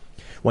Trump.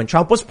 When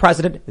Trump was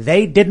president,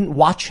 they didn't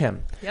watch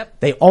him. Yep.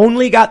 They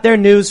only got their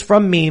news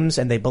from memes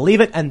and they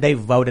believe it and they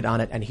voted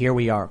on it. And here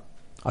we are.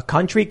 A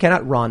country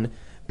cannot run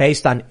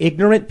based on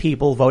ignorant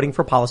people voting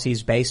for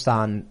policies based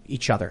on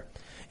each other.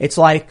 It's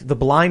like the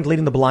blind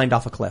leading the blind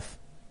off a cliff.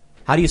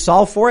 How do you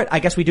solve for it? I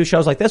guess we do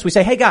shows like this. We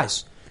say, hey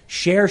guys,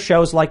 share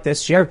shows like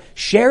this.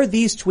 Share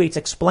these tweets.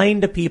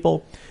 Explain to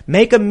people.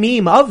 Make a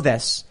meme of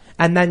this.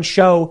 And then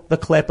show the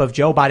clip of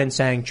Joe Biden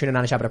saying, tune in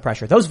on a shop at a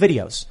pressure. Those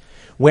videos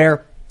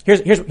where,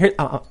 here's,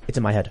 it's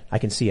in my head. I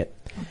can see it.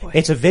 Oh,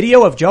 it's a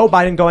video of Joe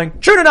Biden going,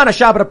 tune in on a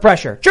shop at a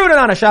pressure. Tune in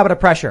on a shop at a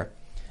pressure.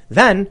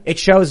 Then it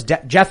shows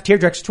Jeff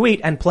Tierdrick's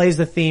tweet and plays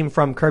the theme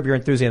from Curb Your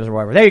Enthusiasm or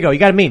whatever. There you go. You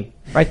got a meme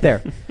right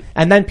there.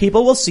 And then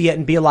people will see it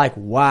and be like,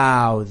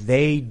 wow,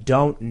 they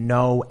don't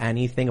know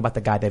anything about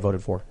the guy they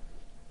voted for.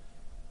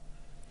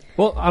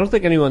 Well, I don't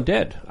think anyone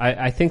did.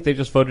 I think they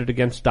just voted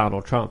against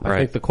Donald Trump. Right. I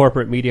think the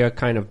corporate media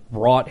kind of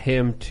brought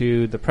him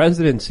to the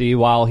presidency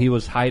while he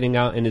was hiding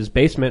out in his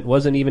basement,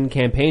 wasn't even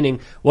campaigning,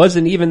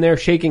 wasn't even there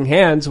shaking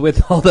hands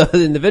with all the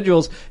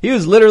individuals. He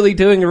was literally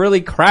doing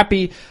really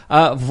crappy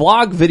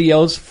vlog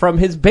videos from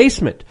his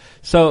basement.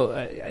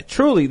 So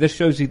truly, this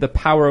shows you the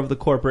power of the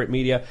corporate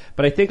media.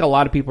 But I think a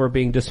lot of people are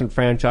being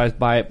disenfranchised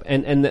by it.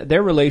 And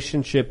their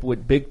relationship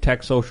with big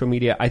tech social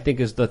media, I think,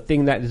 is the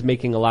thing that is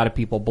making a lot of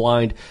people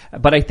blind.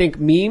 But I think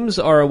memes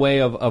are a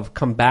way of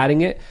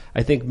combating it.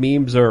 I think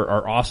memes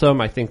are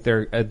awesome. I think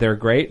they're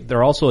great.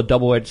 They're also a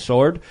double-edged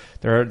sword.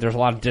 There's a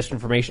lot of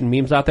disinformation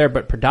memes out there.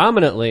 But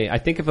predominantly, I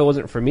think if it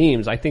wasn't for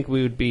memes, I think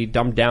we would be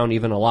dumbed down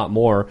even a lot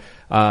more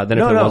than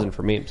if it wasn't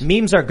for memes.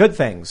 Memes are good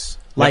things.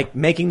 Like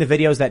making the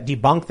videos that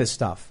debunk this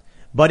stuff.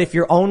 But if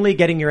you're only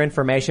getting your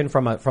information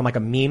from like a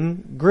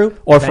meme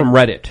group. Or from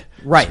Reddit.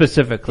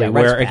 specifically, Yeah,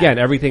 where Rent's again,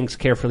 everything's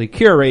carefully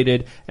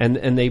curated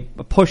and they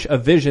push a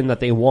vision that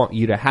they want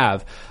you to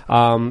have.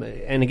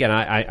 And again,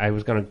 I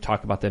was going to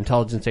talk about the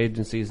intelligence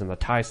agencies and the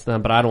ties to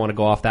them, but I don't want to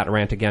go off that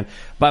rant again.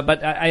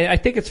 But I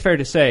think it's fair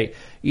to say,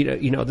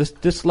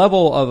 this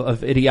level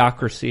of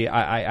idiocracy,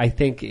 I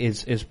think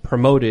is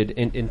promoted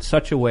in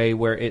such a way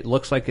where it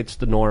looks like it's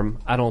the norm.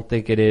 I don't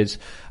think it is.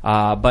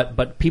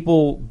 But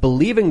people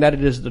believing that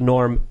it is the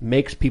norm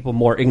makes people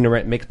more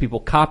ignorant, makes people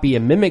copy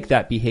and mimic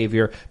that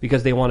behavior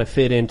because they want to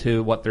fit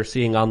into what they're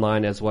seeing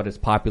online as what is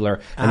popular.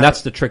 And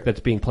that's the trick that's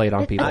being played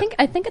on people.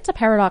 I think it's a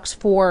paradox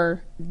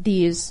for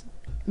these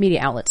media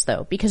outlets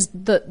though, because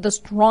the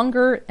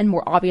stronger and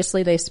more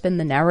obviously they spin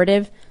the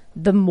narrative,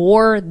 the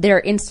more their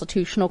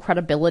institutional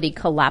credibility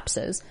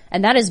collapses.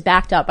 And that is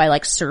backed up by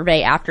like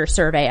survey after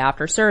survey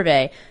after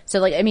survey. So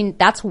like, I mean,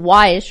 that's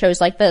why shows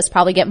like this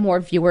probably get more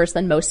viewers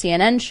than most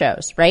CNN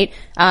shows, right?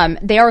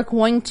 They are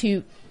going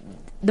to,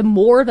 the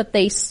more that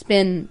they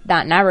spin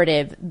that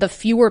narrative, the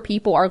fewer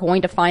people are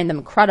going to find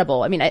them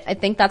credible. I mean, I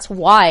think that's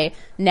why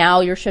now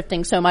you're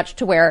shifting so much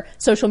to where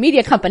social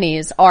media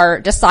companies are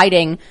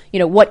deciding,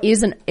 what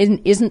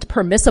isn't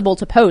permissible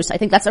to post. I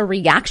think that's a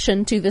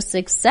reaction to the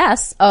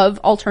success of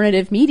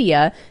alternative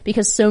media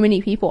because so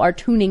many people are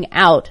tuning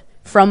out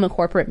from the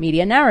corporate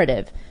media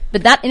narrative.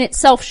 But that in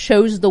itself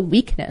shows the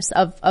weakness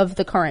of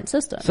the current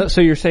system.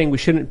 So you're saying we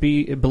shouldn't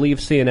believe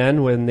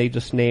CNN when they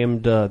just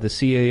named the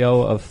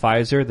CEO of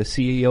Pfizer the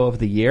CEO of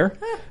the year?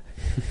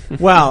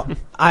 Well,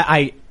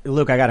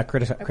 Luke, I got to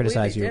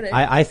criticize you.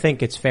 I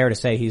think it's fair to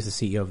say he's the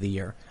CEO of the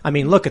year. I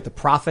mean, look at the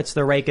profits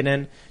they're raking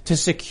in to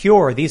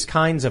secure these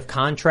kinds of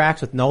contracts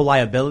with no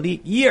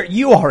liability.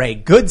 You are a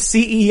good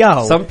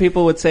CEO. Some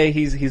people would say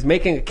he's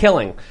making a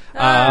killing.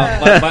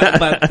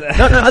 But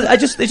no,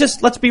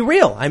 just let's be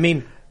real. I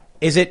mean,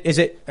 is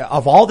it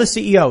of all the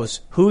CEOs,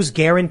 who's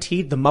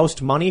guaranteed the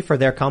most money for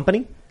their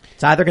company?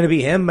 It's either going to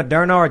be him,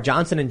 Moderna, or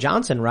Johnson &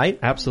 Johnson, right?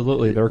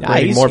 Absolutely. They're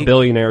creating more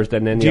billionaires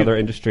than any other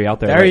industry out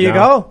there. There you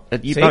go.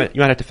 You might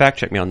have to fact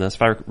check me on this.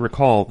 If I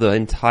recall, the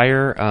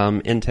entire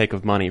intake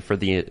of money for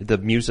the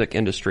music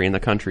industry in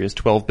the country is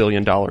 $12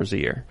 billion a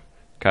year.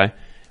 Okay?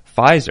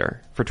 Pfizer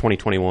for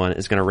 2021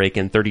 is going to rake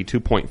in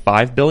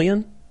 $32.5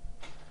 billion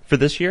for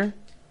this year.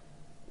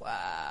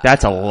 Wow.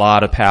 That's a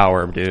lot of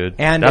power, dude.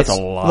 And that's a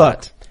lot.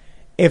 Look,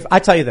 if I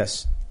tell you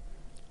this,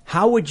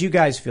 how would you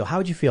guys feel? How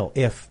would you feel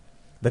if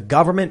the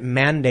government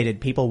mandated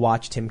people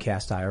watch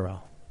Timcast IRL?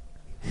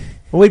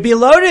 We'd be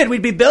loaded.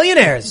 We'd be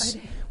billionaires.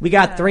 We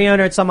got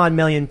 300 some odd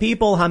million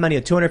people. How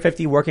many?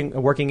 250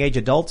 working age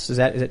adults? Is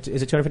it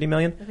 250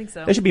 million? I think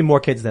so. There should be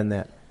more kids than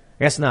that.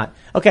 I guess not.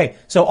 Okay,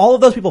 so all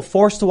of those people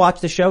forced to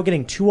watch the show,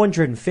 getting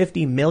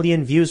 250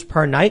 million views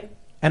per night,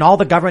 and all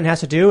the government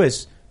has to do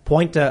is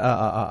point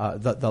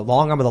the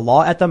long arm of the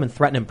law at them and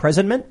threaten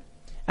imprisonment,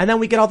 and then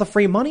we get all the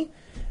free money.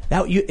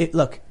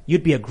 Look,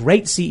 you'd be a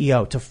great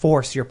CEO to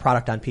force your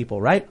product on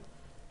people, right?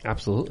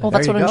 Absolutely. Well,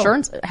 that's what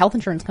health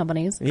insurance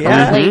companies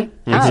currently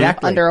have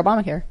exactly under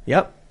Obamacare.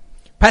 Yep.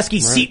 Pesky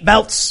seat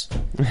belts.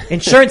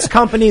 Insurance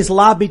companies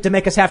lobbied to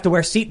make us have to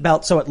wear seat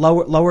belts so it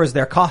lowers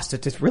their cost.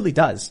 It just really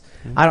does.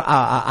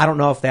 I don't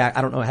know if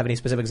I don't have any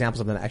specific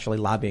examples of them actually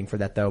lobbying for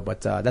that though,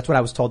 but that's what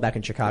I was told back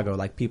in Chicago.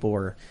 Like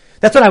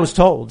that's what I was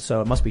told, so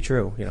it must be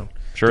true,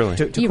 Surely.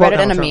 You read it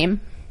in a meme?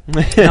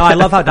 No, I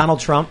love how Donald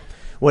Trump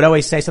would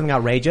always say something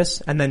outrageous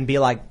and then be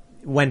like,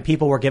 when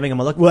people were giving him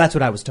a look, well, that's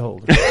what I was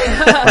told.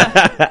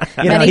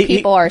 Many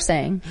people are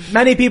saying.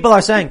 Many people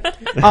are saying.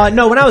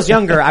 No, when I was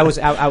younger, I was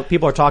out,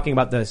 people are talking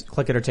about the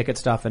click it or ticket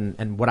stuff,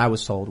 and what I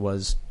was told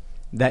was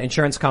that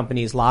insurance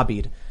companies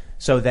lobbied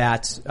so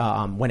that,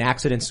 when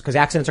because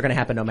accidents are going to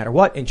happen no matter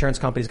what, insurance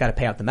companies got to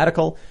pay out the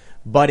medical.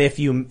 But if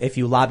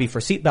you lobby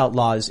for seatbelt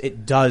laws,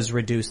 it does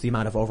reduce the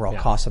amount of overall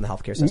costs on the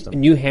healthcare system.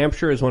 New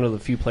Hampshire is one of the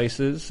few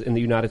places in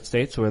the United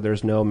States where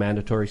there's no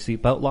mandatory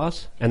seatbelt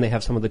laws, and they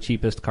have some of the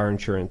cheapest car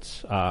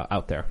insurance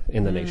out there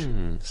in the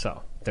nation.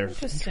 So there's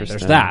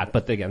that,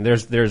 but again,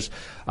 there's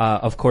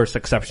of course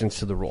exceptions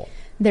to the rule.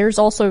 There's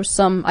also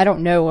some, I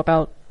don't know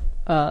about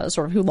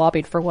sort of who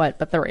lobbied for what,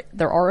 but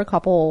there are a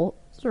couple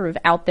sort of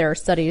out there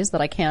studies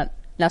that I can't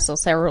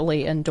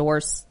necessarily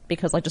endorse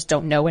because I just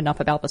don't know enough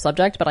about the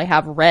subject, but I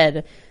have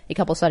read a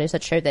couple studies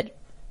that show that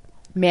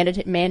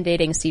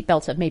mandating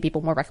seatbelts have made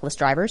people more reckless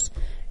drivers.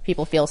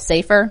 People feel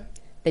safer.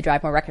 They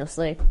drive more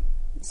recklessly.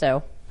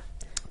 So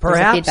perhaps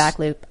there's a feedback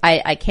loop.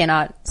 I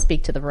cannot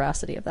speak to the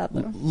veracity of that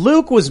though.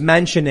 Luke was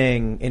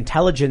mentioning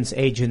intelligence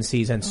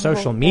agencies and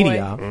social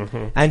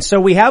media. And so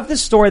we have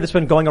this story that's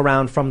been going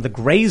around from the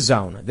Gray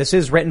Zone. This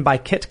is written by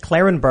Kit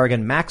Clarenberg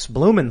and Max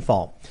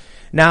Blumenthal.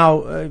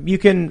 Now, you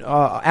can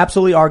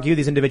absolutely argue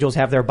these individuals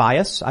have their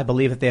bias. I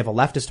believe that they have a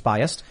leftist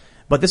bias.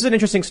 But this is an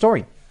interesting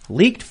story.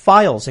 Leaked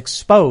files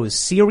expose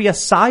Syria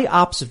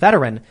PsyOps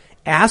veteran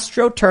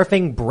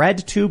astroturfing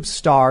bread tube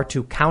star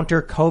to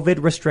counter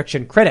COVID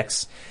restriction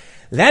critics.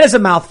 That is a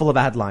mouthful of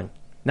a headline.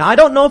 Now, I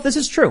don't know if this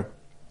is true.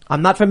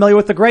 I'm not familiar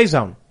with the Gray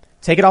Zone.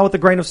 Take it all with a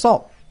grain of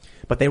salt.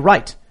 But they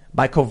write,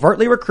 by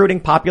covertly recruiting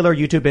popular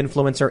YouTube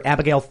influencer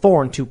Abigail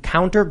Thorne to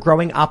counter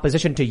growing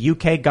opposition to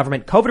UK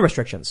government COVID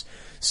restrictions.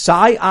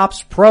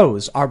 PsyOps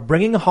pros are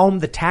bringing home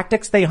the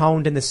tactics they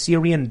honed in the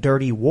Syrian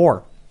dirty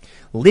war.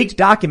 Leaked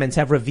documents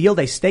have revealed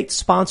a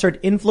state-sponsored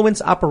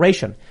influence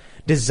operation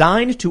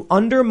designed to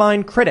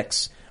undermine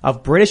critics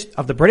of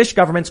the British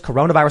government's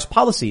coronavirus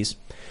policies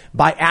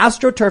by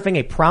astroturfing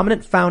a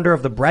prominent founder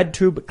of the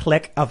BreadTube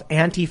clique of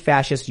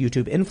anti-fascist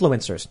YouTube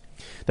influencers.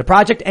 The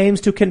project aims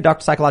to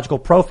conduct psychological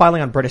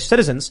profiling on British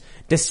citizens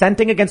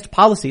dissenting against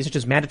policies such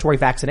as mandatory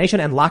vaccination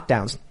and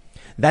lockdowns,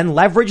 then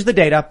leverage the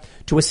data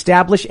to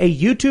establish a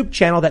YouTube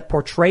channel that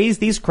portrays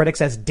these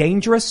critics as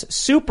dangerous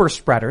super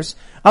spreaders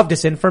of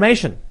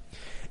disinformation.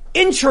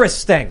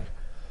 Interesting.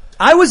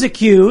 I was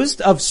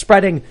accused of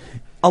spreading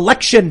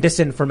election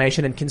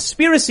disinformation and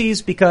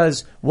conspiracies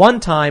because one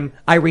time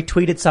I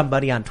retweeted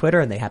somebody on Twitter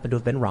and they happened to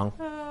have been wrong.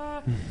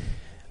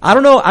 I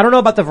don't know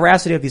about the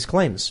veracity of these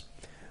claims,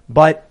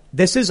 but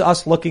this is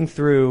us looking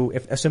through,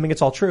 assuming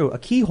it's all true, a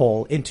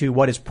keyhole into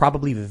what is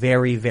probably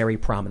very, very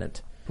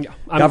prominent. Yeah,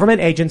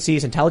 government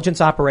agencies, intelligence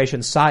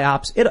operations,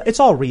 PsyOps, it's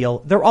all real.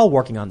 They're all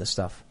working on this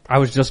stuff. I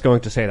was just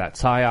going to say that.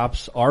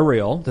 PsyOps are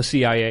real. The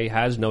CIA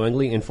has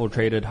knowingly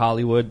infiltrated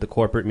Hollywood, the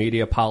corporate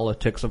media,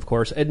 politics, of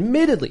course,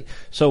 admittedly.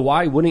 So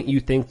why wouldn't you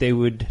think they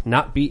would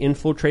not be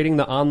infiltrating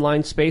the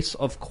online space?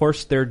 Of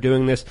course they're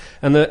doing this.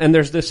 And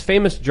there's this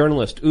famous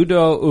journalist,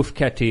 Udo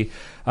Ufketi.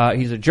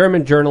 He's a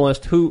German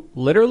journalist who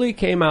literally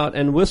came out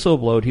and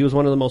whistleblowed. He was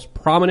one of the most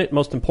prominent,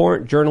 most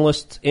important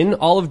journalists in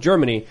all of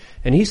Germany.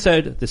 And he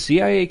said, the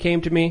CIA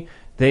came to me.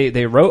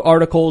 They wrote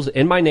articles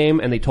in my name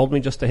and they told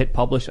me just to hit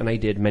publish, and I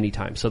did many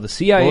times. So the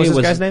CIA what was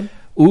this guy's name?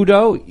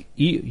 Udo,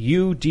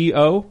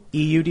 E-U-D-O.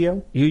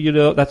 E-U-D-O?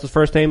 U-D-O, that's his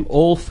first name.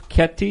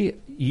 Ulfketi,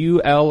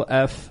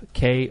 U-L-F-K-O-T-T-E.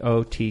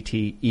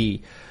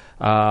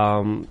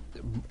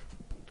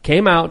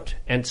 Came out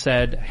and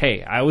said,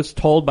 hey, I was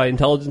told by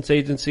intelligence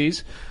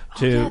agencies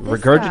to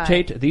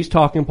regurgitate these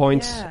talking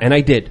points, and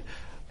I did.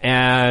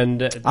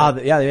 And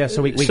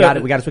so we got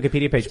it. We got his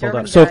Wikipedia page pulled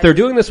up. So if they're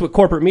doing this with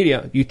corporate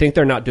media, you think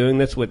they're not doing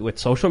this with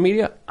social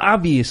media?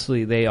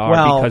 Obviously they are,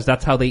 because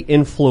that's how they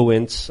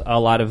influence a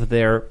lot of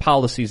their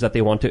policies that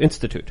they want to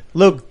institute.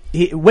 Luke,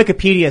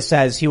 Wikipedia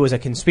says he was a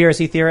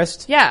conspiracy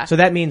theorist. Yeah. So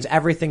that means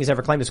everything he's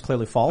ever claimed is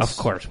clearly false.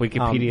 Of course,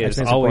 Wikipedia is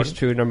always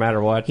true no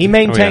matter what. He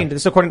maintained,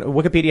 this according to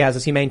Wikipedia has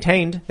this, he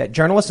maintained that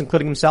journalists,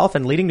 including himself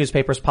and leading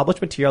newspapers,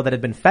 published material that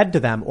had been fed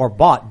to them or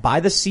bought by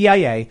the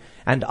CIA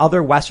and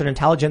other Western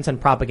intelligence and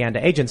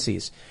propaganda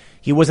agencies.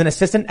 He was an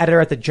assistant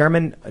editor at the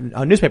German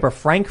newspaper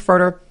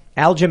Frankfurter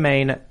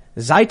Allgemeine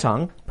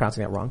Zeitung,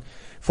 pronouncing that wrong,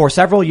 for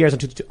several years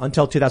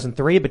until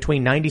 2003.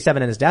 Between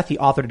 1997 and his death, he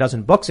authored a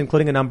dozen books,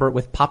 including a number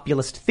with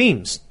populist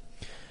themes.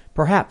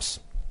 Perhaps.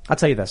 I'll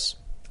tell you this.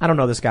 I don't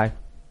know this guy.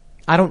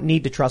 I don't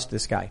need to trust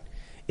this guy.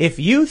 If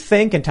you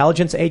think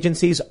intelligence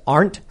agencies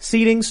aren't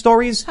seeding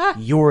stories,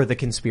 you're the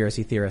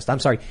conspiracy theorist. I'm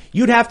sorry.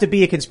 You'd have to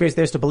be a conspiracy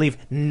theorist to believe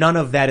none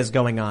of that is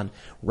going on.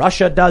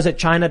 Russia does it.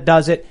 China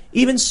does it.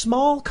 Even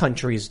small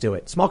countries do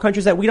it. Small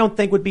countries that we don't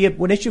think would be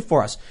an issue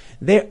for us.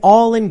 They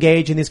all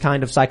engage in these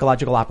kind of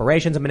psychological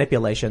operations and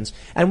manipulations.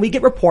 And we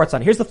get reports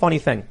on it. Here's the funny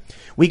thing.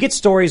 We get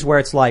stories where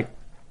it's like,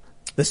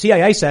 the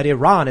CIA said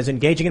Iran is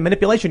engaging in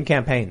manipulation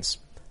campaigns.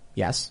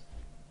 Yes.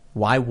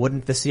 Why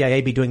wouldn't the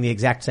CIA be doing the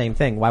exact same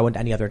thing? Why wouldn't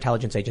any other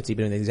intelligence agency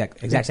be doing the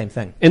exact same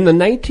thing? In the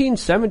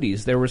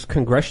 1970s, there was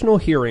congressional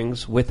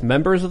hearings with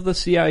members of the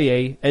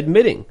CIA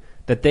admitting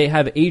that they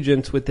have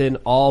agents within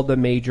all the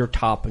major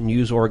top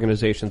news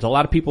organizations. A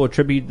lot of people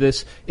attribute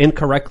this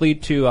incorrectly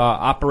to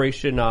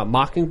Operation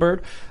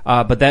Mockingbird,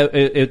 but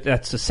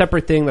that's a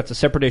separate thing. That's a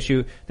separate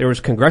issue. There was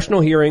congressional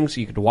hearings.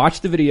 You could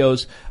watch the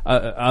videos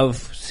of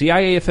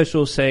CIA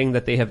officials saying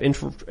that they have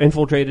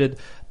infiltrated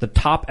the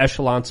top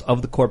echelons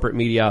of the corporate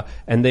media,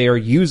 and they are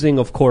using,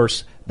 of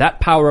course, that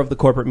power of the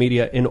corporate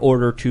media in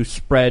order to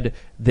spread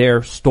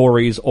their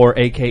stories, or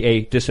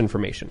AKA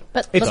disinformation.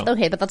 But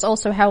that's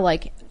also how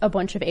like a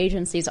bunch of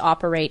agencies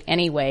operate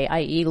anyway,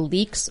 i.e.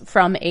 leaks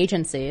from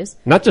agencies.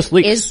 Not just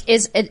leaks.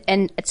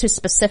 And to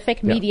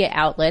specific media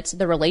outlets,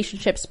 the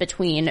relationships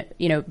between,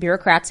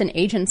 bureaucrats and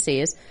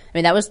agencies.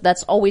 I mean,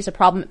 that's always a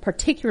problem,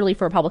 particularly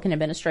for Republican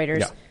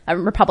administrators,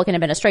 Republican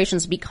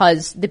administrations,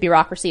 because the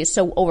bureaucracy is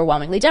so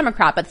overwhelmingly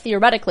Democrat. But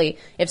theoretically,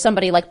 if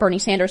somebody like Bernie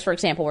Sanders, for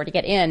example, were to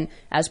get in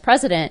as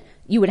president,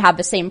 you would have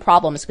the same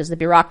problems because the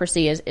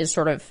bureaucracy is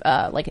sort of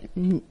like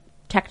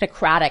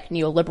technocratic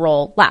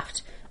neoliberal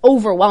left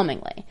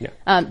overwhelmingly. Yeah.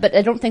 But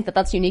I don't think that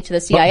that's unique to the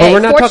CIA. But we're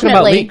not talking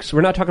about leaks.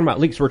 We're not talking about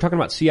leaks. We're talking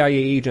about CIA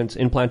agents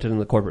implanted in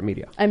the corporate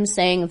media. I'm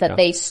saying that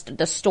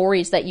the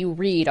stories that you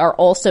read are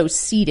also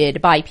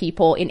seeded by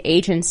people in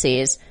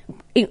agencies,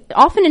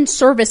 often in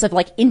service of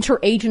like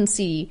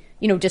interagency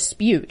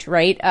dispute,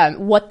 right?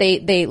 What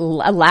they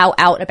allow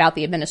out about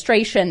the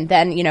administration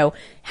then,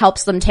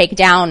 helps them take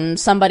down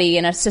somebody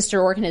in a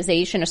sister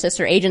organization, a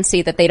sister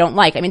agency that they don't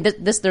like. I mean,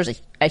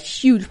 there's a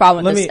huge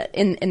problem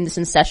in this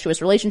incestuous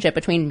relationship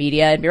between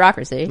media and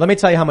bureaucracy. Let me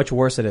tell you how much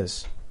worse it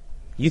is.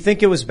 You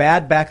think it was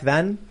bad back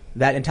then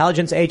that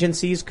intelligence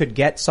agencies could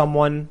get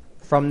someone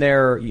from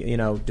their,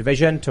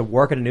 division to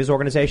work at a news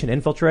organization,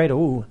 infiltrate.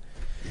 Ooh.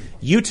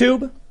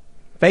 YouTube,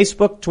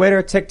 Facebook,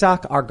 Twitter,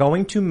 TikTok are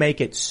going to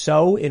make it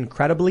so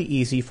incredibly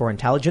easy for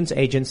intelligence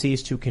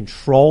agencies to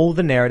control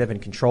the narrative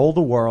and control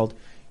the world.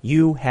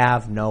 You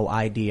have no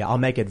idea. I'll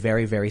make it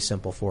very, very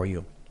simple for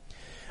you.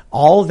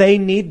 All they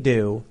need to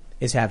do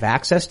is have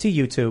access to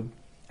YouTube,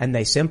 and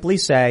they simply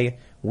say,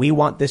 we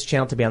want this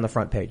channel to be on the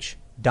front page.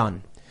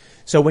 Done.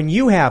 So when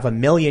you have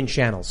 1 million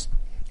channels,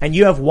 and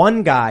you have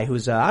one guy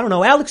who's,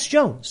 Alex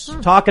Jones,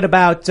 talking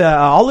about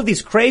all of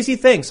these crazy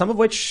things, some of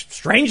which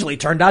strangely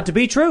turned out to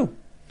be true,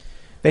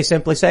 they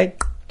simply say,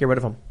 get rid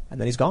of him, and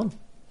then he's gone.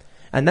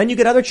 And then you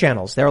get other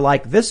channels. They're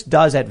like, this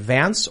does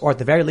advance, or at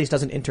the very least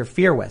doesn't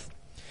interfere with.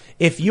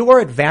 If you are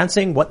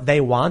advancing what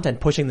they want and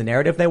pushing the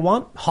narrative they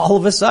want, all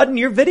of a sudden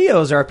your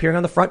videos are appearing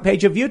on the front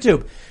page of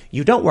YouTube.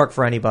 You don't work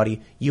for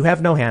anybody. You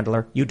have no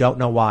handler. You don't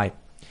know why.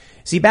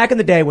 See, back in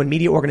the day when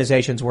media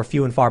organizations were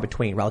few and far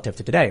between relative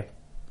to today,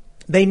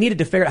 they needed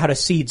to figure out how to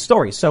seed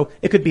stories. So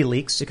it could be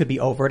leaks, it could be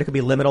overt, it could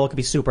be liminal, it could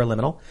be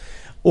superliminal,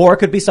 or it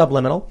could be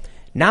subliminal.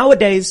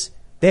 Nowadays,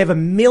 they have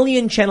 1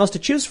 million channels to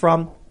choose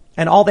from,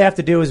 and all they have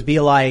to do is be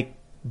like,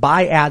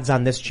 buy ads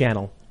on this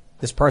channel.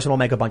 This person will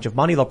make a bunch of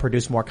money, they'll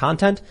produce more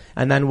content,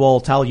 and then we'll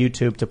tell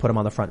YouTube to put them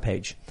on the front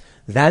page.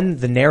 Then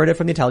the narrative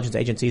from the intelligence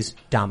agencies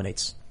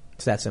dominates.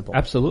 It's that simple.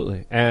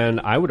 Absolutely.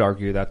 And I would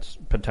argue that's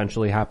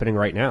potentially happening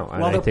right now.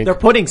 Well, I think they're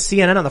putting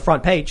CNN on the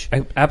front page.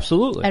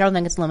 Absolutely. I don't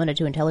think it's limited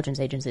to intelligence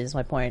agencies is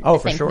my point. Oh, I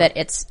for think sure. that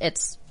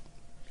it's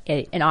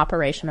an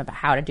operation of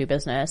how to do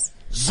business.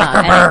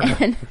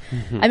 Zuckerberg.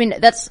 I mean,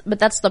 that's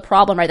the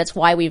problem, right? That's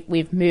why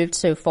we've moved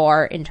so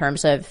far in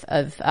terms of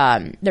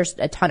there's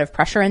a ton of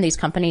pressure, and these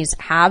companies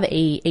have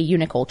a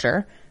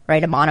uniculture,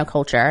 right? A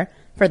monoculture.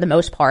 For the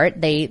most part,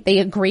 they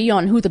agree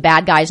on who the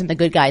bad guys and the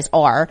good guys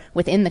are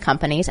within the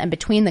companies and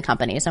between the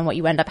companies. And what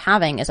you end up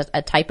having is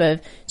a type of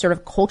sort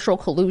of cultural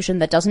collusion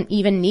that doesn't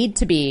even need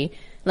to be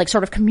like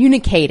sort of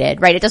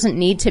communicated, right? It doesn't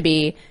need to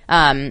be,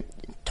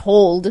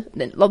 told.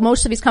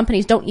 Most of these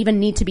companies don't even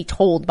need to be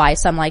told by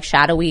some like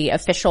shadowy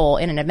official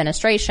in an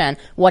administration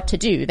what to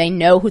do. They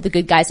know who the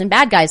good guys and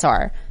bad guys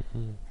are.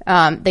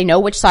 They know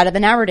which side of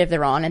the narrative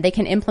they're on, and they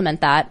can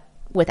implement that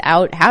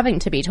without having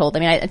to be told. I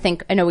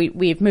mean, I know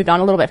we've moved on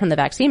a little bit from the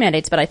vaccine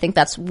mandates, but I think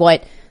that's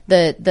what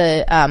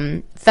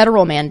the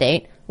federal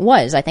mandate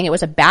was. I think it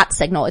was a bat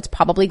signal. It's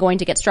probably going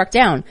to get struck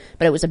down,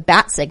 but it was a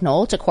bat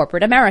signal to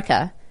corporate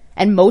America.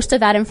 And most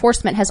of that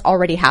enforcement has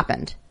already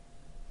happened.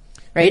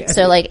 Right?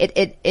 So like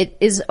it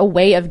is a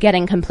way of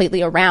getting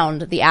completely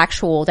around the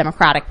actual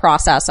democratic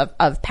process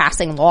of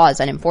passing laws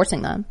and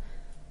enforcing them.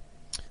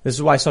 This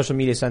is why social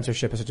media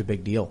censorship is such a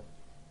big deal.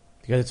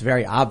 Because it's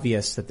very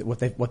obvious that what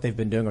they've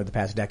been doing over the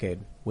past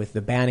decade with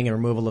the banning and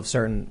removal of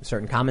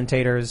certain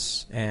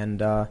commentators,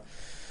 and I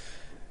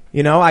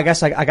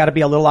guess I got to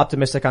be a little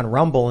optimistic on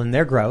Rumble and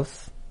their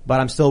growth,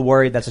 but I'm still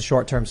worried that's a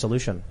short-term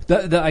solution.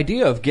 The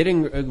idea of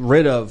getting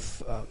rid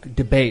of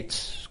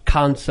debates,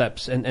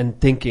 concepts,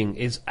 and thinking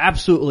is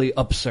absolutely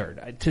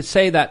absurd. To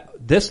say that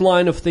this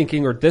line of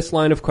thinking or this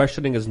line of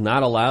questioning is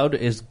not allowed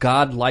is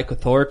godlike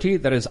authority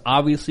that is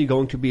obviously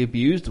going to be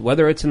abused,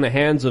 whether it's in the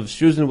hands of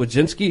Susan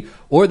Wojcicki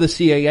or the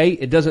CAA,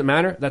 it doesn't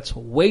matter. That's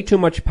way too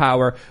much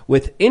power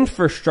with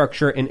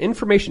infrastructure and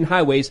information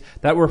highways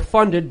that were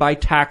funded by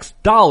tax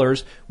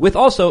dollars with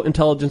also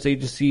intelligence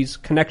agencies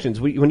connections.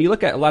 When you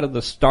look at a lot of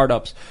the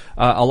startups,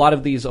 a lot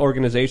of these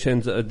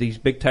organizations, these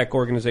big tech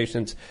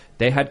organizations,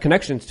 they had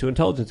connections to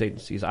intelligence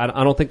agencies. I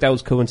don't think that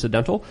was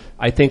coincidental.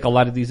 I think a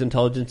lot of these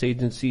intelligence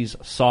agencies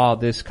saw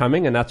this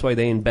coming, and that's why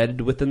they embedded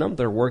within them.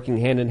 They're working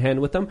hand in hand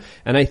with them.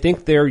 And I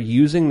think they're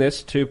using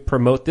this to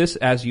promote this,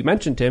 as you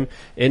mentioned, Tim,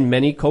 in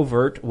many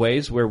covert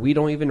ways where we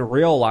don't even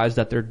realize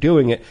that they're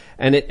doing it.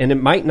 And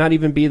it might not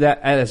even be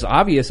that as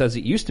obvious as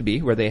it used to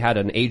be, where they had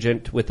an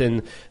agent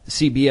within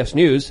CBS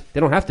News. They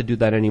don't have to do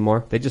that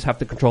anymore. They just have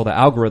to control the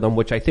algorithm,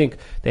 which I think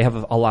they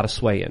have a lot of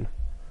sway in.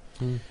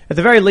 At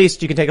the very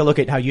least, you can take a look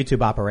at how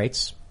YouTube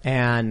operates.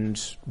 And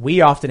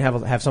we often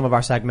have some of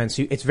our segments.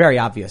 It's very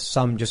obvious.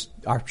 Some just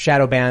are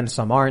shadow banned,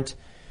 some aren't.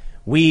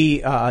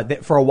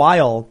 For a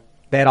while,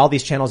 they had all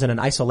these channels in an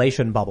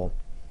isolation bubble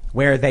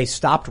where they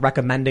stopped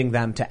recommending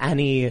them to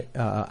any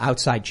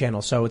outside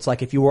channel. So it's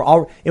like if you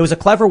were it was a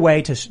clever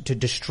way to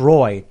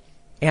destroy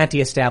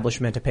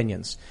anti-establishment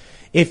opinions.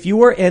 If you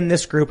were in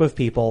this group of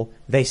people,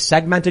 they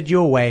segmented you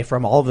away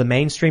from all of the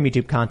mainstream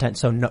YouTube content,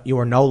 so you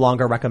were no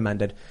longer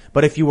recommended.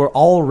 But if you were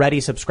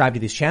already subscribed to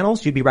these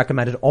channels, you'd be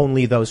recommended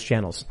only those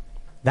channels.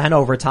 Then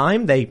over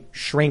time, they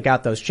shrink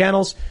out those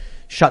channels,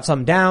 shut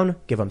some down,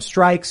 give them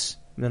strikes,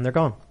 and then they're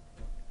gone.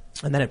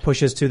 And then it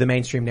pushes to the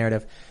mainstream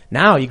narrative.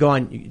 Now you go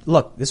on,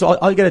 look, this is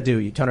all you gotta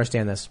do to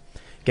understand this.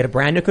 Get a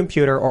brand new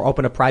computer or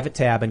open a private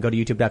tab and go to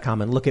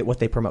youtube.com and look at what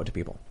they promote to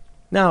people.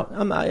 Now,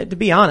 to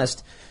be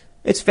honest,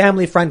 it's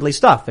family-friendly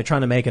stuff. They're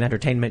trying to make an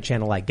entertainment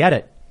channel. I get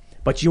it.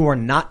 But you are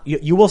not,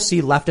 you will see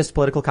leftist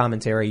political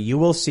commentary. You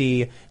will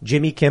see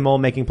Jimmy Kimmel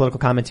making political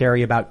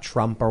commentary about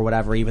Trump or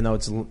whatever, even though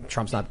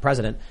Trump's not the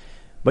president.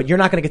 But you're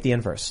not going to get the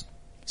inverse.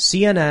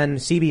 CNN,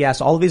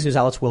 CBS, all of these news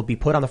outlets will be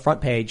put on the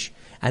front page.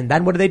 And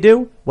then what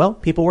do? Well,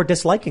 people were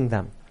disliking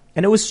them.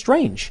 And it was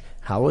strange.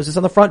 How is this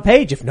on the front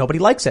page if nobody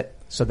likes it?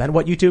 So then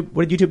what did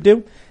YouTube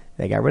do?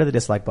 They got rid of the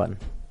dislike button.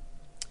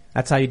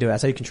 That's how you do it.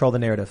 That's how you control the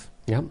narrative.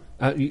 Yep.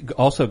 You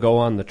also go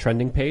on the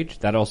trending page.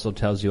 That also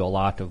tells you a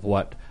lot of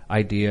what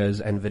ideas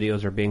and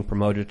videos are being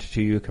promoted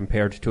to you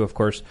compared to, of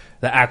course,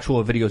 the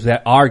actual videos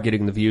that are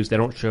getting the views. They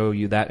don't show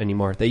you that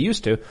anymore. They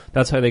used to.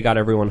 That's how they got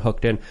everyone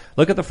hooked in.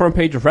 Look at the front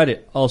page of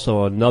Reddit.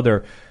 Also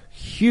another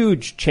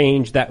huge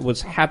change that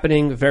was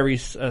happening very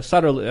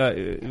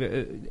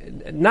subtly,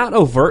 not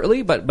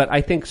overtly, but I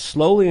think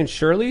slowly and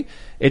surely.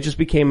 It just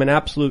became an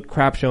absolute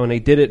crap show, and they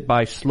did it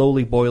by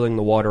slowly boiling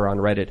the water on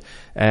Reddit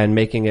and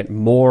making it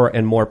more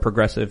and more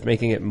progressive,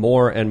 making it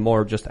more and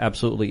more just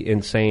absolutely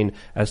insane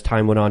as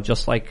time went on,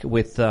 just like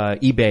with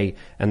eBay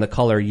and the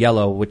color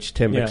yellow, which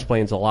Tim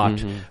explains a lot,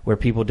 where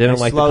people didn't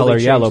like the color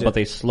yellow, but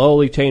they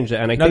slowly changed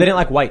it. And they didn't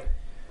like white.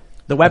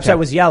 The website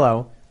was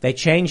yellow. They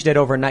changed it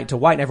overnight to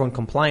white, and everyone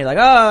complained, like,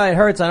 oh, it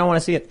hurts, I don't want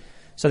to see it.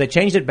 So they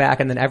changed it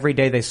back, and then every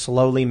day they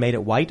slowly made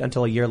it white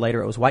until a year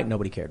later it was white.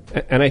 Nobody cared.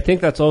 And I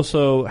think that's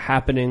also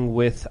happening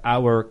with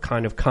our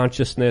kind of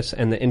consciousness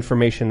and the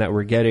information that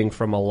we're getting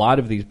from a lot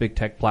of these big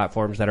tech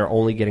platforms that are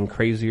only getting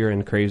crazier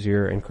and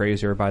crazier and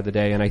crazier by the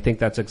day. And I think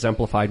that's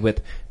exemplified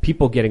with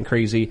people getting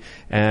crazy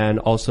and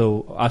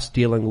also us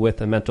dealing with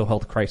a mental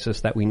health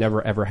crisis that we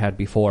never ever had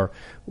before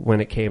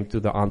when it came through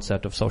the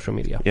onset of social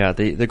media. Yeah,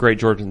 the great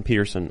Jordan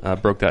Peterson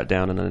broke that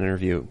down in an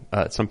interview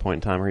at some point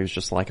in time where he was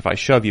just like, if I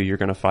shove you, you're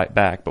going to fight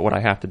back. But what I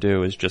have to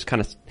do is just kind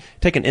of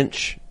take an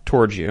inch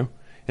towards you,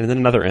 and then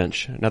another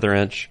inch,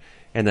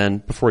 and then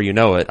before you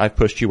know it, I've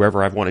pushed you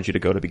wherever I've wanted you to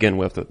go to begin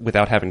with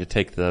without having to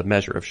take the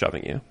measure of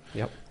shoving you.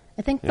 Yep.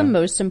 I think the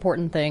most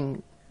important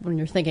thing when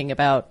you're thinking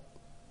about,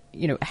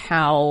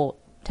 how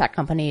tech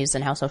companies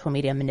and how social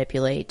media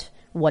manipulate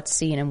what's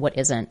seen and what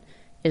isn't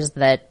is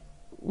that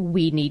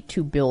we need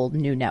to build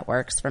new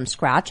networks from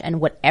scratch,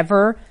 and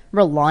whatever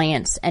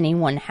reliance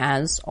anyone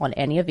has on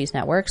any of these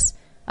networks,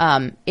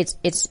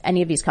 it's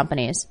any of these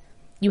companies,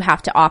 you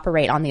have to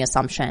operate on the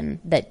assumption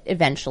that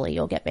eventually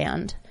you'll get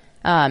banned.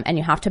 And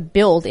you have to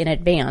build in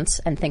advance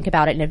and think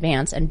about it in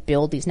advance and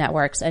build these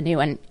networks anew.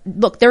 And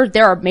look,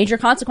 there are major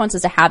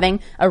consequences to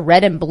having a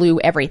red and blue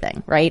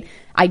everything, right?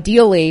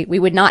 Ideally, we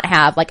would not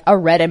have like a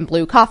red and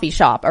blue coffee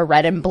shop, a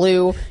red and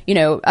blue,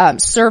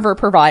 server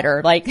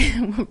provider, like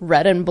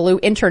red and blue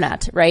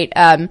internet, right?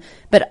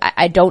 But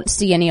I don't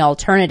see any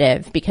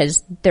alternative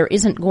because there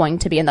isn't going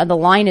to be, and the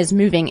line is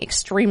moving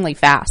extremely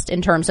fast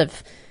in terms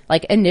of,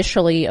 like,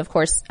 initially, of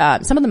course,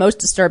 some of the most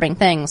disturbing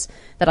things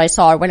that I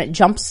saw are when it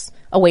jumps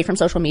away from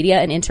social media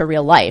and into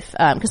real life.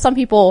 Cause some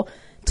people,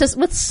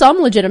 with some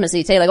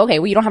legitimacy, say like, okay,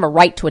 well, you don't have a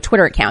right to a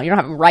Twitter account. You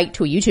don't have a right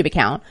to a YouTube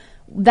account.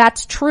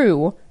 That's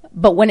true.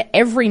 But when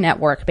every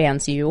network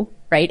bans you,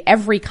 right?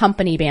 Every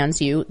company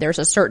bans you. There's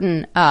a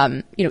certain,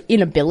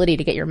 inability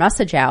to get your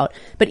message out.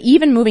 But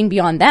even moving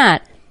beyond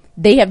that,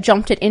 they have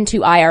jumped it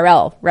into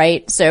IRL,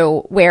 right?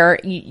 So where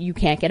you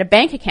can't get a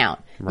bank account.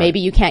 Right.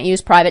 Maybe you can't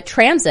use private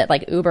transit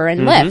like Uber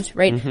and Lyft,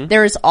 right?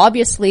 There's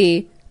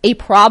obviously a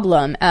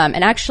problem.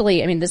 And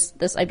actually, I mean, this,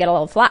 I get a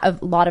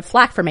lot of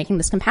flack for making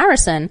this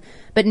comparison,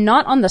 but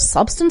not on the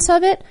substance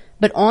of it,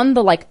 but on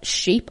the like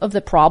shape of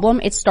the problem.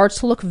 It starts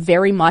to look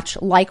very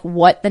much like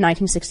what the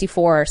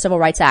 1964 Civil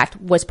Rights Act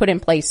was put in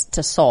place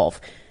to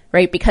solve,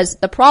 right? Because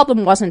the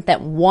problem wasn't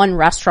that one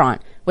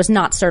restaurant was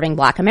not serving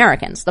Black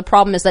Americans. The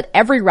problem is that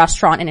every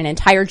restaurant in an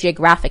entire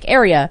geographic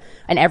area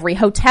and every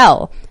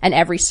hotel and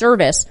every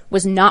service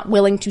was not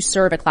willing to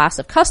serve a class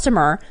of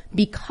customer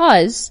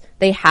because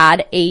they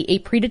had a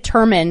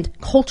predetermined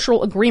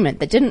cultural agreement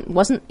that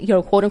wasn't,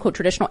 quote unquote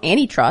traditional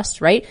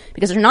antitrust, right?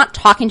 Because they're not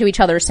talking to each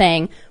other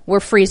saying we're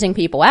freezing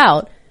people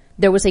out.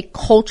 There was a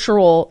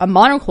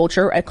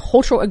monoculture, a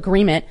cultural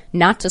agreement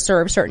not to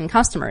serve certain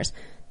customers.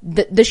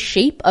 The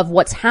shape of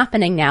what's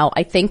happening now,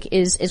 I think,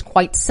 is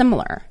quite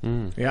similar.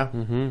 Yeah.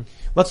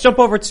 Let's jump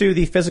over to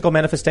the physical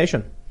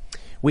manifestation.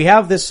 We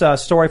have this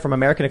story from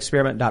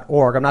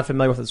AmericanExperiment.org. I'm not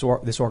familiar with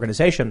this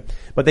organization,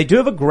 but they do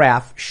have a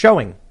graph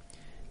showing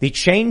the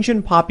change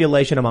in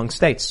population among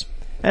states.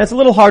 And it's a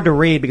little hard to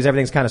read because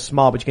everything's kind of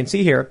small, but you can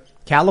see here,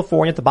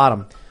 California at the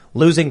bottom,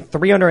 losing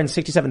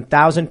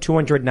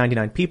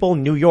 367,299 people.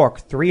 New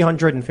York,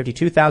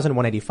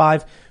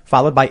 352,185,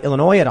 followed by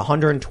Illinois at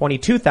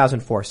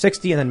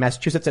 122,460, and then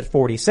Massachusetts at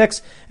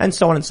 46, and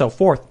so on and so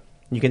forth.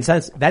 You can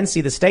then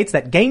see the states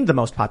that gained the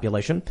most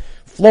population.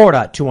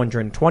 Florida,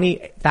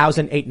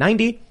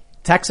 220,890,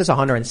 Texas,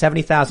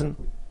 170,000.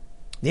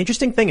 The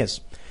interesting thing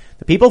is,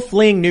 the people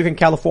fleeing New York and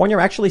California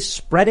are actually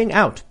spreading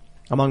out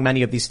among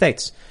many of these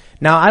states.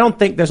 Now, I don't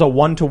think there's a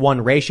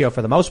 1-to-1 ratio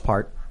for the most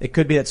part. It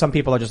could be that some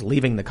people are just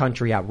leaving the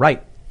country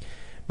outright.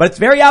 But it's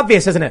very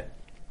obvious, isn't it?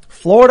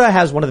 Florida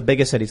has one of the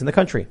biggest cities in the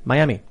country,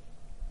 Miami.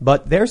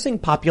 But they're seeing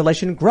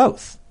population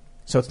growth.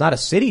 So it's not a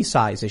city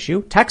size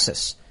issue.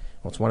 Texas,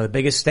 well, it's one of the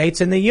biggest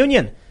states in the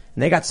union.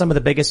 And they got some of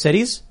the biggest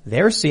cities.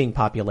 They're seeing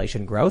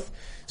population growth.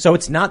 So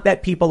it's not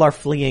that people are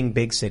fleeing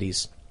big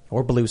cities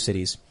or blue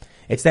cities.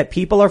 It's that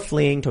people are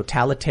fleeing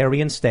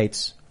totalitarian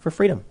states for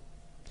freedom.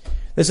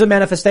 This is a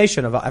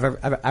manifestation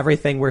of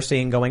everything we're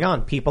seeing going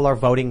on. People are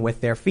voting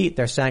with their feet.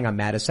 They're saying, I'm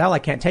mad as hell. I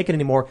can't take it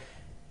anymore.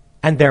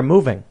 And they're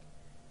moving.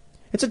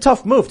 It's a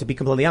tough move, to be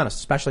completely honest,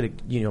 especially,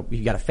 you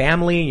got a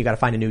family and you got to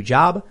find a new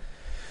job.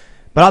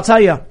 But I'll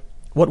tell you,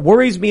 what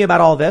worries me about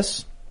all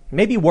this,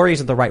 maybe worry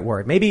isn't the right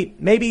word.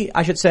 Maybe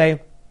I should say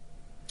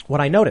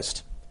what I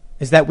noticed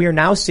is that we are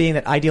now seeing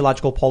that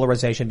ideological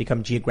polarization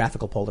become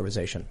geographical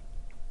polarization.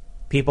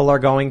 People are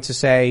going to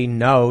say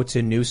no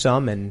to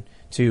Newsom and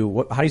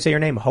to, how do you say your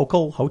name?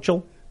 Hochul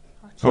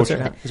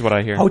is what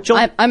I hear.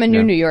 Hochul? I'm a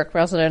New York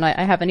resident.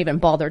 I haven't even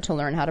bothered to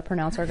learn how to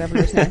pronounce our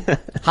governor's name.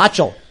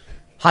 Hachel.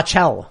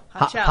 Hachul.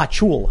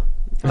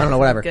 I don't know,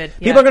 whatever. Good,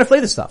 yeah. People are going to flee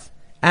this stuff.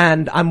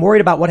 And I'm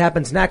worried about what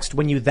happens next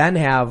when you then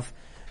have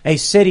a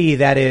city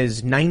that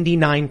is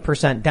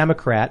 99%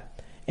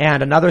 Democrat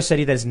and another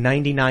city that is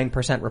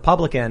 99%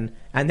 Republican,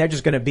 and they're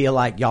just going to be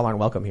like, y'all aren't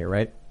welcome here,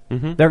 right?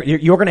 Mm-hmm.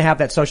 You're going to have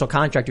that social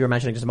contract you were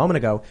mentioning just a moment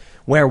ago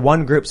where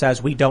one group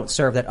says we don't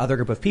serve that other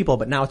group of people,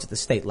 but now it's at the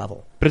state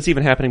level. But it's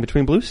even happening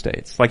between blue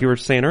states. Like you were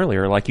saying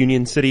earlier, like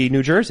Union City,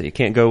 New Jersey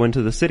can't go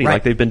into the city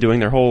like they've been doing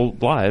their whole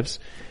lives.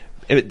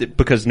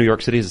 Because New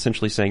York City is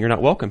essentially saying you're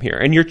not welcome here.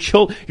 And your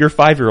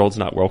 5-year-old's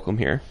not welcome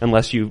here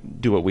unless you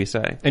do what we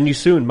say. And you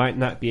soon might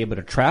not be able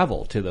to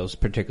travel to those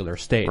particular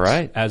states.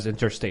 Right. As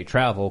interstate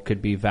travel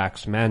could be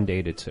vax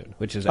mandated soon,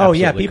 which is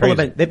absolutely people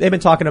crazy. they've been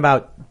talking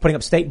about putting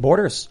up state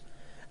borders.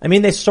 I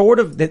mean, this sort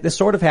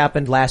of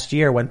happened last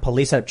year when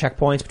police set up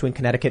checkpoints between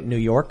Connecticut and New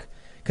York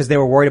because they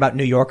were worried about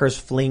New Yorkers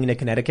fleeing to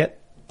Connecticut.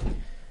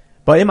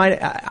 But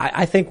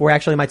I think we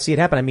actually might see it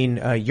happen. I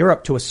mean,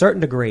 Europe to a certain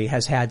degree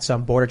has had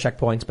some border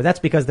checkpoints, but that's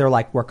because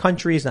we're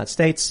countries, not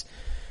states.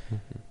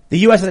 Mm-hmm. The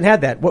U.S. hasn't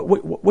had that.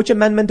 Which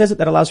amendment is it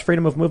that allows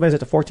freedom of movement? Is it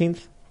the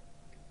 14th?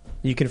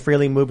 You can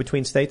freely move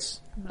between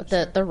states?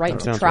 The right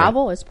to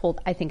travel is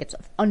pulled, I think it's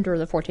under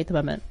the 14th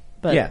Amendment.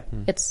 But yeah.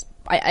 It's,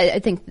 I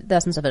think the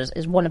essence of it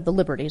is one of the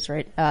liberties,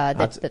 right?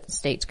 That the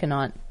states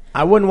cannot.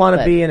 I wouldn't want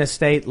to be in a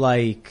state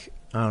like,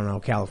 I don't know,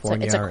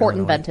 California. It's a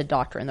court-invented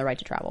doctrine, the right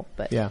to travel.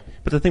 But yeah.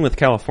 But the thing with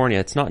California,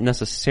 it's not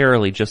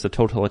necessarily just the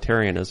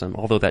totalitarianism,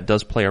 although that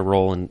does play a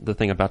role in the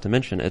thing I'm about to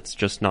mention. It's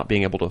just not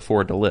being able to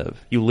afford to live.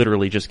 You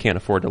literally just can't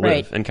afford to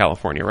live in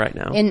California right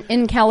now.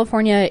 In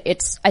California,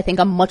 it's, I think,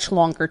 a much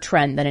longer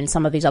trend than in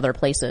some of these other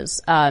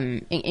places.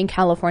 In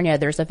California,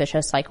 there's a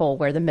vicious cycle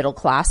where the middle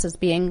class is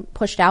being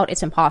pushed out.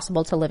 It's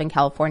impossible to live in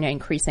California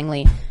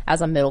increasingly as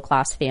a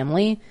middle-class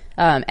family,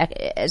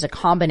 as a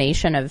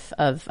combination of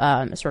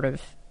sort of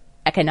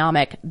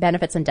economic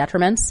benefits and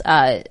detriments.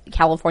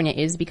 California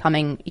is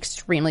becoming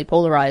extremely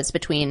polarized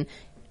between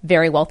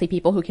very wealthy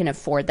people who can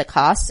afford the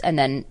costs and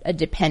then a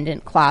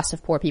dependent class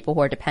of poor people who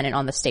are dependent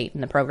on the state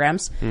and the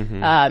programs.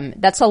 Mm-hmm.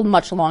 That's a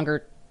much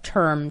longer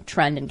term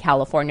trend in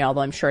California,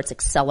 although I'm sure it's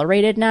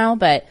accelerated now,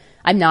 but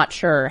I'm not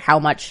sure how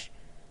much,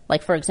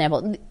 like, for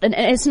example, and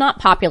it's not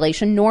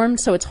population normed,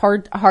 so it's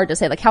hard to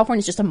say. Like,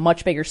 California's just a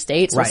much bigger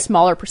state, so a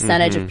smaller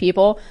percentage of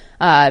people,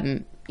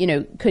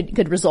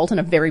 could result in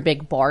a very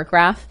big bar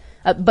graph.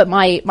 But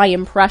my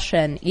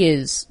impression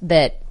is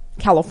that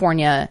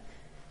California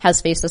has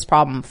faced this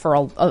problem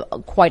for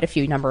quite a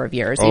few number of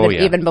years,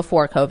 even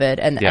before COVID,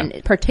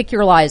 and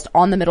particularized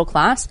on the middle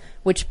class,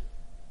 which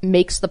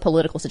makes the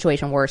political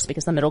situation worse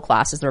because the middle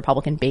class is the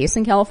Republican base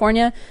in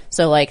California.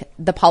 So, like,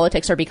 the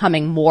politics are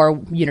becoming more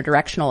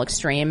unidirectional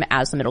extreme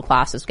as the middle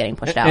class is getting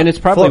pushed out. And it's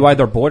probably why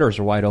their borders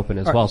are wide open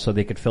as well, so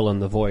they could fill in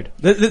the void.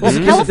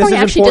 California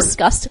actually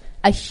discussed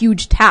a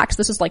huge tax.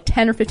 This was like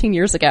 10 or 15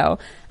 years ago.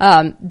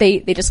 They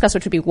discussed,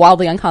 which would be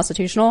wildly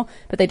unconstitutional,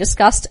 but they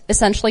discussed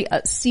essentially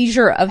a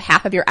seizure of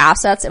half of your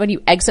assets when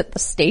you exit the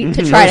state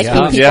to try to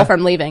keep people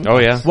from leaving. Oh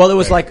yeah. Well, it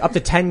was like up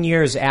to 10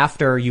 years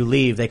after you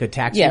leave, they could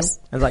tax you.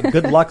 And like,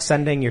 good luck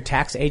sending your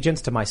tax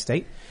agents to my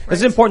state. This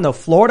is important though.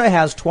 Florida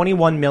has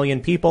 21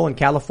 million people and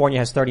California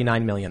has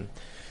 39 million.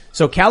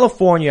 So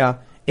California,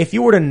 if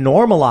you were to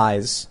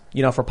normalize,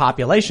 for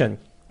population,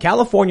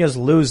 California's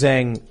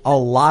losing a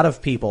lot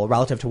of people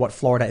relative to what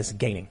Florida is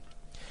gaining.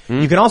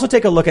 You can also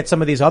take a look at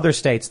some of these other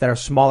states that are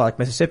smaller, like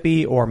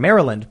Mississippi or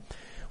Maryland.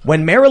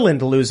 When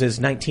Maryland loses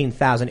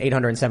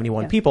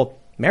 19,871 people,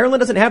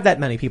 Maryland doesn't have that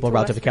many people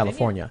relative to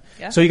California.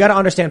 Yeah. So you got to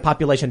understand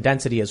population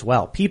density as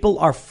well. People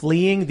are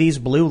fleeing these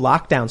blue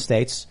lockdown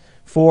states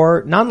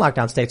for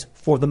non-lockdown states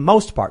for the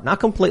most part. Not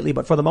completely,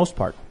 but for the most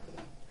part.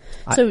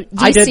 So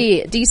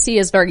DC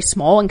is very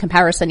small in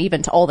comparison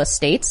even to all the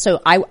states.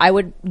 So I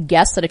would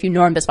guess that if you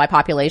norm this by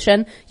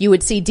population, you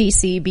would see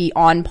DC be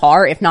on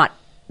par, if not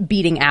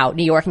beating out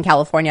New York and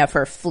California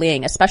for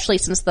fleeing, especially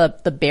since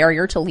the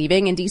barrier to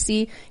leaving in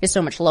DC is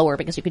so much lower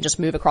because you can just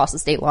move across the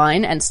state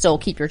line and still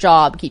keep your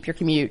job, keep your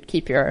commute,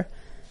 keep your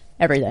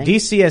everything.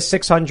 DC has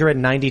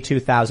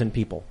 692,000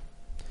 people.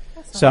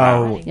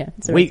 So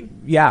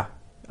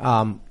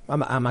I'm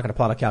not going to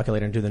pull out a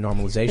calculator and do the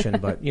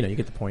normalization, but you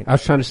get the point. I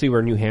was trying to see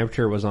where New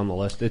Hampshire was on the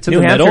list. It's in New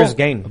the Hampshire's middle,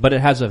 gained, but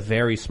it has a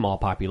very small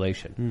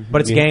population. Mm-hmm.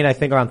 But it's gained, I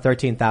think, around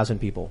 13,000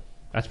 people.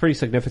 That's pretty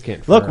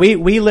significant. Look,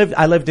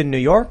 I lived in New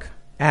York,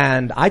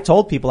 And I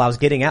told people I was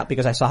getting out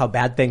because I saw how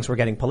bad things were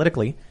getting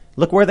politically.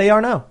 Look where they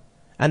are now.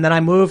 And then I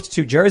moved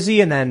to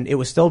Jersey, and then it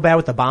was still bad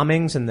with the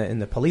bombings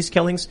and the police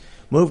killings.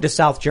 Moved to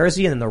South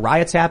Jersey, and then the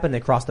riots happened. They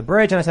crossed the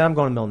bridge, and I said, I'm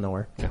going to the middle of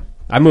nowhere. Yeah.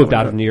 I moved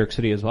out of New York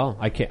City as well.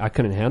 I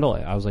couldn't handle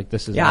it. I was like,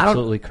 this is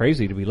absolutely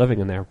crazy to be living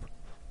in there.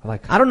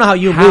 I don't know how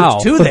you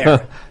moved to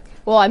there.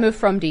 Well, I moved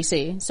from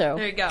DC, so.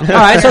 There you go. All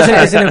right, so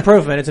it's an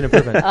improvement. It's an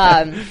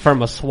improvement.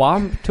 From a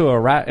swamp to a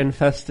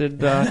rat-infested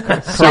sewer.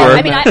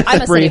 I mean,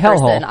 I'm a city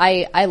person.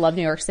 I love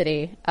New York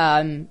City,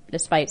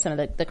 despite some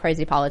of the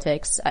crazy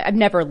politics. I've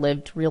never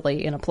lived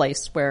really in a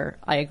place where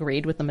I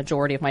agreed with the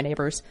majority of my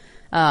neighbors.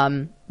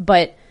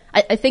 But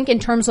I think in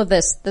terms of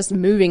this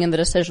moving and the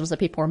decisions that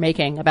people are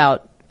making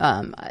about,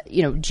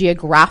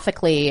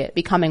 geographically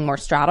becoming more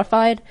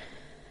stratified,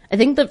 I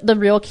think the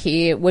real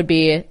key would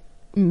be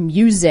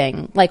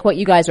using, like what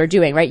you guys are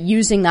doing, right?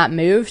 Using that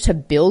move to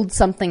build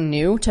something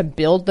new, to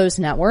build those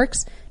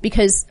networks,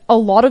 because a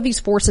lot of these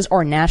forces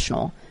are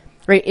national,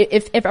 right?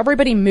 If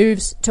everybody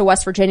moves to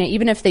West Virginia,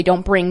 even if they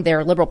don't bring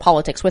their liberal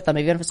politics with them,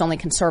 even if it's only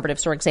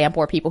conservatives, for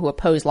example, or people who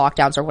oppose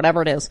lockdowns or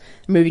whatever it is,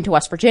 moving to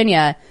West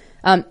Virginia,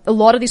 a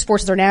lot of these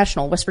forces are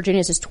national. West Virginia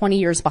is just 20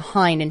 years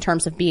behind in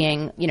terms of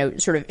being,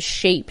 sort of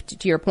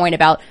shaped, to your point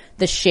about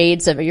the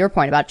shades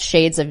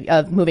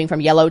of moving from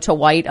yellow to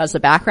white as the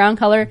background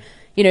color.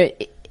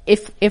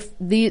 If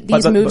these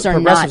moves are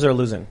not, progressives are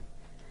losing.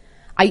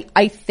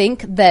 I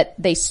think that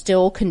they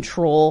still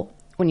control,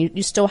 when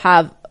you still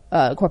have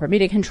corporate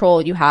media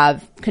control, you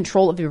have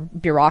control of your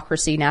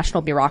bureaucracy,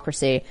 national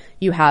bureaucracy,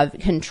 you have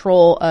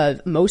control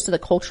of most of the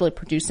culturally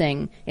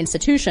producing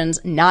institutions,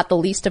 not the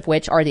least of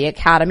which are the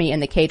academy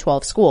and the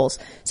K-12 schools.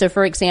 So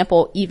for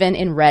example, even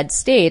in red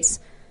states,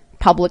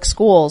 public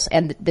schools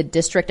and the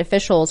district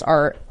officials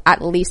are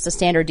at least a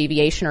standard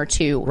deviation or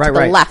two to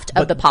the left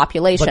of the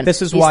population. But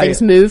this is These why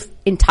things move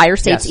entire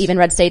states, even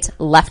red states,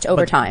 left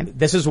over time.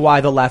 This is why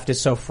the left is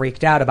so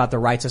freaked out about the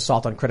right's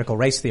assault on critical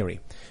race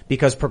theory.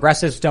 Because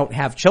progressives don't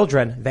have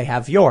children, they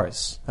have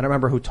yours. I don't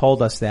remember who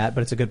told us that,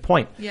 but it's a good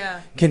point.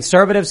 Yeah.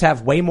 Conservatives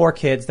have way more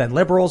kids than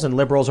liberals, and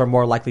liberals are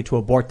more likely to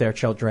abort their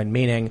children,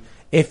 meaning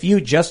if you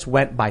just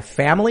went by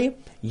family,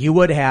 you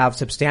would have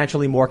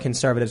substantially more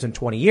conservatives in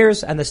 20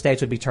 years, and the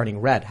states would be turning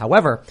red.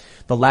 However,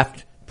 the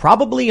left,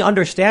 probably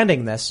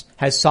understanding this,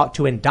 has sought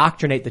to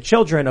indoctrinate the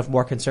children of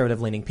more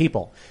conservative-leaning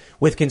people.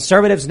 With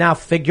conservatives now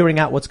figuring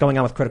out what's going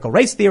on with critical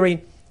race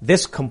theory,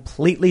 this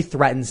completely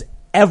threatens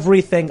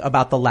everything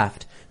about the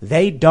left.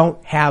 They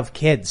don't have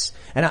kids.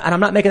 And I'm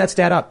not making that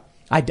stat up.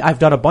 I've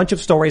done a bunch of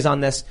stories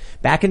on this.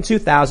 Back in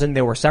 2000,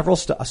 there were several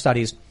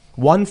studies.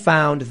 One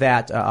found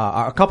that,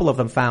 a couple of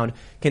them found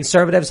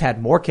conservatives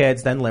had more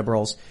kids than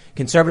liberals.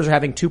 Conservatives were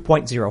having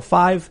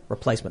 2.05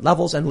 replacement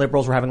levels, and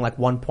liberals were having like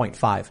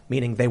 1.5,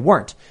 meaning they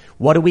weren't.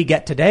 What do we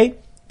get today?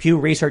 Pew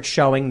Research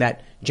showing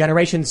that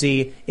Generation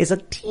Z is a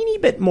teeny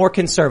bit more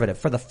conservative.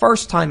 For the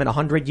first time in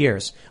 100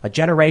 years, a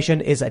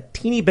generation is a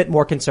teeny bit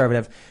more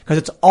conservative because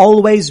it's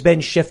always been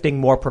shifting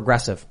more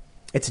progressive.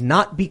 It's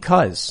not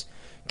because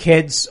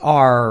kids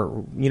are,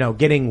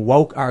 getting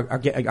woke, are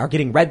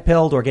getting red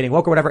pilled or getting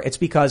woke or whatever. It's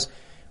because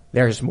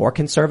there's more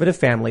conservative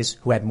families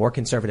who had more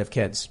conservative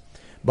kids.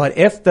 But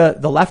if the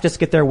leftists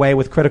get their way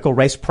with critical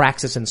race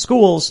praxis in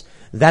schools,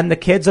 then the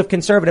kids of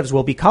conservatives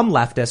will become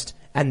leftist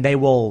and they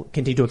will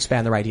continue to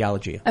expand their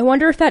ideology. I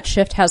wonder if that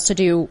shift has to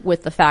do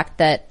with the fact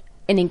that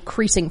an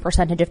increasing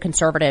percentage of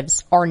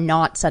conservatives are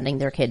not sending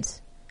their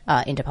kids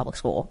into public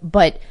school.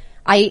 But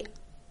I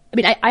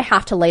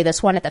have to lay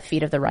this one at the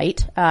feet of the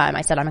right.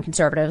 I said I'm a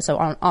conservative, so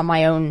on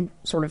my own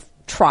sort of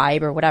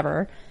tribe or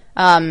whatever.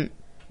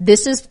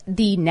 This is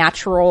the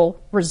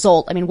natural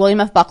result. I mean,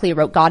 William F. Buckley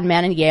wrote God,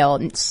 Man, and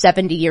Yale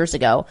 70 years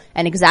ago,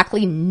 and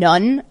exactly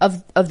none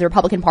of the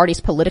Republican Party's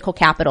political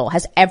capital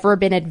has ever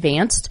been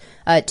advanced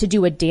to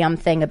do a damn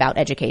thing about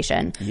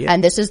education. Yeah.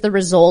 And this is the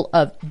result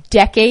of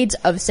decades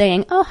of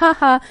saying,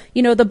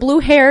 the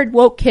blue-haired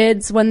woke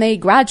kids, when they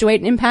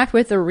graduate and impact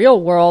with the real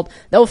world,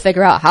 they'll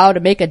figure out how to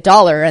make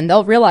 $1, and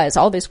they'll realize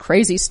all this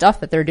crazy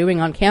stuff that they're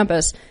doing on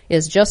campus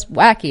is just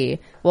wacky.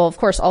 Well, of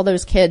course, all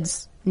those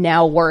kids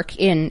now work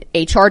in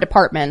HR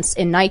departments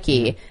in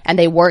Nike, and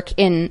they work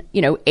in,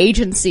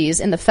 agencies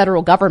in the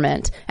federal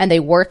government, and they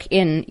work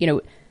in,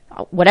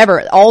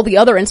 whatever, all the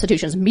other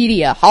institutions,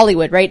 media,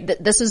 Hollywood, right?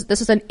 This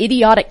is an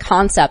idiotic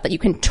concept that you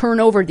can turn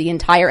over the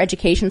entire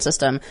education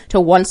system to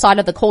one side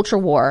of the culture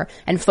war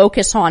and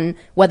focus on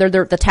whether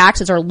the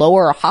taxes are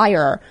lower or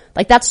higher.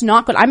 Like, that's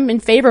not good. I'm in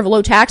favor of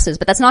low taxes,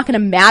 but that's not going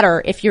to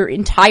matter if your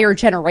entire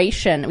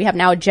generation, we have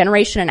now a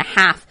generation and a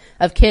half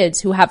of kids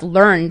who have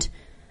learned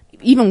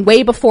even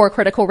way before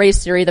critical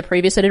race theory, the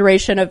previous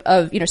iteration of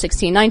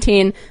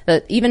 1619,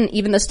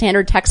 even the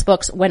standard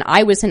textbooks when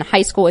I was in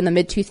high school in the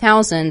mid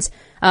 2000s,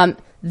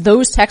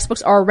 those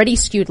textbooks are already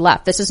skewed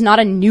left. This is not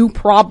a new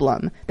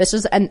problem. This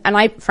is, and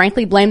I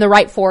frankly blame the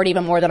right for it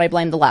even more than I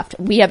blame the left.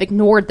 We have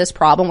ignored this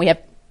problem. We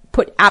have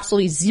put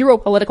absolutely zero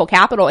political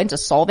capital into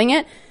solving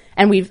it.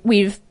 And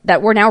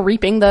we're now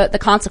reaping the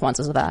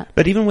consequences of that.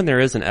 But even when there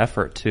is an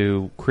effort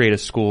to create a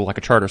school, like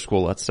a charter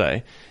school, let's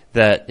say,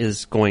 that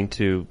is going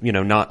to,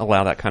 not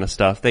allow that kind of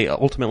stuff, they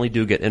ultimately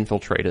do get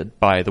infiltrated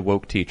by the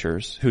woke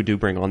teachers who do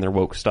bring on their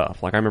woke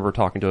stuff. Like I remember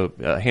talking to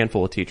a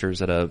handful of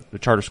teachers at a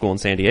charter school in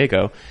San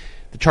Diego.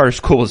 The charter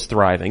school was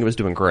thriving. It was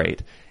doing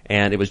great.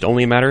 And it was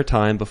only a matter of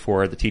time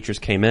before the teachers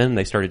came in.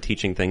 They started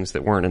teaching things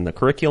that weren't in the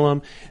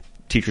curriculum.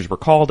 Teachers were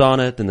called on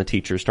it. Then the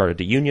teachers started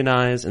to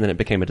unionize, and then it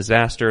became a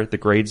disaster. The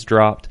grades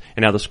dropped,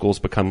 and now the school's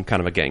become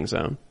kind of a gang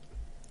zone.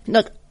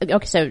 Look,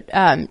 okay, so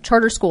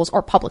charter schools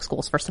or public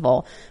schools, first of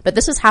all, but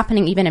this is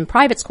happening even in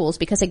private schools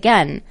because,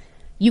 again,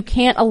 you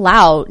can't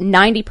allow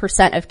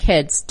 90% of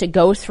kids to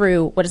go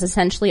through what is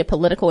essentially a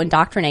political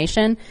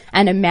indoctrination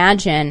and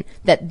imagine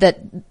that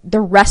the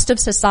rest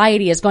of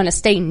society is going to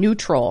stay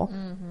neutral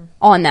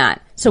on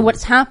that. So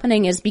what's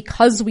happening is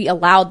because we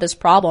allowed this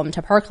problem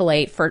to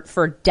percolate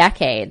for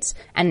decades,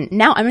 and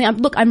now,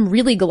 I'm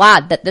really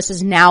glad that this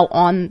is now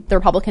on the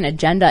Republican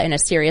agenda in a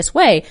serious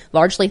way,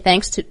 largely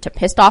thanks to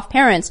pissed off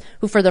parents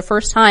who for the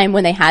first time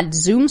when they had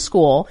Zoom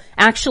school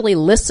actually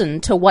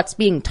listened to what's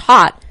being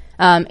taught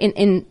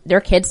in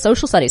their kids'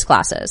 social studies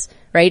classes,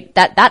 right?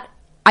 That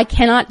I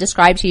cannot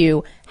describe to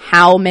you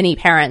how many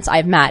parents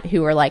I've met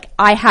who are like,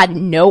 I had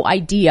no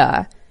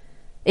idea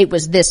it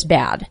was this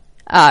bad,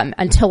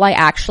 until I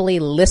actually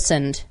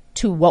listened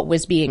to what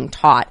was being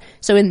taught.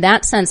 So in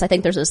that sense, I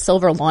think there's a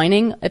silver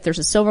lining. If there's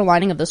a silver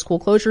lining of the school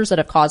closures that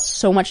have caused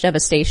so much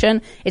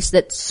devastation, it's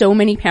that so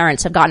many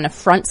parents have gotten a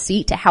front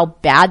seat to how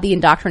bad the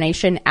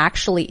indoctrination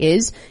actually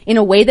is in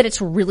a way that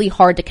it's really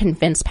hard to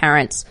convince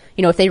parents.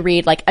 If they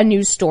read like a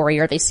news story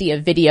or they see a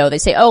video, they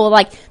say, oh,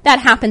 like that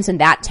happens in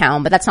that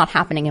town, but that's not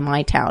happening in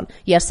my town.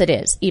 Yes, it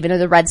is. Even in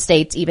the red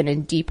states, even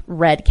in deep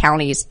red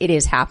counties, it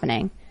is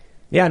happening.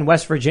 Yeah, in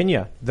West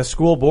Virginia, the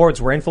school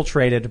boards were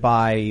infiltrated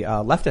by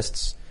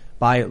leftists.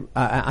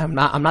 I'm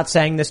not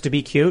saying this to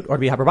be cute or to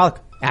be hyperbolic.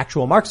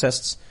 Actual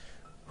Marxists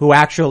who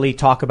actually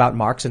talk about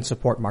Marx and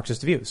support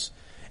Marxist views.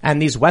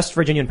 And these West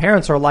Virginian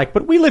parents are like,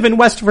 but we live in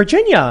West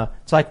Virginia.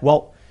 It's like,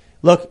 well,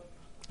 look,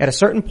 at a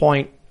certain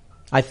point,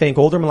 I think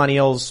older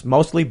millennials,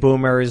 mostly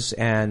boomers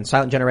and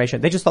silent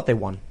generation, they just thought they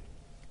won.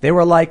 They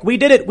were like, we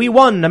did it, we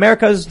won,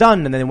 America's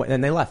done, and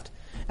then they left.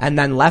 And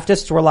then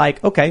leftists were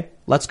like, okay,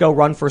 let's go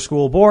run for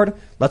school board.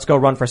 Let's go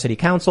run for city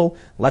council.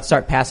 Let's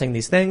start passing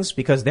these things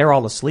because they're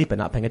all asleep and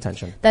not paying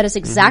attention. That is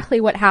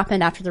exactly what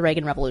happened after the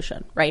Reagan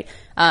Revolution, right?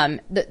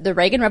 The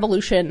Reagan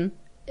Revolution,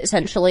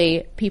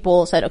 essentially,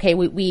 people said, okay,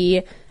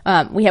 we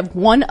have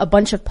won a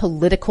bunch of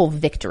political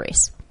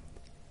victories.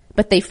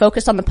 But they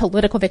focused on the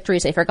political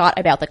victories. They forgot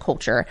about the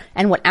culture.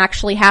 And what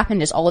actually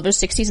happened is all of those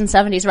 60s and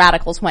 70s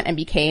radicals went and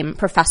became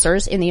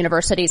professors in the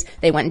universities.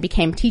 They went and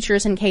became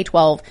teachers in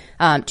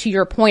K-12. To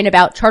your point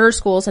about charter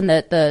schools and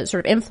the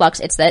sort of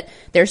influx, it's that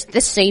there's the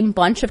same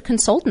bunch of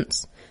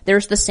consultants.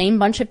 There's the same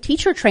bunch of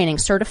teacher training,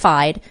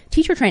 certified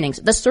teacher trainings.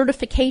 The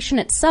certification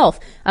itself,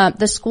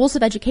 the schools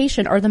of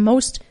education are the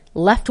most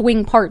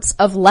left-wing parts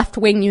of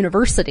left-wing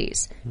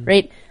universities,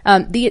 right?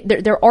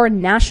 There are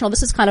national,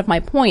 this is kind of my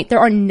point, there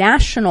are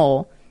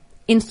national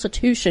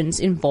institutions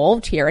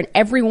involved here, and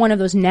every one of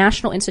those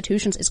national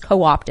institutions is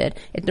co-opted.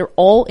 They're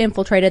all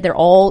infiltrated, they're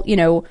all,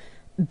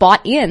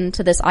 bought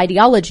into this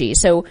ideology.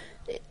 So,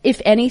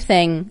 if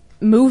anything,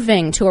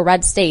 moving to a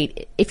red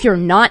state, if you're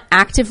not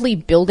actively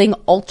building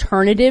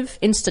alternative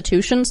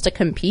institutions to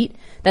compete,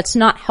 that's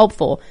not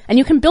helpful. And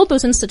you can build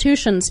those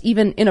institutions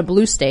even in a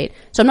blue state.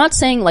 So I'm not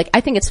saying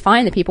I think it's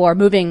fine that people are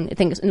moving. I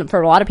think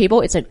for a lot of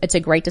people, it's a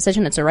great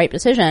decision. It's a right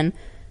decision.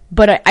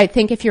 But I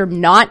think if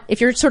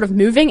you're sort of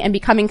moving and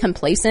becoming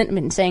complacent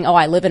and saying, oh,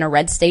 I live in a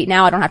red state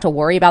now, I don't have to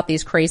worry about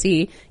these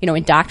crazy,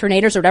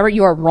 indoctrinators or whatever,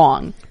 you are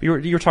wrong. You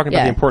were talking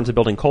about the importance of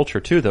building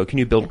culture too, though. Can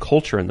you build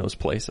culture in those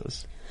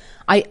places?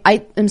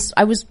 I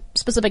was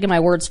specific in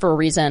my words for a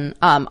reason.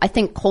 I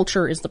think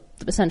culture is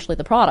essentially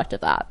the product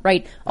of that,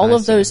 right? All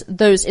of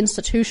those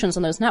institutions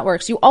and those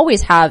networks, you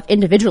always have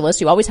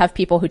individualists, you always have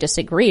people who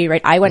disagree,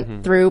 right? I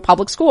went through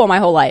public school my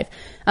whole life.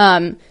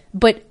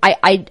 But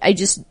I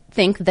just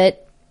think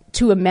that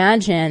to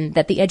imagine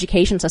that the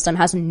education system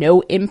has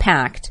no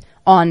impact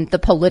on the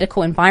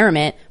political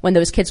environment when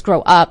those kids grow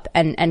up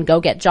and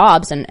go get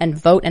jobs and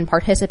vote and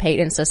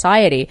participate in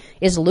society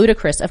is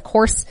ludicrous. Of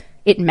course,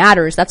 it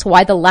matters. That's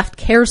why the left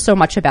cares so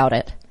much about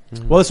it.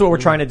 Well, this is what we're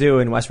trying to do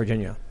in West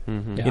Virginia.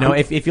 Yeah.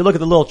 If you look at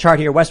the little chart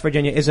here, West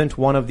Virginia isn't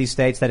one of these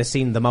states that has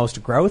seen the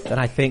most growth, and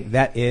I think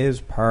that is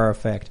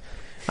perfect.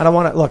 I don't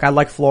want to look. I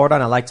like Florida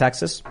and I like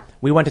Texas.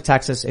 We went to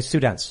Texas. It's too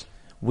dense.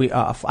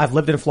 I've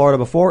lived in Florida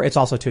before. It's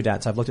also too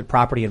dense. I've looked at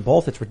property in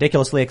both. It's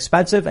ridiculously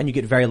expensive, and you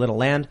get very little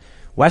land.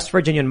 West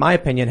Virginia, in my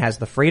opinion, has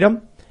the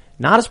freedom.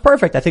 Not as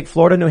perfect. I think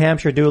Florida, New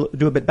Hampshire do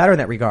a bit better in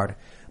that regard.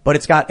 But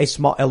it's got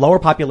a lower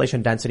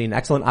population density, an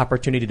excellent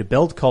opportunity to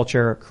build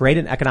culture, create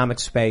an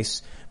economic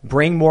space,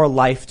 bring more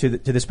life to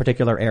this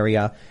particular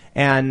area.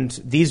 And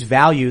these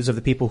values of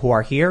the people who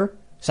are here,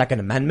 Second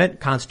Amendment,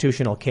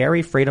 constitutional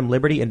carry, freedom,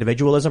 liberty,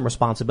 individualism,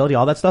 responsibility,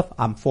 all that stuff,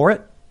 I'm for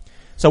it.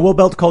 So we'll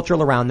build culture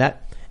around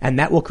that, and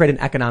that will create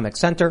an economic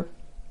center.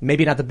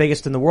 Maybe not the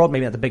biggest in the world,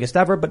 maybe not the biggest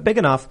ever, but big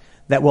enough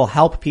that will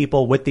help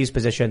people with these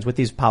positions, with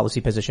these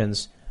policy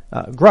positions,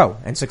 grow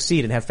and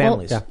succeed and have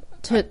families.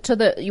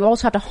 Well, you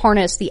also have to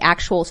harness the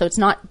actual, so it's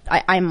not,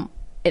 I'm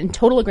in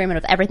total agreement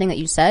with everything that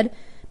you said,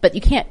 but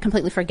you can't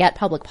completely forget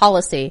public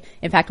policy.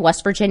 In fact,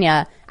 West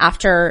Virginia,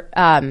 after,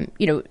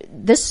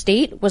 this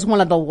state was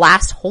one of the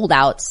last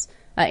holdouts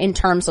in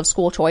terms of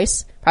school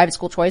choice, private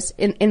school choice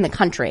in the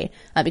country,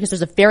 because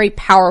there's a very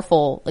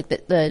powerful, like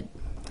they're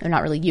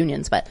not really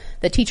unions, but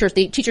the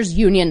teachers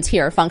unions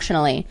here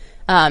functionally,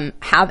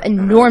 have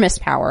enormous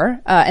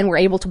power, and were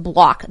able to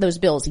block those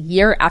bills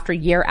year after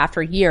year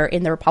after year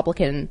in the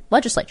Republican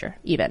legislature,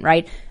 even,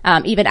 right?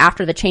 Even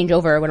after the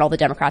changeover when all the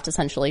Democrats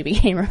essentially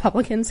became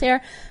Republicans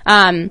here.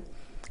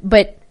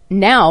 But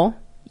now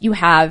you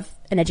have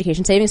an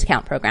education savings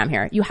account program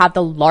here. You have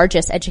the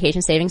largest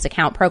education savings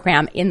account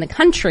program in the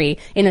country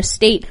in a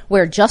state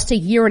where just a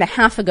year and a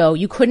half ago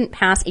you couldn't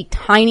pass a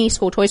tiny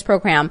school choice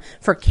program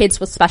for kids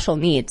with special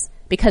needs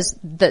because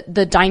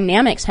the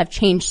dynamics have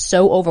changed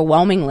so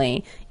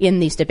overwhelmingly in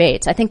these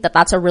debates. I think that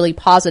that's a really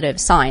positive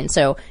sign.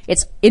 So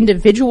it's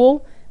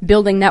individual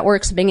building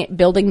networks,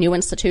 building new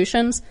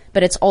institutions,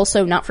 but it's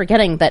also not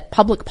forgetting that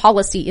public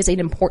policy is an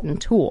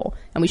important tool,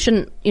 and we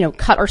shouldn't,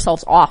 cut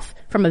ourselves off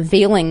from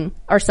availing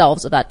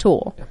ourselves of that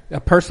tool.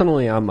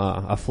 Personally, I'm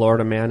a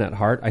Florida man at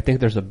heart. I think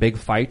there's a big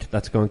fight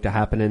that's going to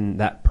happen in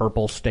that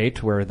purple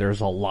state where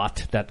there's a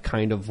lot that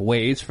kind of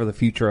weighs for the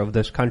future of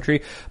this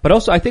country. But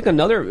also, I think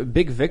another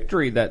big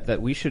victory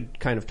that we should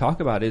kind of talk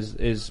about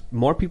is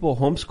more people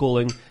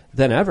homeschooling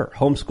than ever.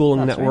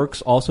 Homeschooling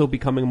networks also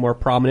becoming more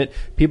prominent.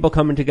 People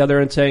coming together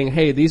and saying,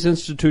 hey, these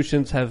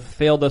institutions have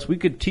failed us. We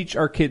could teach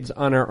our kids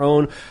on our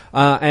own,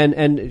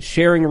 and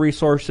sharing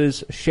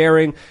resources,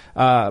 sharing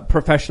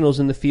professionals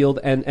in the field,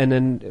 and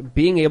then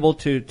being able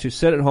to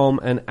sit at home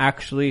and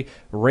actually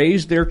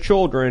raise their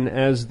children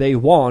as they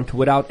want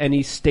without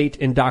any state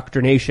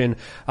indoctrination.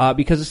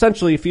 Because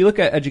essentially, if you look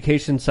at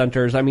education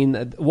centers, I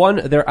mean,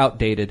 one, they're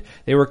outdated.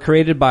 They were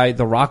created by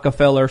the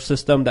Rockefeller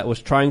system that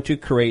was trying to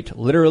create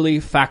literally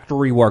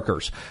factory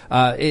workers.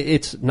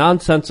 It's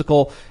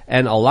nonsensical,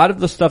 and a lot of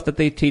the stuff that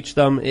they teach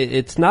them,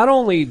 it's not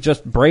only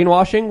just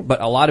brainwashing,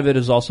 but a lot of it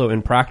is also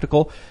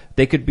impractical.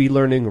 They could be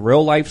learning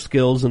real life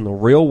skills in the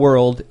real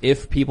world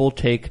if people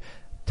take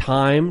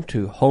time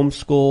to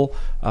homeschool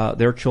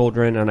their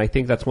children, and I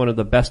think that's one of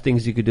the best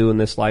things you could do in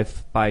this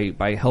life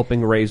by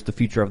helping raise the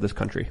future of this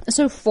country.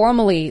 So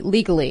formally,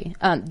 legally,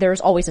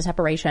 there's always a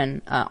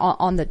separation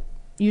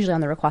usually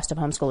on the request of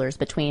homeschoolers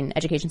between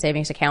education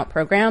savings account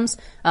programs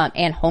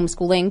and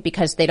homeschooling,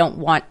 because they don't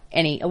want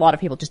a lot of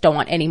people just don't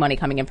want any money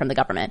coming in from the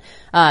government.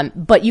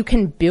 But you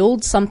can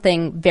build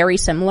something very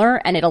similar,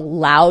 and it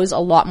allows a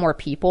lot more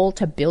people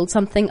to build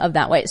something of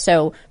that way.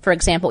 So, for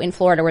example, in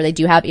Florida, where they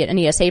do have an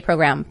ESA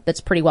program that's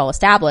pretty well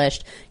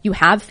established, you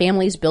have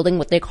families building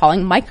what they're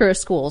calling micro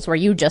schools, where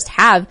you just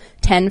have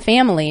 10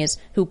 families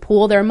who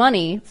pool their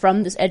money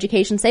from this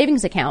education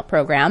savings account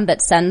program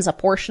that sends a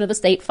portion of the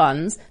state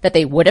funds that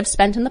they would have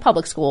spent in the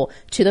public school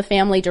to the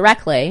family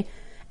directly.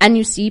 And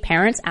you see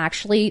parents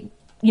actually,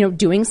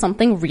 doing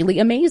something really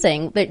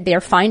amazing.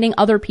 They're finding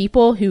other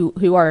people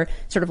who are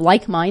sort of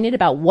like-minded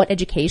about what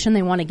education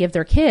they want to give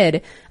their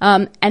kid.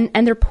 And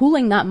they're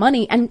pooling that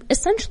money and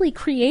essentially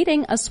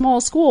creating a small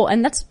school.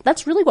 And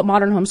that's really what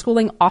modern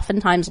homeschooling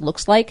oftentimes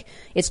looks like.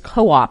 It's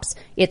co-ops.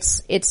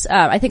 It's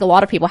I think a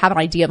lot of people have an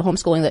idea of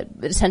homeschooling that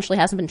essentially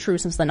hasn't been true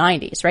since the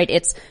 90s, right?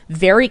 It's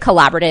very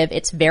collaborative.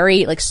 It's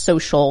very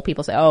social.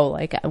 People say,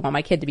 I want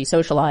my kid to be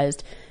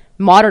socialized.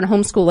 Modern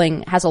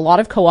homeschooling has a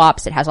lot of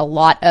co-ops. It has a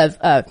lot of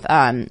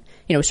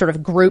sort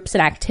of groups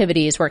and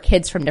activities where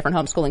kids from different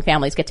homeschooling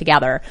families get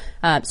together.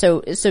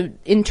 So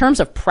in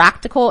terms of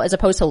practical as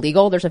opposed to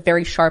legal, there's a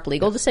very sharp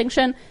legal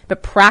distinction.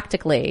 But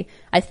practically,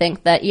 I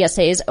think that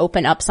ESAs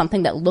open up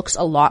something that looks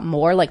a lot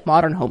more like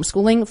modern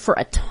homeschooling for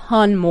a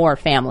ton more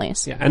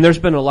families. Yeah, and there's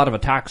been a lot of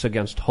attacks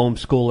against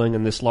homeschooling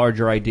and this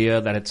larger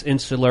idea that it's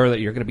insular, that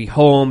you're going to be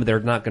home, they're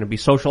not going to be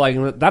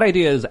socializing. That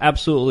idea is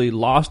absolutely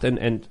lost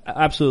and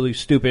absolutely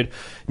stupid.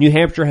 New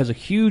Hampshire has a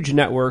huge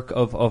network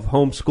of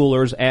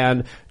homeschoolers,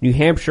 and New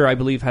Hampshire, I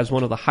believe, has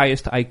one of the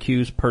highest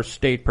IQs per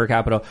state per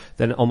capita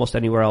than almost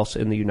anywhere else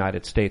in the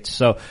United States.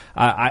 So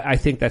I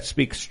think that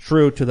speaks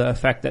true to the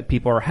effect that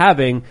people are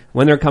having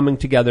when they're coming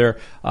together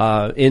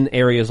in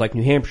areas like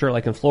New Hampshire,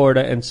 like in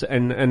Florida,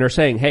 and they're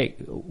saying, hey,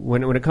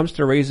 when it comes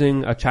to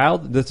raising a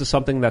child, this is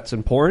something that's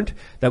important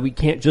that we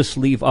can't just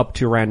leave up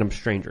to random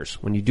strangers.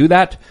 When you do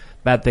that,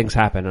 bad things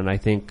happen, and I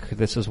think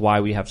this is why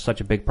we have such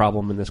a big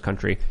problem in this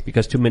country,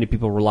 because too many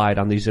people relied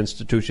on these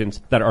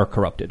institutions that are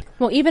corrupted.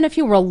 Well, even if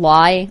you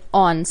rely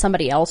on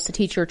somebody else to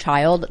teach your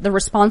child, the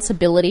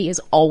responsibility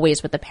is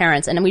always with the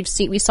parents. And we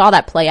saw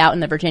that play out in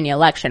the Virginia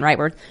election, right,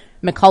 where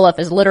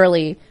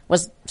McAuliffe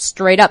was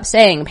straight up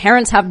saying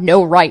parents have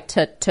no right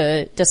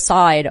to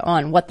decide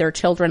on what their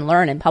children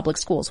learn in public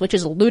schools, which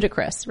is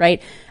ludicrous,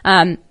 right?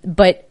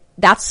 But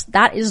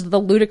that is the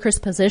ludicrous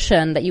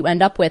position that you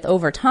end up with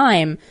over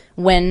time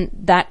when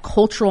that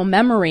cultural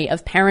memory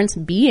of parents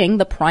being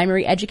the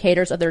primary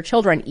educators of their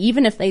children,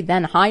 even if they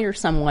then hire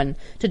someone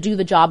to do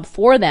the job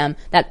for them,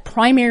 that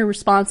primary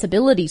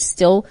responsibility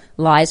still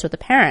lies with the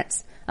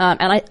parents.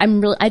 And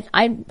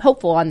I'm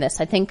hopeful on this.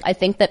 I think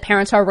that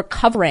parents are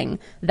recovering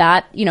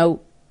that,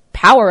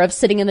 power of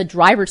sitting in the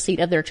driver's seat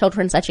of their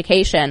children's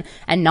education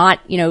and not,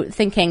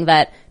 thinking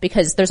that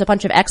because there's a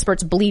bunch of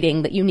experts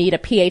bleeding that you need a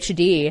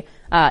PhD,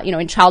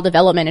 in child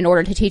development in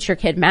order to teach your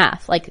kid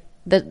math.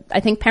 I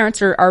think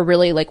parents are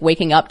really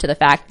waking up to the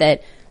fact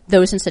that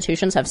those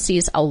institutions have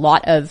seized a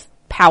lot of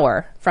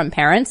power from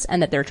parents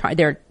and that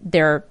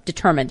they're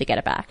determined to get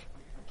it back.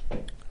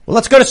 Well,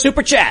 let's go to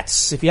Super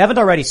Chats. If you haven't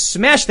already,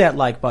 smash that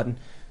like button.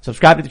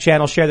 Subscribe to the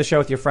channel, share the show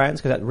with your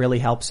friends because that really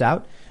helps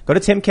out. Go to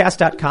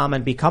timcast.com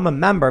and become a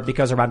member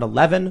because around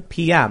 11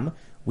 p.m.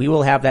 we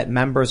will have that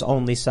members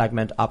only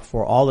segment up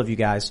for all of you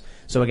guys.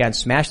 So again,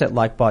 smash that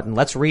like button.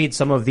 Let's read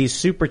some of these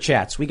Super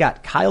Chats. We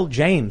got Kyle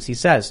James. He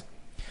says,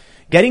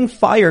 getting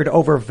fired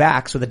over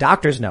vax with a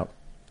doctor's note.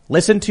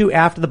 Listen to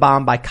After the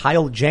Bomb by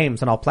Kyle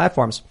James on all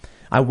platforms.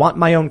 I want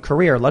my own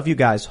career. Love you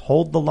guys.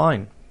 Hold the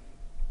line.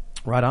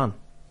 Right on.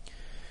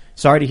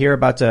 Sorry to hear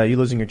about you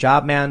losing your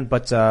job, man,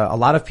 but a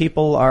lot of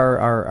people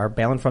are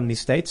bailing from these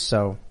states,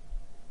 so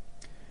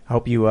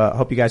hope you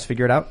guys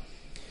figure it out.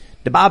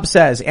 DeBob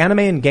says, anime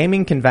and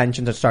gaming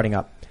conventions are starting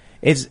up.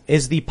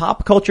 Is the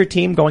pop culture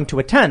team going to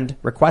attend?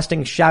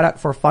 Requesting shout out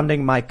for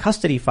funding my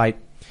custody fight.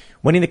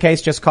 Winning the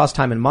case just costs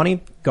time and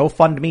money.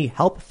 GoFundMe,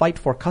 help fight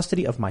for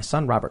custody of my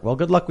son, Robert. Well,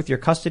 good luck with your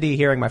custody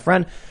hearing, my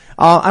friend.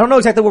 I don't know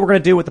exactly what we're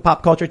going to do with the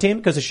pop culture team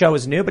because the show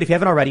is new, but if you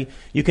haven't already,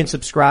 you can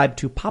subscribe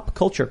to Pop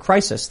Culture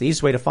Crisis. The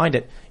easiest way to find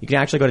it, you can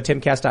actually go to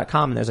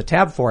timcast.com and there's a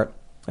tab for it.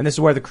 And this is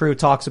where the crew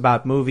talks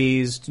about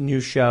movies,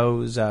 new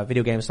shows,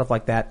 video games, stuff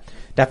like that.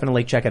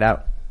 Definitely check it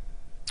out.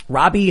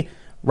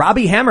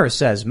 Robbie Hammer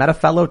says, met a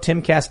fellow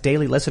Timcast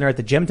daily listener at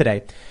the gym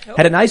today.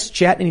 Had a nice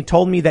chat and he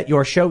told me that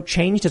your show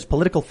changed his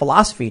political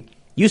philosophy.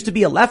 Used to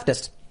be a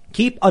leftist.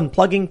 Keep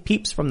unplugging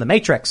peeps from the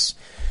Matrix.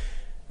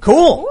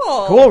 Cool.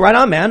 Right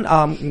on, man.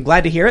 I'm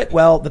glad to hear it.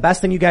 Well, the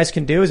best thing you guys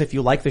can do is if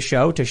you like the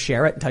show to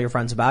share it and tell your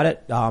friends about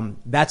it.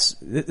 This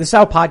is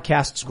how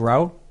podcasts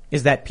grow,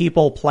 is that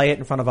people play it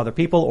in front of other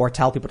people or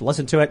tell people to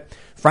listen to it.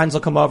 Friends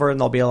will come over and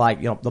they'll be like,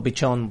 they'll be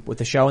chilling with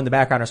the show in the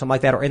background or something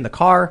like that or in the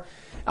car.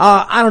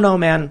 I don't know,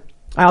 man.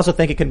 I also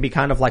think it can be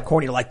kind of like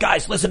corny, like,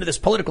 guys, listen to this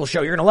political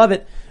show. You're going to love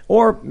it.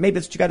 Or maybe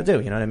that's what you got to do.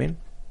 You know what I mean?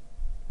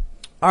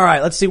 All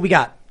right. Let's see what we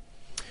got.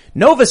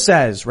 Nova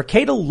says,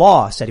 Rekieta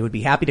Law said he would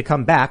be happy to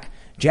come back.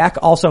 Jack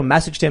also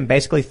messaged him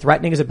basically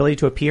threatening his ability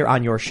to appear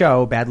on your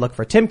show. Bad luck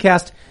for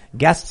Timcast.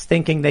 Guests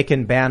thinking they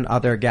can ban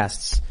other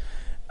guests.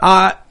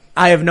 I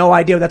have no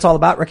idea what that's all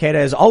about.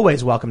 Rekieta is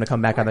always welcome to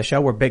come back on the show.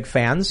 We're big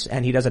fans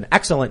and he does an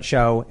excellent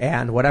show,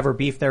 and whatever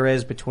beef there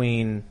is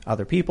between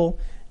other people,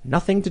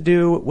 nothing to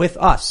do with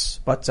us,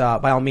 but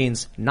by all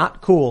means,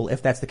 not cool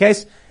if that's the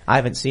case. I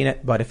haven't seen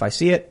it, but if I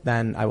see it,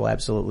 then I will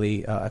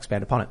absolutely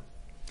expand upon it.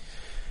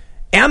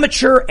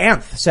 Amateur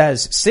Anth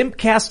says,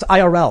 Simpcast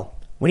IRL.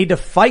 We need to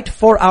fight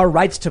for our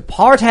rights to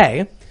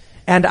party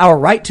and our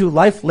right to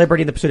life,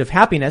 liberty, and the pursuit of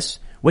happiness,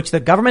 which the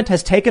government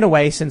has taken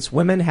away since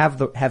women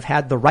have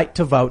had the right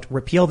to vote.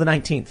 Repeal the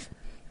 19th.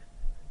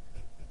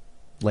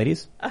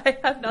 Ladies? I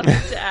have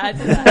nothing to add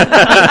to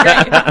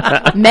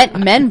that.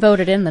 Men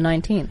voted in the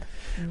 19th.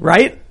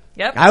 Right?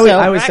 Yep.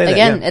 I would say that,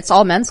 again, yeah. it's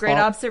all men's Great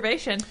fault.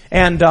 observation.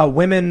 And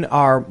women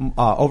are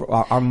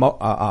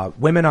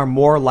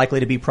more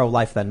likely to be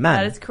pro-life than men.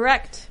 That is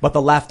correct. But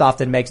the left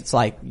often makes it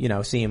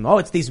seem,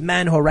 it's these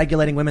men who are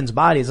regulating women's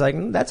bodies.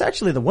 That's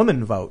actually the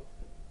woman vote.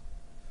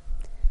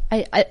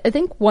 I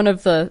think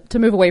to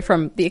move away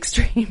from the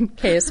extreme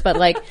case, but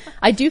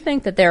I do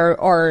think that there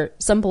are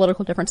some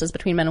political differences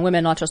between men and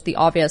women, not just the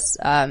obvious,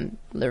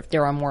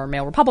 there are more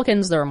male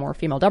Republicans, there are more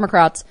female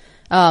Democrats,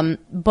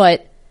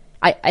 but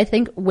I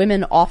think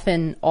women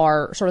often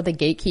are sort of the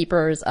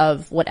gatekeepers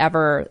of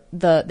whatever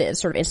the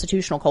sort of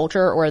institutional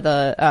culture or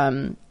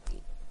the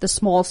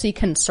small c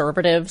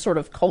conservative sort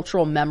of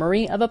cultural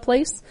memory of a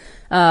place.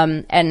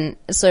 And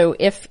so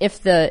if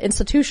the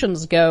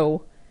institutions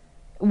go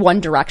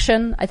one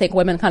direction, I think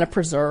women kind of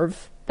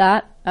preserve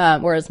that,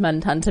 whereas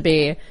men tend to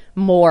be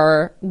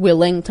more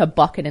willing to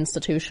buck an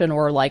institution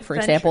or for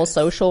example,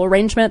 social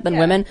arrangement than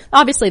women.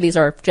 Obviously these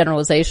are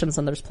generalizations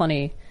and there's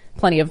plenty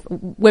of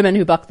women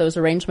who buck those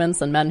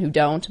arrangements and men who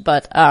don't.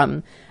 But,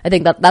 I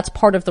think that's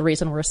part of the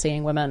reason we're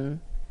seeing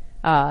women,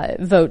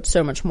 vote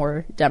so much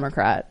more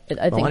Democrat.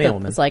 I think that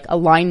it's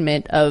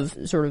alignment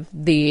of sort of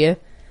the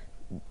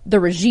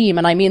regime.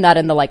 And I mean that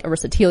in the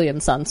Aristotelian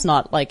sense,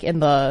 not in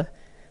the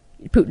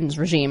Putin's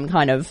regime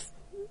kind of,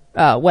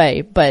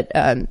 way. But,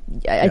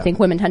 I think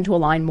women tend to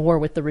align more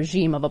with the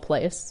regime of a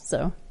place.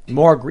 So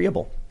more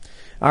agreeable.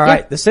 All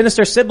right. The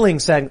Sinister Sibling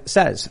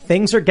says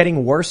things are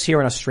getting worse here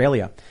in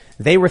Australia.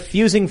 They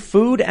refusing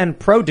food and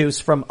produce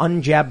from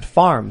unjabbed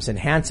farms,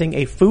 enhancing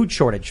a food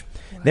shortage.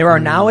 There are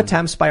now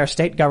attempts by our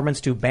state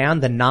governments to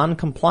ban the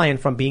non-compliant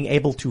from being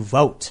able to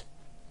vote.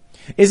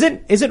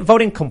 Isn't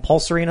voting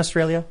compulsory in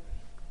Australia?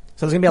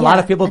 So there's going to be a lot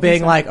of people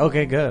being like,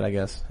 okay, good, I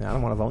guess. I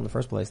don't want to vote in the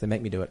first place. They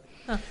make me do it.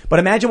 Huh. But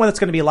imagine what it's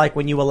going to be like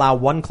when you allow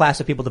one class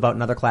of people to vote,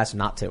 another class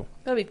not to.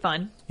 That'll be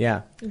fun.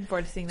 Yeah. Looking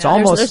forward to seeing that. It's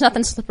almost, there's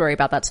nothing slippery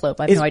about that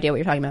slope. I have no idea what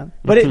you're talking about.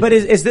 But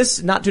is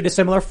this not too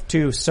dissimilar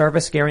to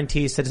service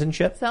guarantees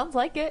citizenship? Sounds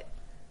like it.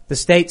 The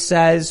state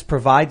says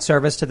provide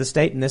service to the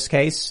state. In this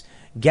case,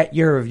 get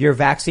your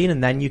vaccine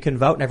and then you can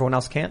vote and everyone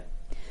else can't.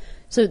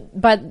 So,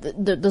 but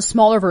the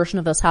smaller version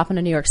of this happened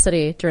in New York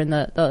City during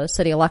the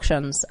city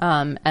elections.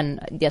 And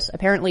yes,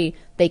 apparently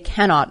they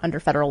cannot, under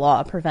federal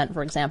law, prevent,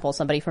 for example,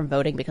 somebody from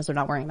voting because they're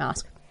not wearing a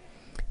mask.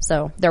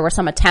 So there were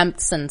some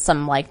attempts and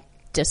some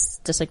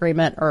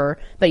disagreement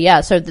but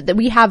yeah, so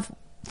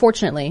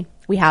fortunately,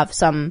 we have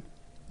some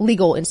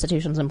legal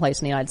institutions in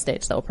place in the United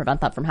States that will prevent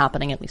that from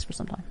happening at least for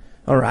some time.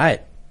 All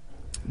right.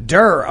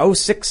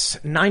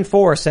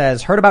 Dur0694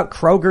 says, heard about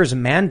Kroger's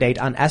mandate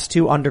on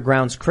S2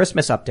 Underground's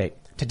Christmas update.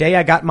 Today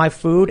I got my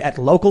food at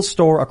local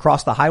store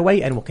across the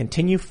highway and will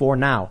continue for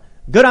now.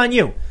 Good on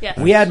you. Yes.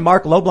 We had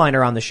Mark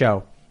Lobliner on the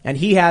show and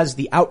he has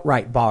the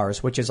Outright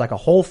bars, which is like a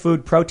whole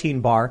food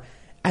protein bar,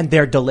 and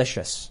they're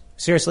delicious.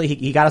 Seriously,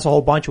 he got us a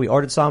whole bunch. We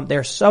ordered some.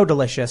 They're so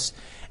delicious.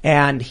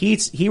 And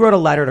he wrote a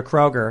letter to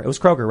Kroger. It was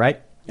Kroger,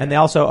 right? And they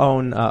also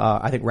own,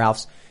 I think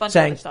Ralph's,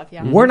 saying,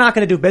 we're not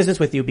going to do business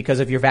with you because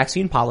of your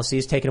vaccine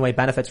policies, taking away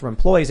benefits from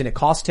employees. And it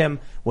cost him,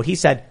 what he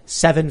said,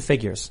 7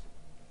 figures.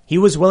 He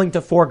was willing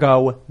to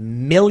forego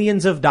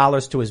millions of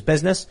dollars to his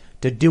business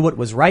to do what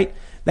was right.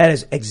 That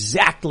is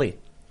exactly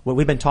what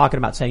we've been talking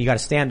about, saying you got to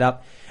stand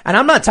up. And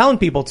I'm not telling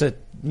people to,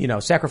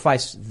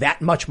 sacrifice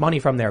that much money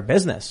from their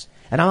business.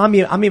 And I'm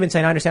even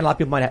saying I understand a lot of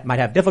people might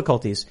have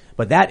difficulties,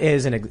 but that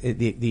is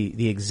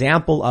the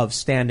example of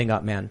standing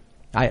up, man.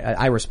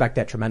 I respect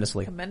that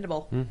tremendously.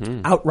 Commendable.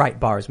 Mm-hmm. Outright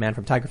bars, man,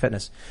 from Tiger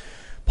Fitness.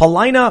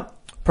 Paulina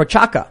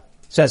Prochaka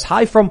says,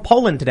 hi from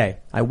Poland today.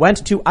 I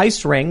went to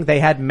Ice Ring. They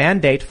had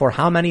mandate for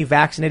how many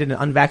vaccinated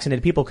and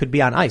unvaccinated people could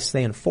be on ice.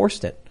 They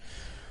enforced it.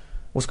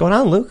 What's going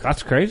on, Luke?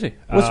 That's crazy.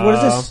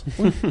 What is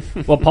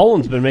this? Well,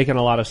 Poland's been making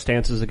a lot of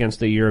stances against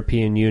the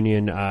European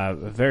Union,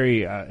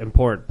 very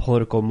important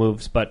political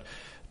moves, but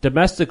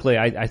domestically,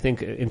 I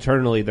think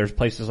internally there's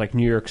places like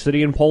New York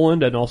City in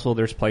Poland, and also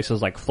there's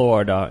places like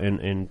Florida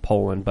in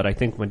Poland, but I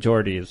think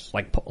majority is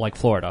like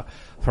Florida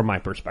from my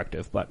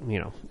perspective. But,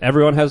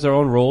 everyone has their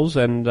own rules,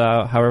 and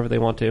however they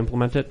want to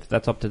implement it,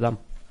 that's up to them.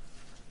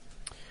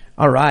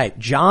 All right.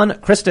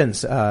 John Christian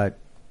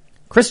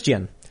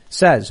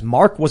says,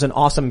 Mark was an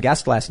awesome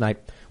guest last night.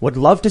 Would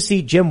love to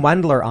see Jim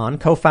Wendler on,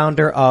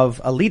 co-founder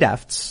of Elite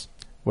Efts.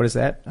 What is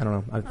that? I don't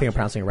know. I think I'm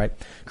pronouncing it right.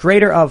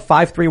 Creator of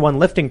 531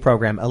 lifting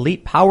program,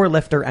 elite power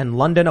lifter, and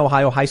London,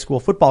 Ohio high school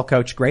football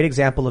coach. Great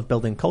example of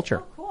building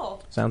culture. Oh,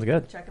 cool. Sounds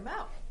good. Check him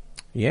out.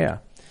 Yeah.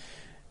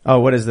 Oh,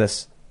 what is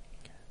this?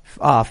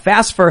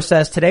 Fast First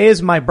says, today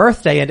is my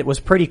birthday and it was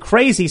pretty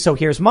crazy, so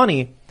here's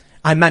money.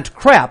 I meant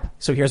crap,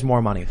 so here's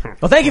more money.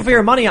 Well, thank you for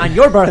your money on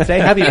your birthday.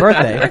 Happy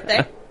birthday. Happy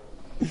birthday.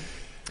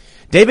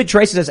 David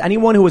Tracy says,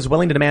 anyone who is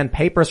willing to demand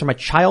papers from a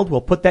child will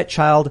put that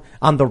child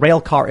on the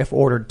rail car if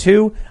ordered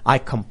to. I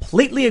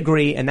completely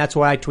agree, and that's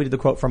why I tweeted the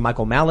quote from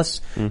Michael Malice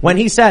when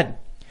he said,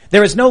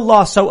 there is no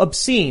law so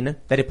obscene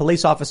that a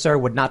police officer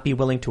would not be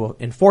willing to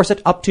enforce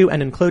it up to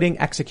and including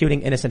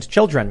executing innocent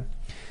children.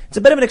 It's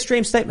a bit of an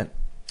extreme statement,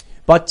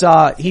 but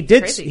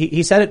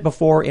he said it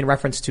before in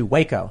reference to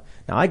Waco.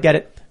 Now, I get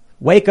it.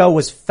 Waco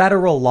was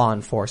federal law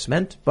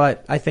enforcement,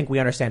 but I think we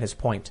understand his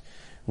point.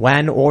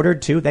 When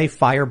ordered to, they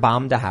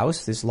firebombed a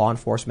house, these law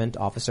enforcement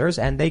officers,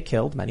 and they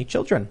killed many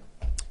children.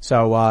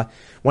 So,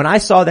 when I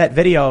saw that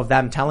video of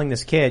them telling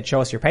this kid,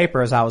 show us your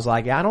papers, I was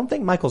like, yeah, I don't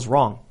think Michael's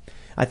wrong.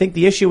 I think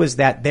the issue is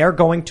that they're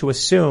going to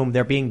assume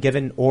they're being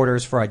given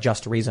orders for a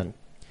just reason.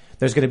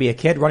 There's going to be a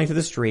kid running through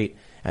the street,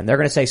 and they're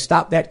going to say,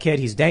 stop that kid,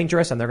 he's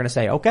dangerous, and they're going to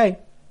say, okay.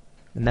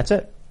 And that's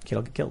it. Kid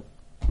will get killed.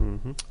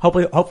 Mm-hmm.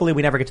 Hopefully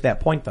we never get to that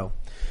point, though.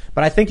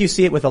 But I think you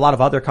see it with a lot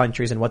of other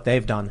countries and what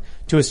they've done.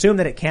 To assume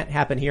that it can't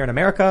happen here in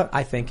America,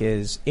 I think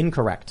is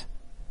incorrect.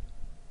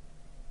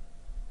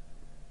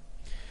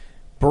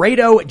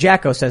 Brado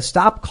Jacko says,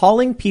 stop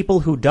calling people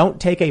who don't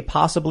take a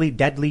possibly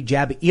deadly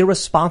jab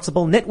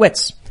irresponsible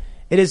nitwits.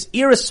 It is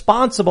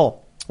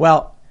irresponsible.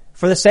 Well,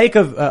 for the sake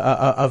of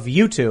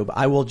YouTube,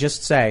 I will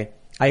just say,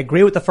 I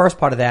agree with the first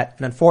part of that,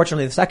 and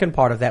unfortunately the second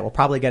part of that will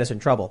probably get us in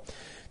trouble.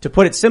 To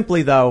put it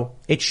simply, though,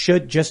 it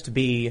should just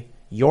be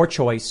your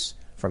choice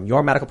from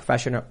your medical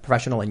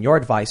professional and your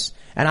advice.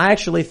 And I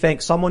actually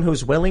think someone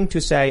who's willing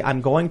to say,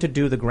 I'm going to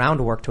do the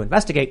groundwork to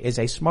investigate is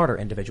a smarter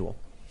individual.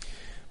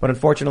 But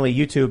unfortunately,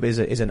 YouTube is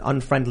an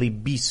unfriendly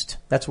beast.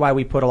 That's why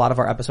we put a lot of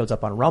our episodes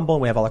up on Rumble,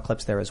 and we have all our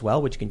clips there as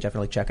well, which you can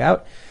definitely check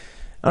out.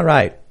 All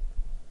right.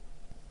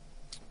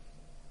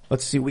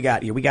 Let's see what we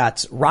got here. We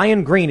got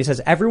Ryan Green. He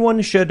says,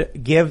 everyone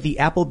should give the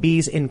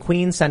Applebee's in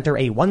Queens Center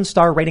a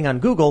 1-star rating on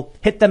Google.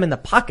 Hit them in the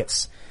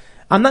pockets.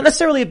 I'm not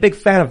necessarily a big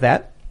fan of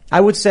that. I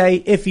would say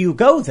if you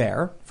go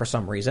there for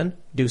some reason,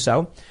 do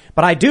so.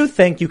 But I do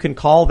think you can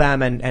call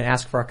them and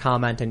ask for a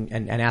comment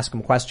and ask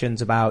them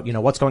questions about,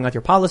 what's going on with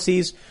your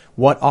policies?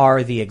 What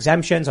are the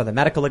exemptions? Are the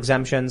medical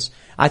exemptions?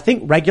 I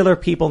think regular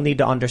people need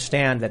to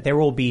understand that there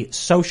will be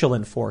social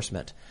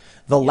enforcement.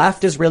 The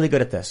left is really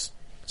good at this.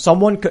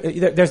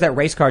 There's that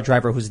race car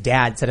driver whose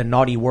dad said a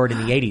naughty word in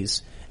the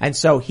 80s. And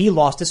so he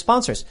lost his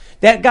sponsors.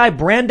 That guy,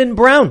 Brandon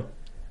Brown,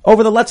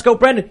 over the Let's Go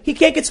Brandon, he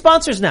can't get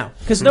sponsors now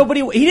because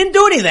he didn't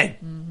do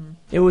anything.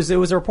 It was the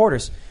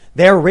reporters.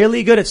 They're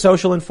really good at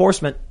social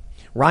enforcement.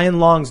 Ryan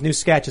Long's new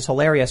sketch is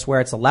hilarious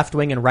where it's a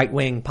left-wing and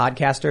right-wing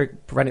podcaster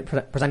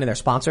presenting their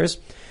sponsors.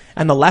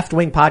 And the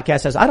left-wing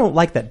podcast says, I don't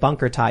like that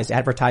Bunker Ties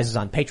advertises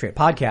on Patriot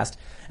Podcast.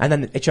 And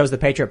then it shows the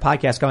Patriot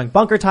Podcast going,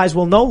 Bunker Ties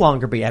will no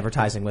longer be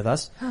advertising with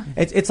us. Huh.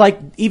 It's like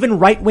even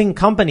right-wing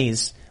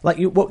companies, like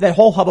that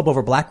whole hubbub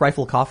over Black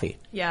Rifle Coffee.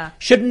 Yeah.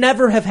 Should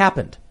never have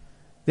happened.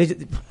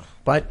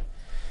 But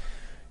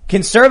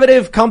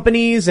conservative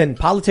companies and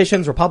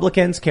politicians,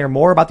 Republicans, care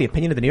more about the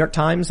opinion of the New York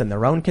Times than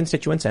their own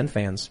constituents and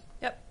fans.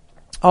 Yep.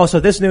 Oh, so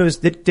this news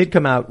did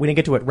come out. We didn't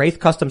get to it. Wraith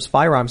Customs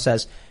Firearms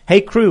says,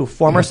 hey crew,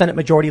 former Senate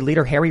Majority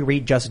Leader Harry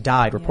Reid just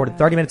died. Reported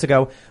 30 minutes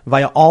ago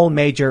via all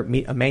major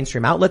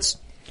mainstream outlets.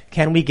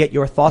 Can we get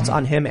your thoughts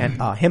on him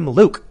and him,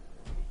 Luke?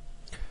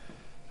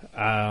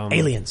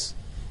 Aliens.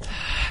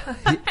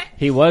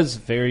 He was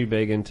very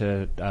big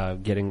into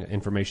getting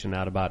information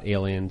out about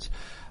aliens.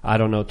 I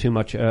don't know too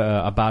much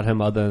about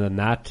him other than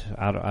that.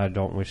 I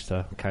don't wish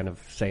to kind of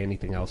say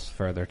anything else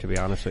further, to be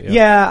honest with you.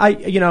 Yeah,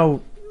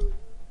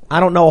 I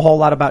don't know a whole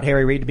lot about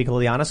Harry Reid, to be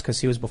completely honest, because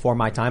he was before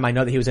my time. I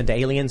know that he was into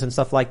aliens and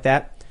stuff like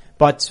that.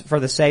 But for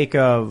the sake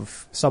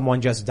of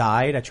someone just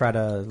died, I try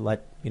to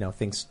let,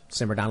 things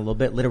simmer down a little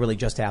bit. Literally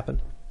just happened.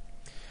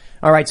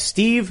 All right,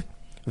 Steve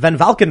Van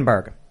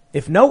Valkenburg.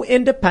 If no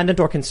independent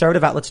or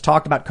conservative outlets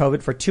talked about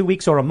COVID for 2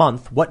 weeks or a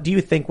month, what do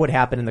you think would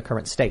happen in the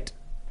current state?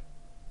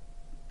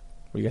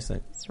 What do you guys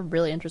think? It's a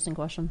really interesting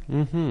question.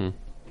 Mm-hmm.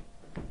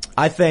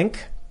 I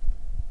think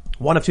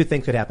one of two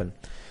things could happen.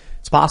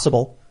 It's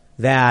possible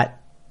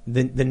that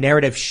the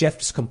narrative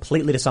shifts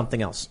completely to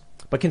something else.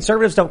 But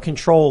conservatives don't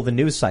control the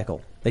news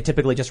cycle. They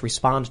typically just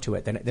respond to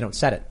it. They don't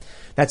set it.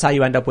 That's how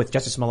you end up with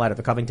Justice Smollett or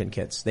the Covington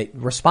kids.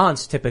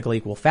 Response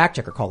typically will fact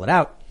check or call it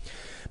out.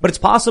 But it's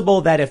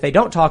possible that if they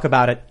don't talk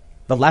about it,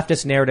 the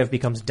leftist narrative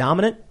becomes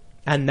dominant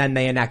and then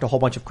they enact a whole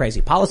bunch of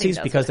crazy policies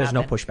because there's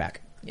no pushback.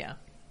 Yeah.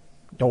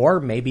 Or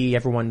maybe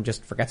everyone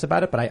just forgets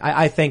about it, but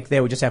I think they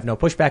would just have no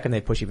pushback and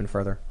they'd push even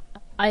further.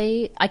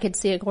 I could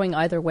see it going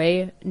either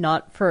way,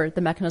 not for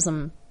the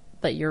mechanism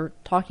that you're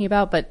talking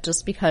about, but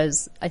just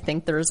because I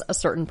think there's a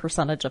certain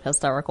percentage of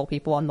hysterical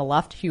people on the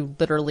left who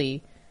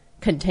literally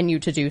continue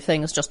to do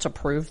things just to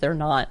prove they're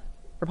not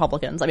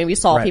Republicans. I mean, we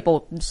saw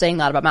people saying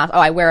that about masks. Oh,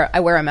 I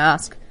wear a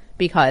mask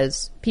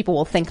because people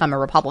will think I'm a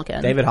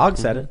Republican. David Hogg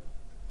said it.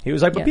 He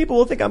was like, but people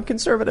will think I'm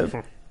conservative.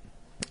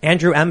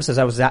 Andrew M. says,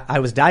 I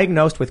was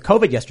diagnosed with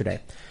COVID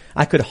yesterday.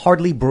 I could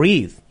hardly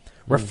breathe.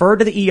 Referred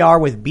to the ER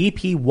with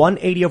BP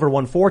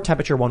 180/104,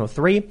 temperature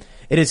 103.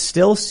 It is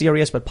still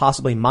serious, but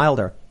possibly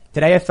milder.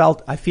 Today I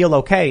feel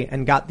okay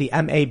and got the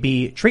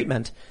MAB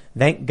treatment.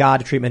 Thank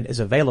God treatment is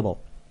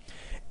available.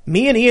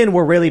 Me and Ian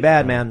were really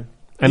bad, man.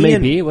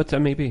 MAB? What's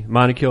MAB?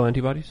 Molecule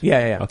antibodies?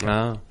 Yeah.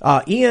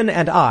 Okay. Ian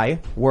and I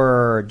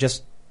were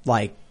just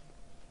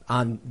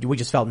we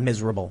just felt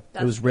miserable.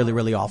 It was really,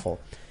 really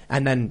awful.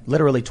 And then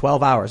literally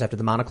 12 hours after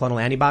the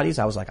monoclonal antibodies,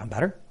 I was like, I'm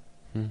better.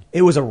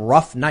 It was a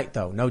rough night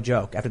though, no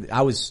joke.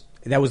 That was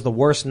the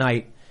worst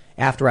night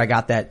after I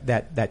got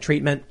that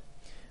treatment.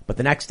 But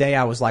the next day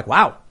I was like,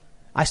 wow.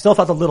 I still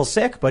felt a little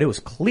sick, but it was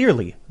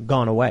clearly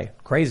gone away.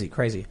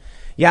 Crazy.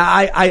 Yeah,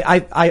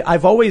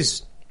 I've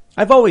always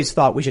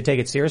thought we should take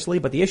it seriously,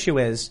 but the issue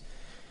is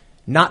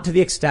not to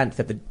the extent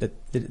that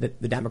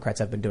the Democrats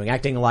have been doing,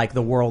 acting like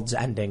the world's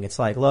ending. It's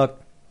like,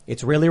 look,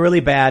 it's really, really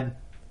bad.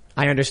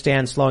 I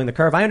understand slowing the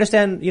curve. I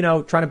understand,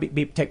 trying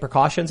to take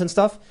precautions and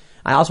stuff.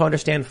 I also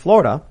understand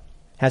Florida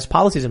has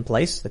policies in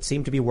place that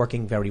seem to be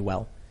working very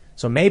well.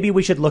 So maybe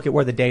we should look at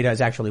where the data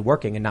is actually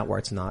working and not where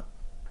it's not.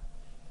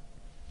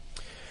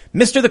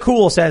 Mr. The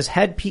Cool says,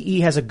 Head PE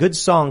has a good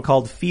song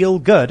called Feel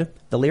Good.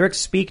 The lyrics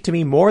speak to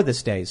me more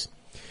these days.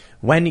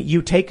 When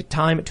you take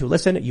time to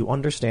listen, you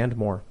understand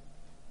more.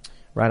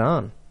 Right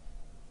on.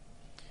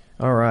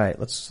 All right.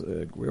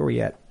 Where are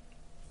we at?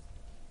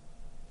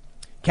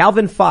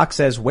 Calvin Fox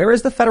says, where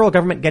is the federal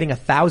government getting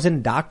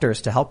 1,000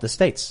 doctors to help the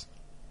states?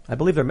 I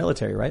believe they're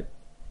military, right?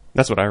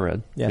 That's what I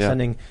read. Yeah.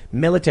 Sending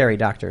military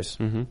doctors.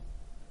 Mm-hmm.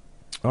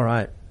 All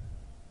right.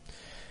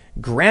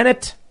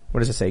 Granite. What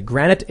does it say?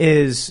 Granite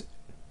is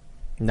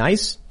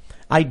nice.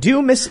 I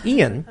do miss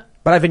Ian,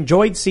 but I've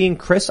enjoyed seeing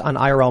Chris on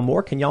IRL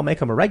more. Can y'all make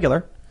him a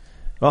regular?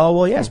 Oh,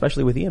 well, yeah,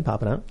 especially with Ian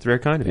popping out. It's very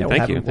kind of you.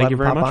 Thank you. Thank you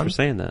very much for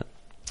saying that.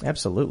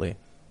 Absolutely.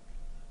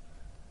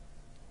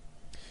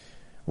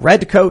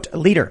 Red Coat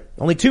Leader.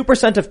 Only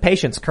 2% of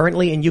patients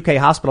currently in UK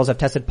hospitals have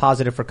tested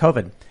positive for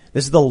COVID.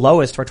 This is the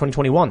lowest for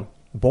 2021.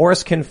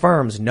 Boris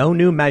confirms no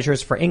new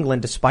measures for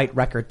England despite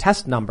record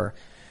test number.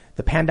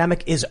 The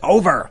pandemic is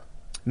over.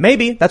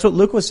 Maybe. That's what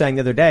Luke was saying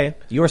the other day.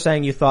 You were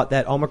saying you thought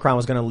that Omicron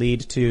was going to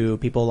lead to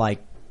people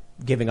like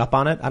giving up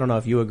on it. I don't know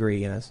if you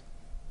agree, Ines.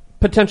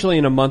 Potentially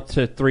in a month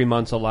to 3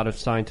 months, a lot of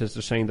scientists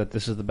are saying that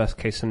this is the best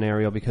case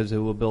scenario because it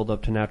will build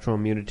up to natural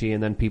immunity,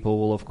 and then people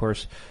will, of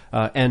course,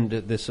 end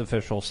this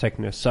official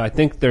sickness. So I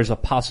think there's a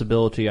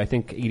possibility, I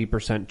think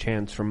 80%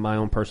 chance from my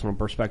own personal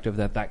perspective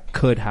that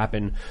could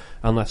happen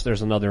unless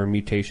there's another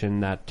mutation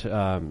that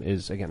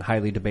is, again,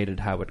 highly debated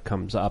how it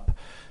comes up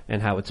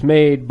and how it's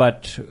made,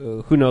 but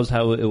who knows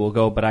how it will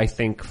go. But I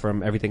think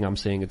from everything I'm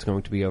seeing, it's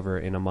going to be over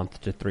in a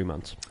month to 3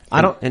 months.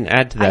 And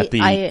add to that the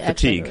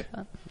fatigue.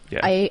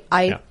 Yeah.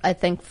 I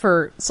think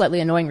for slightly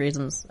annoying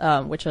reasons,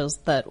 which is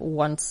that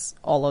once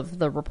all of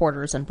the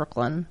reporters in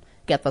Brooklyn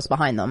get this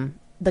behind them,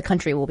 the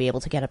country will be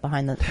able to get it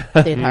behind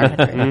the entire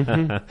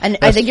country. And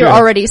I think you're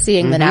already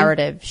seeing the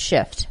narrative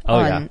shift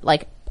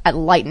like at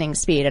lightning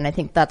speed. And I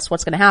think that's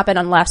what's going to happen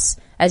unless,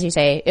 as you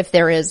say, if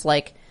there is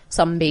like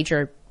some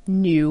major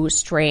new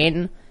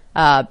strain,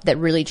 that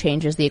really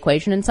changes the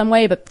equation in some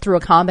way, but through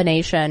a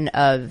combination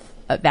of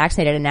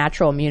vaccinated and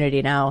natural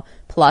immunity now,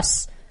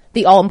 plus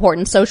the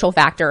all-important social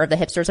factor of the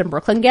hipsters in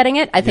Brooklyn getting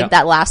it. I think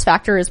that last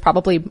factor is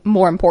probably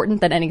more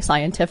important than any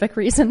scientific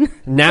reason.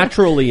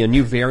 Naturally, a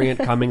new variant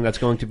coming that's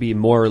going to be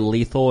more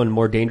lethal and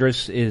more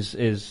dangerous is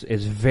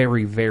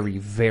very, very,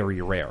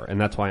 very rare.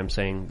 And that's why I'm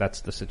saying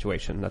that's the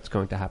situation that's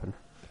going to happen.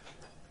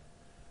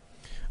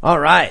 All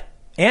right.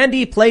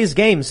 Andy Plays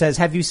Games says,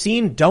 have you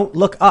seen Don't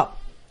Look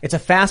Up? It's a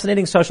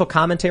fascinating social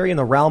commentary in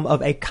the realm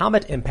of a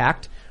comet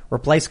impact.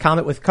 Replace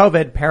comet with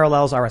COVID.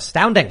 Parallels are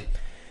astounding.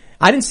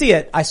 I didn't see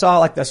it. I saw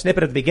like the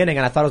snippet at the beginning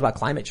and I thought it was about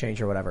climate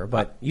change or whatever,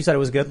 but you said it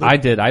was good, Luke? I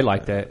did. I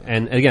liked it.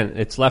 And again,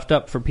 it's left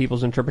up for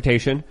people's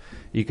interpretation.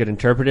 You could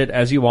interpret it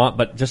as you want,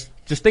 but just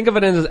think of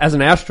it as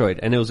an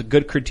asteroid. And it was a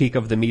good critique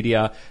of the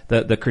media.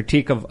 The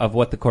critique of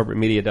what the corporate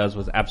media does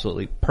was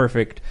absolutely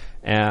perfect.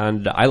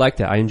 And I liked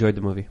it. I enjoyed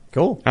the movie.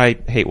 Cool. I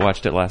hate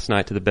watched it last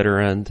night to the bitter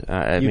end.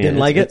 Didn't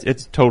like it?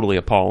 It's totally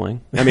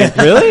appalling. I mean,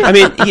 really? I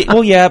mean,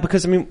 well, yeah,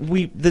 because I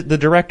mean, the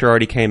director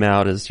already came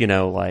out as,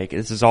 like,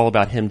 this is all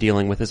about him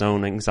dealing with his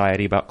own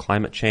anxiety about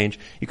climate change.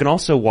 You can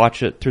also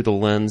watch it through the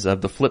lens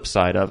of the flip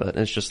side of it. And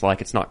it's just like,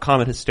 it's not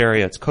comet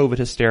hysteria, it's COVID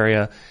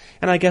hysteria.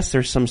 And I guess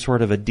there's some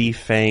sort of a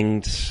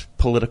defanged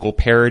political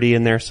parody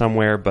in there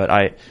somewhere, but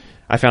I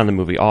found the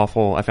movie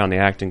awful. I found the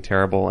acting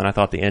terrible, and I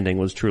thought the ending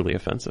was truly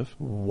offensive.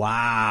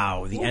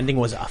 Wow, the ending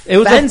was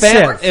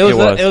offensive.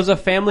 It was a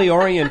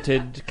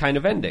family-oriented kind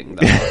of ending,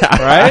 though,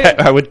 right?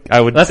 I would.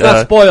 Let's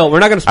not spoil. We're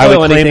not going to spoil anything. I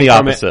would claim anything the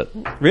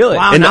opposite. Really?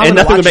 Wow, and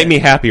nothing would make me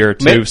happier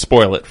to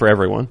spoil it for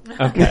everyone.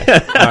 Okay.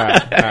 All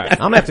right. I'm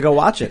gonna have to go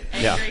watch it.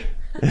 Yeah.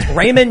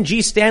 Raymond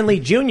G. Stanley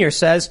Jr.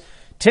 says,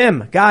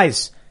 Tim,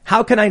 guys,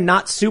 how can I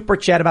not super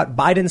chat about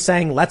Biden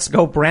saying, let's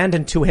go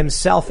Brandon to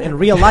himself in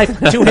real life?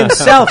 To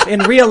himself in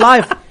real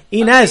life.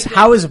 Inez,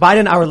 how is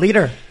Biden our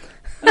leader?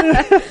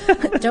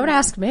 Don't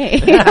ask me.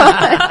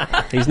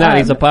 He's not.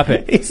 He's a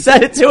puppet. He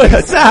said it to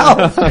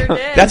himself.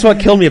 That's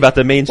what killed me about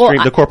the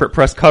mainstream, the corporate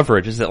press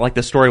coverage, is that like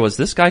the story was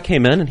this guy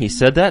came in and he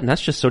said that, and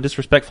that's just so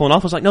disrespectful and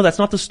awful. It's like, no, that's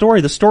not the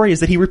story. The story is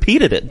that he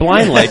repeated it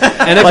blindly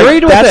and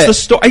agreed with that's it. The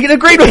story. I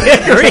agreed with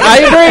it.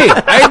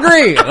 I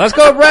agree. Let's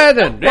go,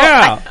 Brandon.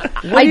 Yeah.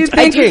 What are you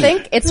thinking? I do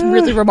think it's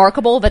really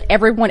remarkable that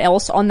everyone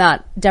else on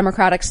that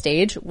Democratic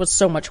stage was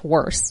so much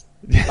worse.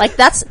 Like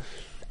that's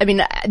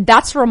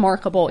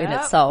remarkable in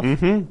itself.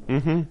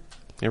 It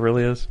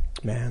really is.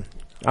 Man.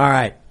 All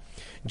right.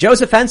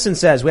 Joseph Henson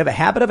says, we have a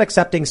habit of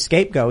accepting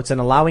scapegoats and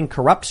allowing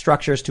corrupt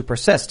structures to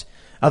persist.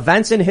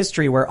 Events in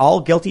history where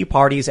all guilty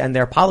parties and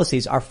their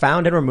policies are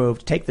found and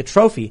removed take the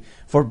trophy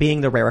for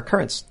being the rare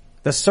occurrence.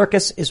 The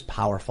circus is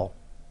powerful.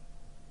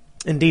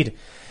 Indeed.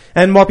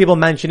 And more people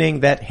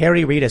mentioning that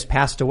Harry Reid has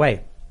passed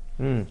away.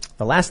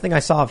 The last thing I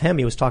saw of him,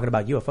 he was talking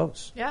about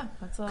UFOs. Yeah.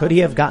 That's Could he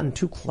have gotten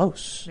too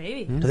close?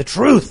 Maybe. To the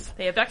truth?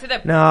 They abducted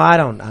him. No, I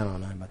don't know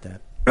about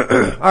that.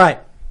 All right.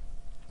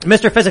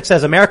 Mr. Physics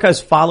says America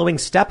is following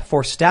step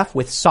for step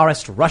with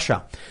Tsarist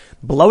Russia.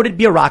 Bloated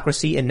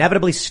bureaucracy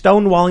inevitably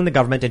stonewalling the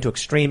government into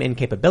extreme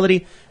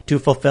incapability to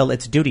fulfill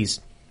its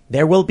duties.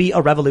 There will be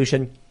a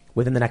revolution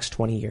within the next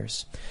 20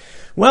 years.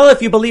 Well,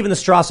 if you believe in the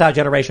Strauss-out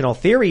generational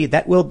theory,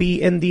 that will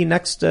be in the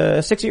next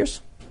 6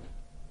 years.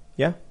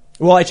 Yeah.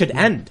 Well, it should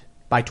end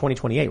by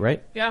 2028,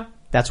 right? Yeah.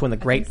 That's when the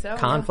great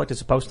conflict is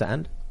supposed to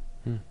end.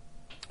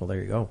 Well,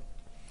 there you go.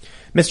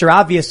 Mr.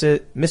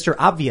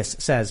 Obvious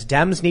says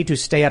Dems need to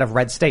stay out of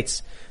red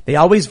states. They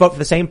always vote for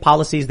the same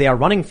policies they are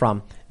running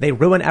from. They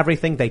ruin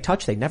everything they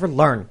touch. They never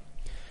learn.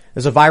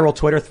 There's a viral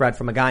Twitter thread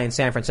from a guy in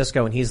San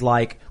Francisco, and he's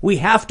like, we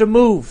have to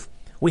move.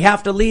 We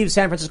have to leave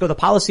San Francisco. The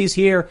policies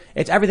here,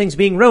 everything's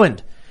being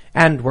ruined.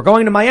 And we're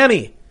going to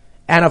Miami.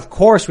 And of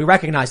course, we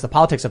recognize the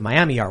politics of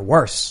Miami are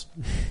worse.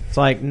 It's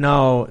like,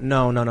 no.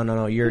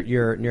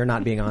 You're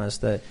not being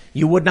honest.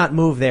 You would not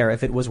move there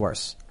if it was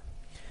worse.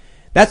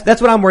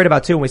 That's what I'm worried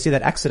about too when we see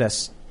that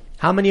exodus.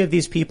 How many of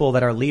these people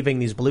that are leaving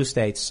these blue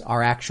states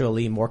are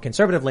actually more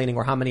conservative leaning,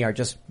 or how many are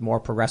just more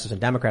progressives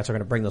and Democrats are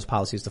going to bring those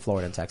policies to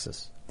Florida and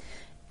Texas?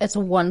 It's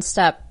one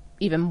step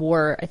even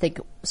more, I think.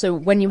 So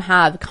when you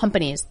have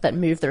companies that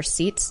move their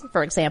seats,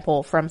 for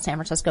example, from San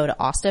Francisco to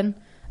Austin,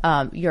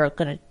 you're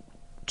going to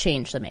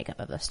change the makeup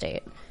of the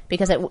state,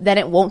 because then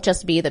it won't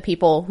just be the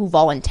people who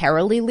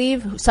voluntarily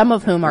leave, some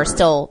of whom are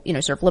still,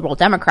 sort of liberal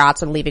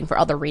Democrats and leaving for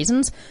other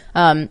reasons.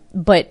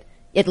 But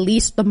at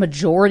least the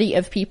majority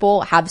of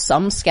people have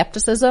some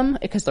skepticism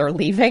because they're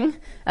leaving.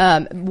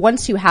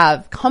 Once you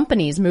have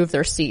companies move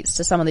their seats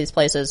to some of these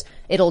places,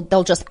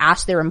 they'll just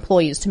ask their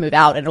employees to move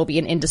out, and it'll be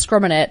an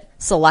indiscriminate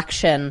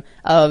selection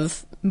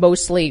of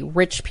mostly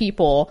rich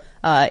people,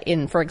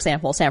 in, for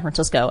example, San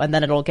Francisco, and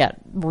then it'll get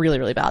really,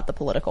 really bad, the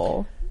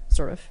political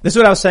sort of. This is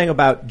what I was saying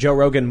about Joe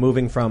Rogan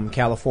moving from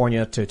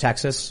California to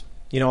Texas.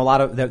 A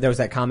lot of, there was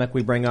that comic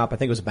we bring up, I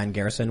think it was Ben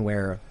Garrison,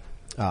 where,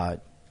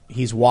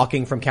 he's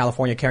walking from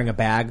California carrying a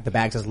bag. The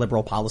bag says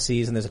liberal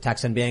policies, and there's a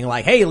Texan being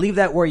like, hey, leave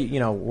that where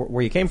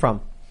where you came from.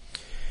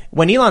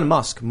 When Elon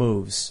Musk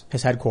moves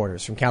his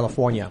headquarters from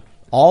California,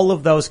 all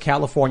of those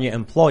California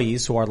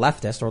employees who are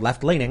leftist or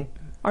left-leaning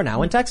are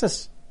now in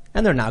Texas,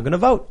 and they're now going to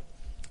vote.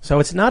 So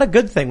it's not a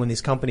good thing when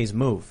these companies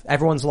move.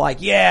 Everyone's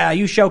like, yeah,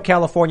 you show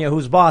California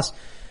who's boss.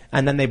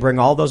 And then they bring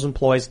all those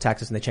employees to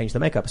Texas and they change the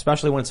makeup,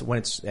 especially when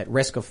it's at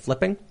risk of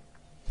flipping.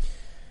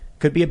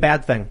 Could be a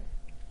bad thing.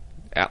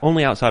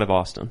 Only outside of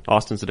Austin.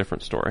 Austin's a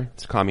different story.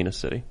 It's a communist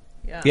city.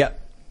 Yeah.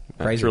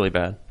 Crazy. It's really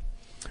bad.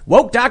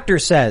 Woke Doctor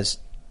says,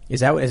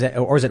 is it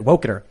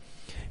Woketer?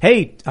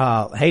 Hey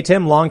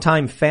Tim,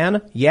 longtime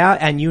fan. Yeah,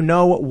 and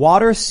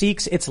water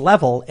seeks its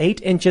level,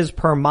 8 inches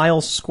per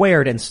mile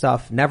squared and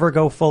stuff. Never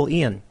go full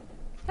Ian.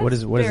 What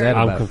is that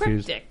about? I'm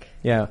confused. Cryptic.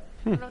 Yeah.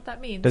 I don't know what that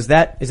means. Is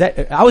that,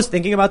 I was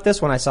thinking about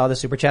this when I saw the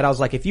super chat. I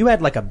was like, if you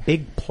had like a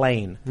big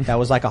plane that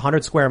was like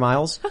 100 square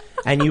miles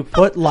and you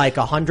put like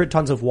 100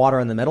 tons of water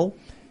in the middle,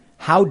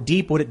 how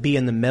deep would it be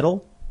in the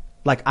middle?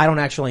 Like, I don't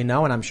actually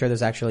know, and I'm sure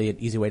there's actually an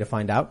easy way to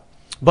find out.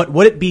 But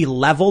would it be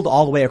leveled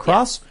all the way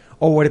across,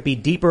 or would it be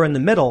deeper in the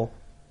middle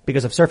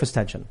because of surface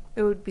tension?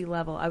 It would be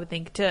level, I would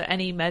think, to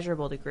any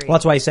measurable degree. Well,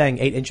 that's why he's saying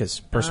 8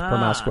 inches per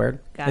mile squared.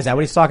 Gotcha. Is that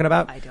what he's talking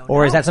about? I don't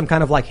Or know. is that some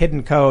kind of like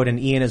hidden code and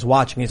Ian is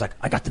watching? He's like,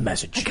 I got the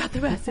message. Or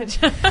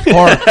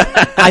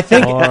I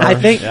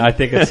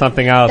think it's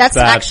something else. That's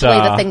actually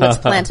the thing that's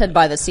planted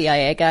by the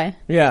CIA guy.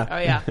 Yeah. Oh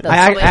yeah.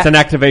 It's an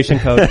activation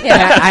code.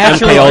 I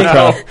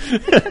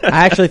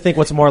actually think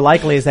what's more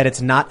likely is that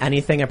it's not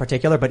anything in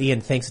particular, but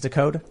Ian thinks it's a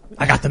code.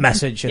 I got the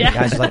message, and the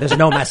guy's like, "There's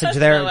no message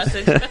there." No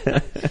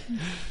message.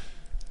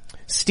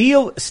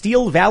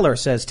 Steel Valor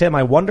says, Tim,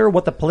 I wonder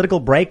what the political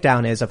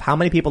breakdown is of how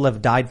many people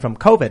have died from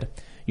COVID.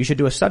 You should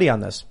do a study on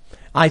this.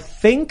 I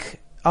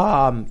think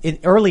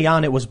early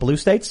on it was blue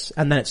states,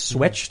 and then it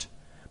switched.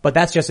 But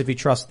that's just if you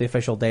trust the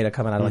official data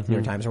coming out of like the New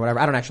York Times or whatever.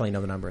 I don't actually know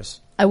the numbers.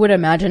 I would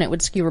imagine it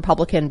would skew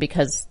Republican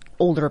because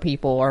older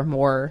people are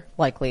more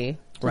likely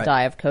to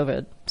die of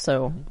COVID.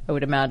 So I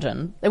would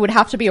imagine it would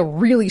have to be a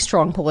really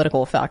strong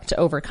political effect to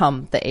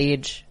overcome the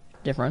age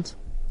difference.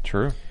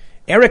 True.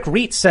 Eric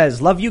Reet says,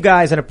 love you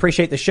guys and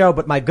appreciate the show,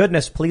 but my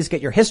goodness, please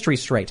get your history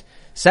straight.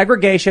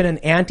 Segregation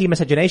and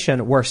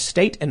anti-miscegenation were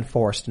state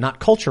enforced, not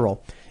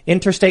cultural.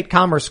 Interstate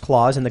Commerce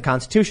Clause in the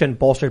Constitution,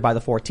 bolstered by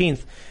the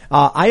 14th.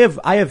 I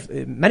have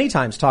many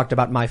times talked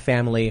about my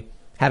family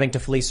having to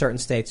flee certain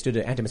states due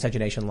to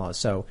anti-miscegenation laws.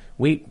 So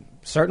we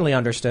certainly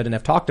understood and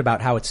have talked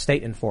about how it's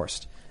state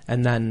enforced.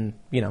 And then,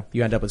 you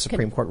end up with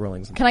Supreme Court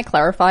rulings. Can I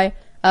clarify?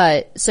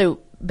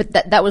 But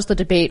that was the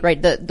debate,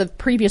 right? The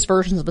previous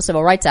versions of the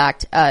Civil Rights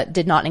Act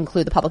did not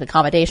include the Public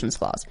Accommodations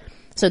Clause.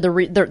 So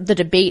the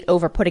debate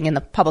over putting in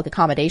the Public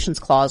Accommodations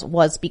Clause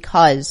was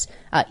because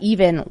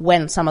even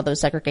when some of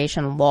those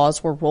segregation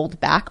laws were rolled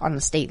back on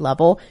the state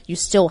level, you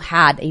still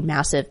had a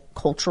massive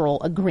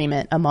cultural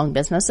agreement among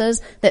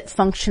businesses that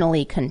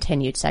functionally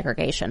continued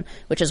segregation,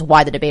 which is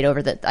why the debate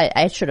over that,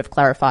 I should have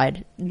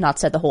clarified, not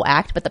said the whole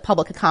act, but the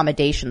public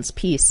accommodations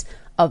piece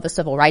of the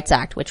Civil Rights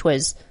Act, which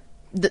was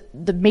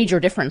the major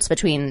difference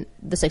between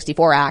the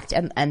 64 Act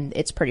and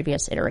its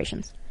previous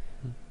iterations.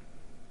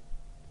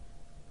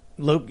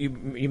 Luke,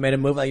 you made a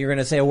move like you're going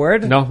to say a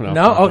word? No.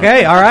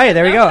 Okay. All right.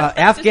 There we go.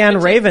 Afghan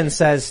Raven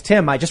says,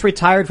 Tim, I just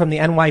retired from the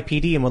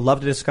NYPD and would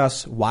love to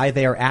discuss why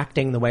they are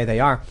acting the way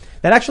they are.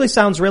 That actually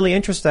sounds really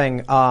interesting.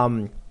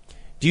 Do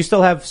you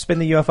still have Spin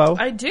the UFO?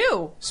 I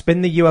do.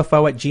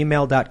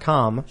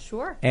 spintheufo@gmail.com.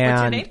 Sure. And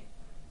what's your name?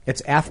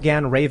 It's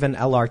Afghan Raven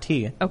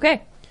LRT.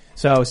 Okay.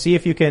 So see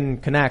if you can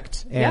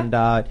connect. And,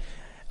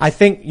 I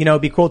think,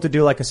 it'd be cool to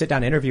do like a sit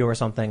down interview or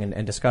something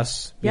and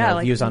discuss,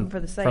 like views on, for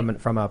the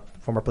site. from a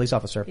former police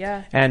officer.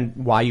 Yeah. And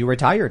why you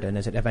retired, and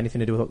does it have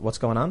anything to do with what's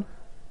going on?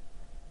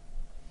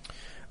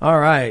 All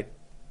right.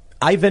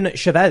 Ivan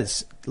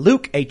Chavez.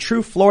 Luke, a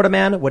true Florida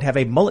man would have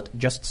a mullet,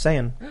 just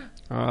saying.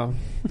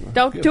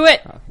 Don't do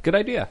it. Good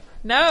idea.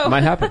 No.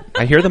 Might happen.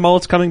 I hear the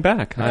mullet's coming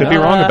back. I could be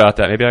wrong about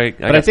that. Maybe I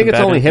But I think it's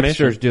only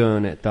information. hipsters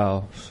doing it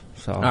though.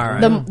 So all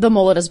right. The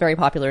mullet is very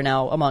popular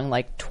now among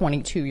like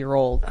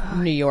 22-year-old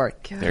New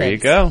York kids. There you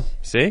go.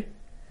 See?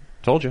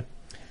 Told you.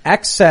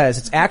 X says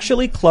it's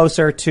actually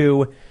closer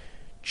to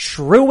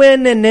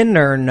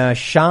Truinanana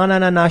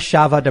Shanana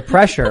Shava de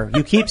pressure.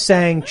 You keep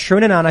saying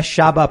Trunanana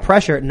Shaba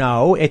pressure.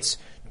 No, it's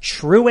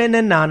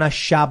Truinanana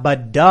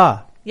Shaba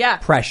da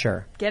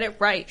pressure. Get it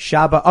right.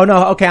 Shaba. Oh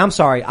no, okay, I'm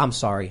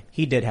sorry.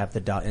 He did have the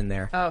da in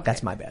there. Oh, okay.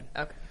 That's my bad.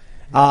 Okay.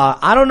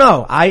 I don't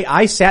know.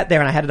 I sat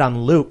there and I had it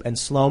on loop and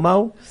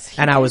slow-mo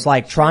and I was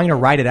like trying to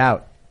write it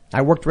out.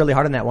 I worked really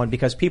hard on that one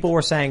because people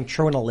were saying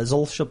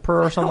Truinalizzle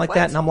Shapur or something like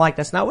that, and I'm like,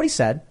 that's not what he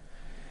said.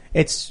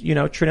 It's,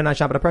 Truinanana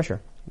Shaba de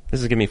pressure.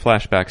 This is giving me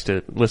flashbacks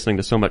to listening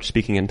to so much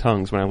speaking in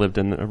tongues when I lived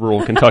in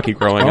rural Kentucky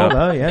growing up.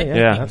 Oh, yeah.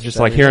 Yeah, just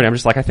like hearing it, I'm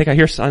just like, I think I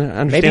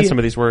understand some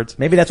of these words.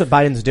 Maybe that's what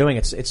Biden's doing.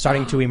 It's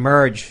starting to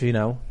emerge,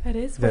 That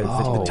is the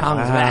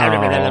tongues.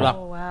 Wow.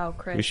 Oh, wow,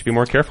 Chris. We should be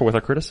more careful with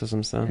our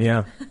criticisms then.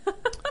 Yeah.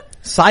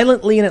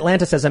 Silently in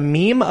Atlanta says a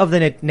meme of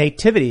the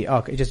nativity. Oh,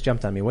 it just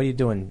jumped on me. What are you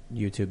doing,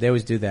 YouTube? They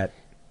always do that.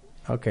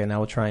 Okay, now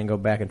we'll try and go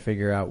back and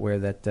figure out where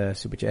that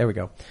super chat. There we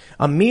go.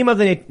 A meme of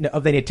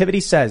the nativity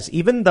says,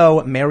 even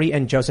though Mary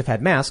and Joseph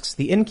had masks,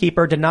 the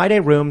innkeeper denied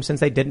a room since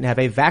they didn't have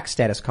a vax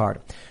status card.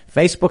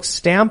 Facebook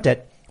stamped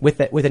it with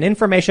an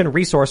information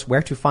resource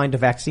where to find a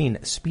vaccine.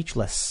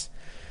 Speechless.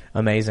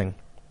 Amazing.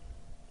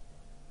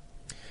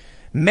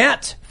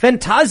 Matt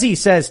Fantazi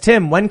says,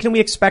 Tim, when can we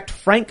expect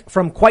Frank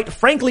from Quite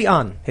Frankly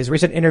on? His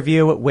recent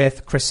interview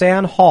with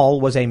Chrisanne Hall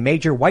was a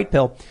major white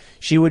pill.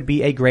 She would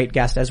be a great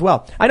guest as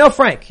well. I know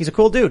Frank. He's a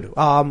cool dude.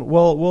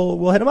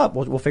 We'll hit him up.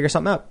 We'll figure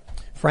something out.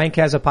 Frank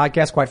has a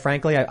podcast, Quite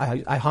Frankly.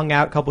 I hung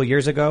out a couple of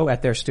years ago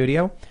at their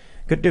studio.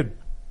 Good dude.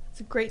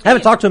 It's a great I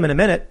haven't talked to him in a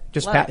minute,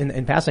 just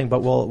in passing,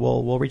 but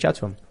we'll reach out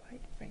to him.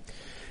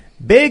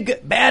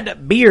 Big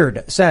Bad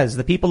Beard says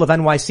the people of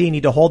NYC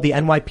need to hold the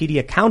NYPD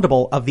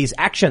accountable of these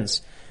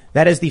actions.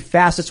 That is the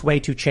fastest way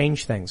to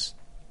change things.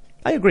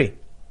 I agree.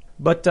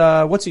 But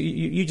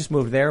you just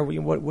moved there.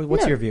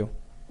 What's your view?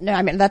 No,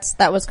 I mean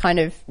that was kind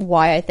of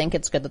why I think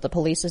it's good that the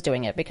police is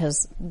doing it,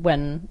 because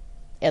when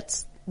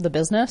it's the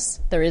business,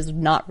 there is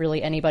not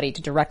really anybody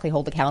to directly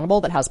hold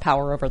accountable that has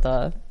power over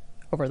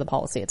the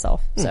policy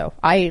itself. So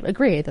I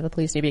agree that the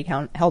police need to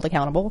be held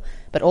accountable,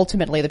 but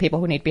ultimately the people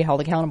who need to be held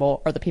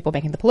accountable are the people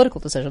making the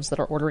political decisions that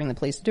are ordering the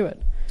police to do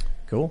it.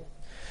 Cool.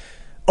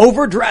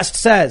 Overdressed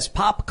says,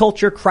 Pop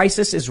Culture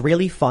Crisis is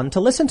really fun to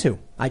listen to.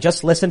 I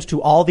just listened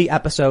to all the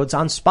episodes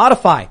on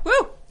Spotify.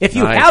 Woo! If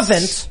you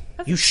haven't,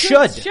 you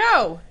should.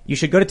 Show. You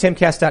should go to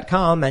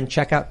timcast.com and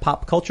check out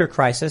Pop Culture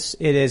Crisis.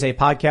 It is a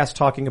podcast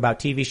talking about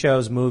TV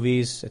shows,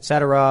 movies,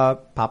 etc.,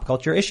 pop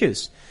culture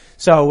issues.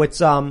 So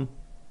it's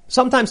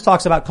sometimes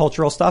talks about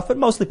cultural stuff, but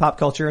mostly pop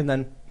culture, and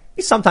then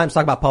we sometimes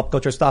talk about pop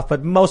culture stuff,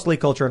 but mostly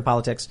culture and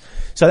politics.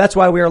 So that's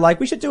why we were like,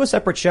 we should do a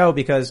separate show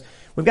because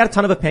we've got a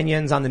ton of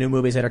opinions on the new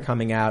movies that are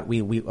coming out.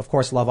 We of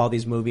course love all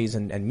these movies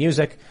and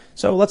music.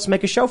 So let's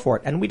make a show for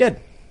it. And we did.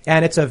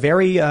 And it's a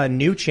very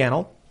new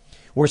channel.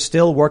 We're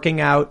still working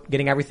out,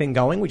 getting everything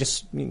going. We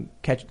just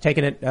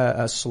taking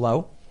it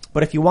slow.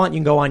 But if you want, you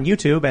can go on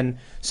YouTube and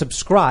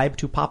subscribe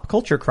to Pop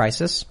Culture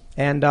Crisis.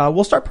 And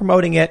we'll start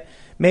promoting it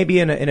maybe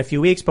in a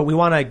few weeks, but we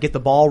want to get the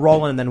ball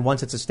rolling, and then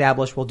once it's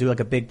established, we'll do like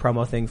a big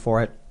promo thing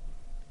for it.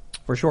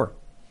 For sure.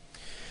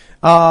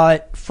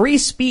 Free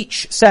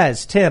Speech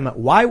says, Tim,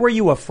 why were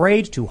you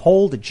afraid to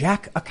hold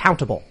Jack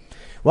accountable?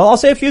 Well, I'll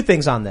say a few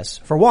things on this.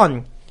 For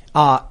one,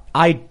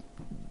 I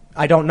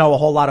don't know a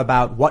whole lot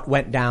about what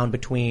went down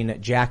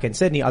between Jack and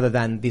Sydney other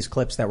than these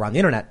clips that were on the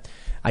internet.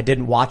 I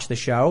didn't watch the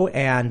show,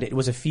 and it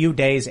was a few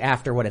days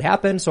after what had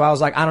happened, so I was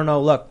like, I don't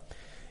know, look,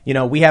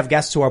 we have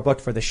guests who are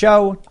booked for the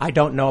show. I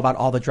don't know about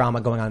all the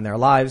drama going on in their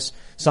lives.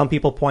 Some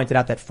people pointed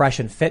out that Fresh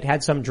and Fit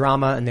had some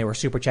drama, and they were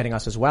super chatting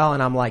us as well,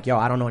 and I'm like,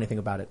 I don't know anything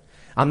about it.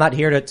 I'm not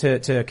here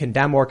to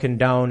condemn or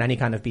condone any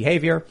kind of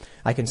behavior.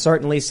 I can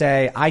certainly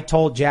say I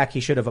told Jack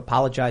he should have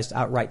apologized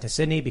outright to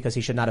Sydney because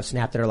he should not have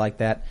snapped at her like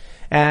that.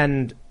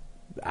 And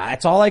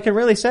that's all I can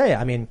really say.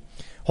 I mean,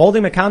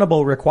 holding him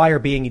accountable require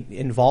being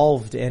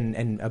involved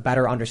in a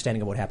better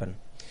understanding of what happened.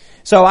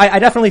 So I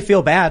definitely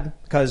feel bad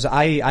because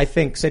I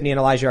think Sydney and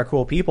Elijah are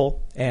cool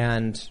people,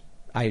 and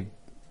I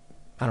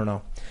don't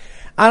know.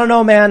 I don't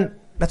know, man.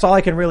 That's all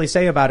I can really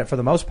say about it for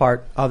the most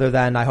part, other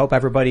than I hope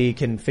everybody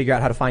can figure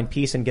out how to find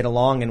peace and get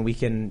along, and we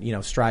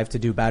can, strive to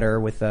do better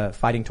with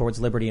fighting towards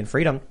liberty and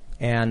freedom.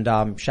 And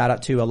shout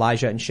out to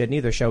Elijah and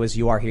Sydney. Their show is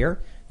You Are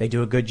Here. They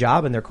do a good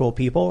job, and they're cool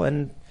people.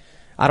 And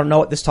I don't know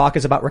what this talk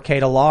is about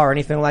Rekieta Law or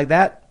anything like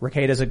that.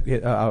 Rekieta is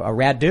a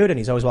rad dude, and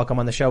he's always welcome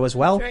on the show as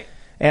well. Right.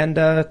 And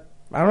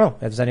I don't know. If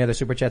there's any other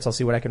super chats, I'll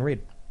see what I can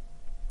read.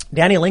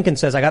 Danny Lincoln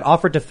says, I got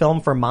offered to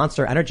film for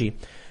Monster Energy.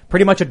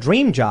 Pretty much a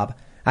dream job.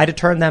 I had to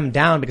turn them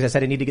down because I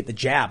said I need to get the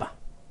jab.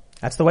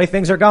 That's the way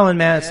things are going,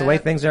 man. It's the way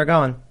things are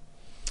going.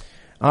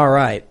 All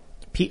right.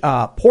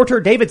 Porter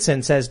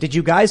Davidson says, did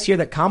you guys hear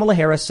that Kamala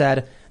Harris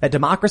said that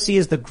democracy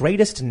is the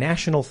greatest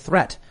national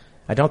threat?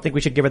 I don't think we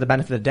should give her the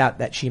benefit of the doubt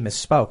that she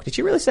misspoke. Did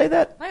she really say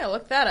that? I gotta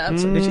look that up.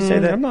 Did she say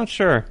that? I'm not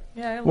sure.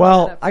 Yeah.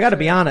 I gotta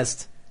be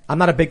honest. I'm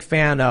not a big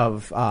fan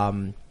of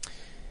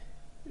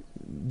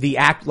the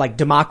act like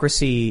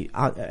democracy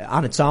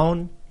on its own.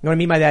 You know what I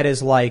mean by that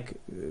is like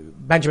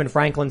Benjamin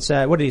Franklin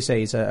said. What did he say?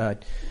 He's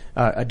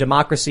a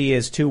democracy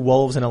is two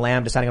wolves and a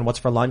lamb deciding on what's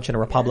for lunch, and a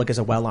republic is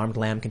a well-armed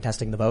lamb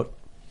contesting the vote.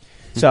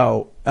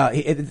 So,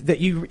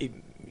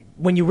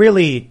 when you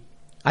really,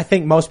 I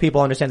think most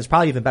people understand this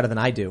probably even better than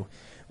I do.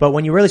 But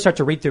when you really start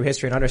to read through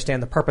history and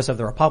understand the purpose of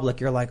the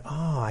republic, you're like,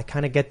 oh, I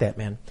kind of get that,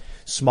 man.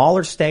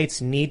 Smaller states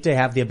need to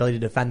have the ability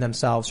to defend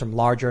themselves from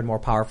larger and more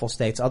powerful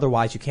states.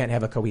 Otherwise, you can't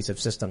have a cohesive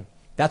system.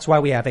 That's why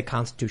we have a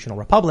constitutional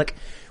republic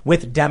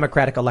with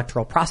democratic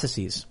electoral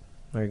processes.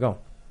 There you go.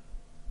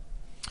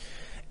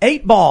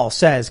 8Ball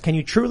says, can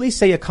you truly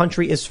say a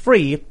country is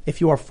free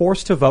if you are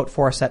forced to vote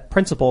for a set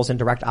principles in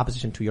direct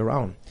opposition to your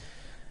own?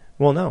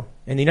 Well, no.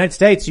 In the United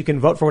States, you can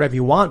vote for whatever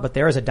you want, but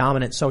there is a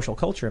dominant social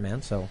culture,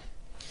 man. So,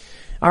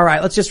 all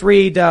right, let's just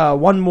read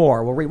one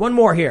more. We'll read one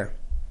more here.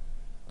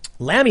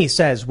 Lammy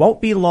says,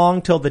 won't be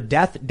long till the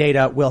death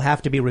data will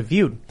have to be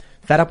reviewed.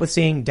 Fed up with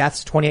seeing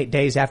deaths 28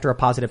 days after a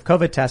positive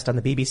COVID test on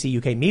the BBC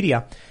UK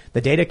media,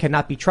 the data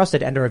cannot be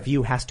trusted and a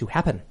review has to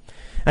happen.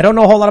 I don't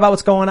know a whole lot about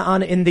what's going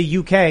on in the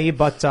UK,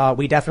 but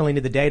we definitely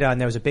need the data, and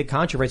there was a big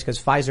controversy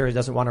because Pfizer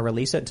doesn't want to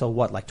release it until,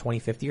 what, like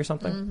 2050 or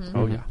something? Mm-hmm.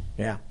 Oh, yeah.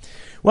 Yeah.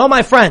 Well,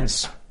 my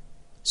friends,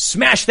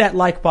 smash that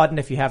like button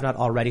if you have not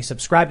already.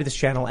 Subscribe to this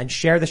channel and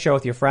share the show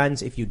with your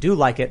friends if you do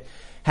like it.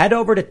 Head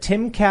over to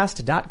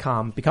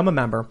timcast.com, become a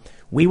member.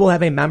 We will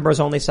have a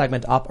members-only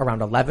segment up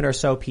around 11 or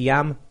so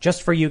p.m.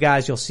 just for you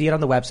guys. You'll see it on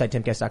the website,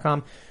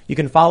 timcast.com. You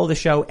can follow the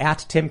show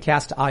at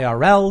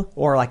timcastirl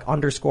or like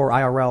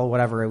 _IRL,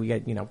 whatever. We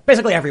get,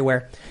 basically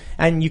everywhere.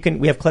 And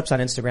we have clips on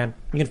Instagram.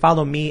 You can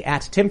follow me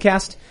at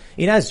timcast.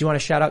 Inez, do you want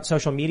to shout out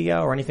social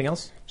media or anything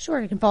else?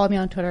 Sure. You can follow me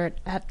on Twitter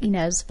at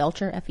Inez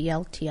Feltscher,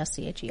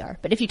 Feltscher.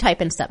 But if you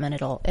type in Stepman,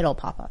 it'll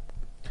pop up.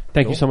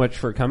 Thank you so much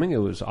for coming. It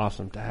was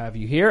awesome to have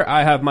you here.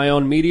 I have my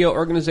own media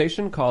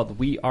organization called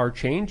We Are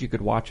Change. You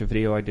could watch a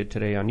video I did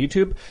today on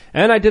YouTube.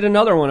 And I did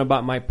another one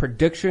about my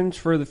predictions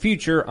for the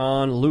future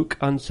on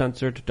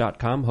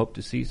LukeUncensored.com. Hope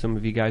to see some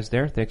of you guys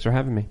there. Thanks for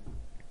having me.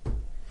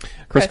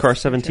 Chris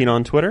Carr17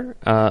 on Twitter.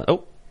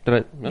 Did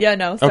I? No. Yeah,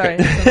 no, sorry.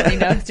 Okay.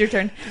 It's your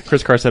turn.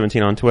 Chris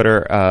Carr17 on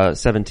Twitter.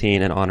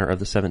 17 in honor of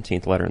the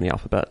 17th letter in the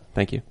alphabet.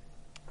 Thank you.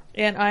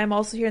 And I am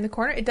also here in the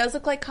corner. It does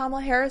look like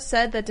Kamala Harris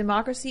said that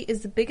democracy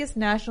is the biggest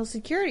national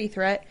security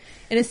threat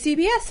in a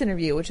CBS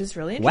interview, which is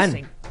really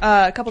interesting. When?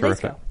 A couple days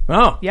ago.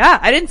 Oh. Yeah,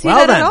 I didn't see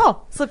that at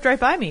all. Slipped right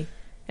by me.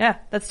 Yeah,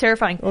 that's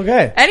terrifying.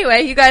 Okay.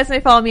 Anyway, you guys may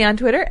follow me on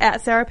Twitter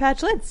at Sarah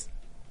Patch Lids.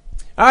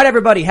 All right,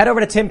 everybody, head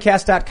over to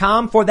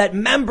timcast.com for that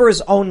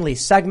members-only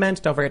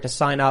segment. Don't forget to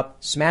sign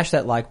up, smash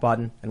that like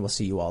button, and we'll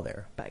see you all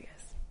there. Bye, guys.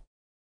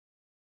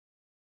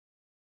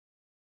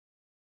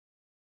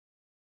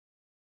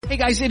 Hey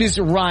guys, it is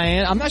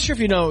Ryan. I'm not sure if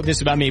you know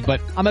this about me, but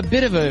I'm a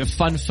bit of a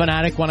fun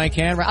fanatic when I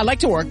can. I like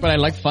to work, but I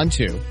like fun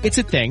too. It's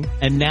a thing.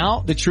 And now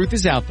the truth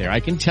is out there.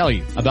 I can tell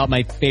you about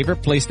my favorite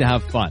place to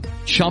have fun.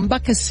 Chumba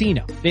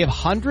Casino. They have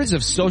hundreds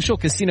of social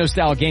casino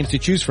style games to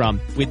choose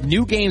from with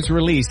new games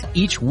released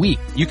each week.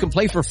 You can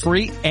play for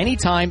free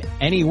anytime,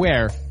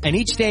 anywhere. And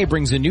each day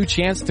brings a new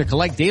chance to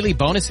collect daily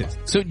bonuses.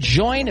 So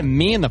join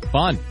me in the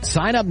fun.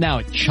 Sign up now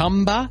at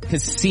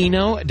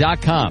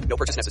ChumbaCasino.com. No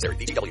purchase necessary.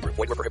 VGW Group.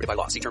 Void where prohibited by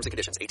law. See terms and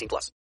conditions. 18+.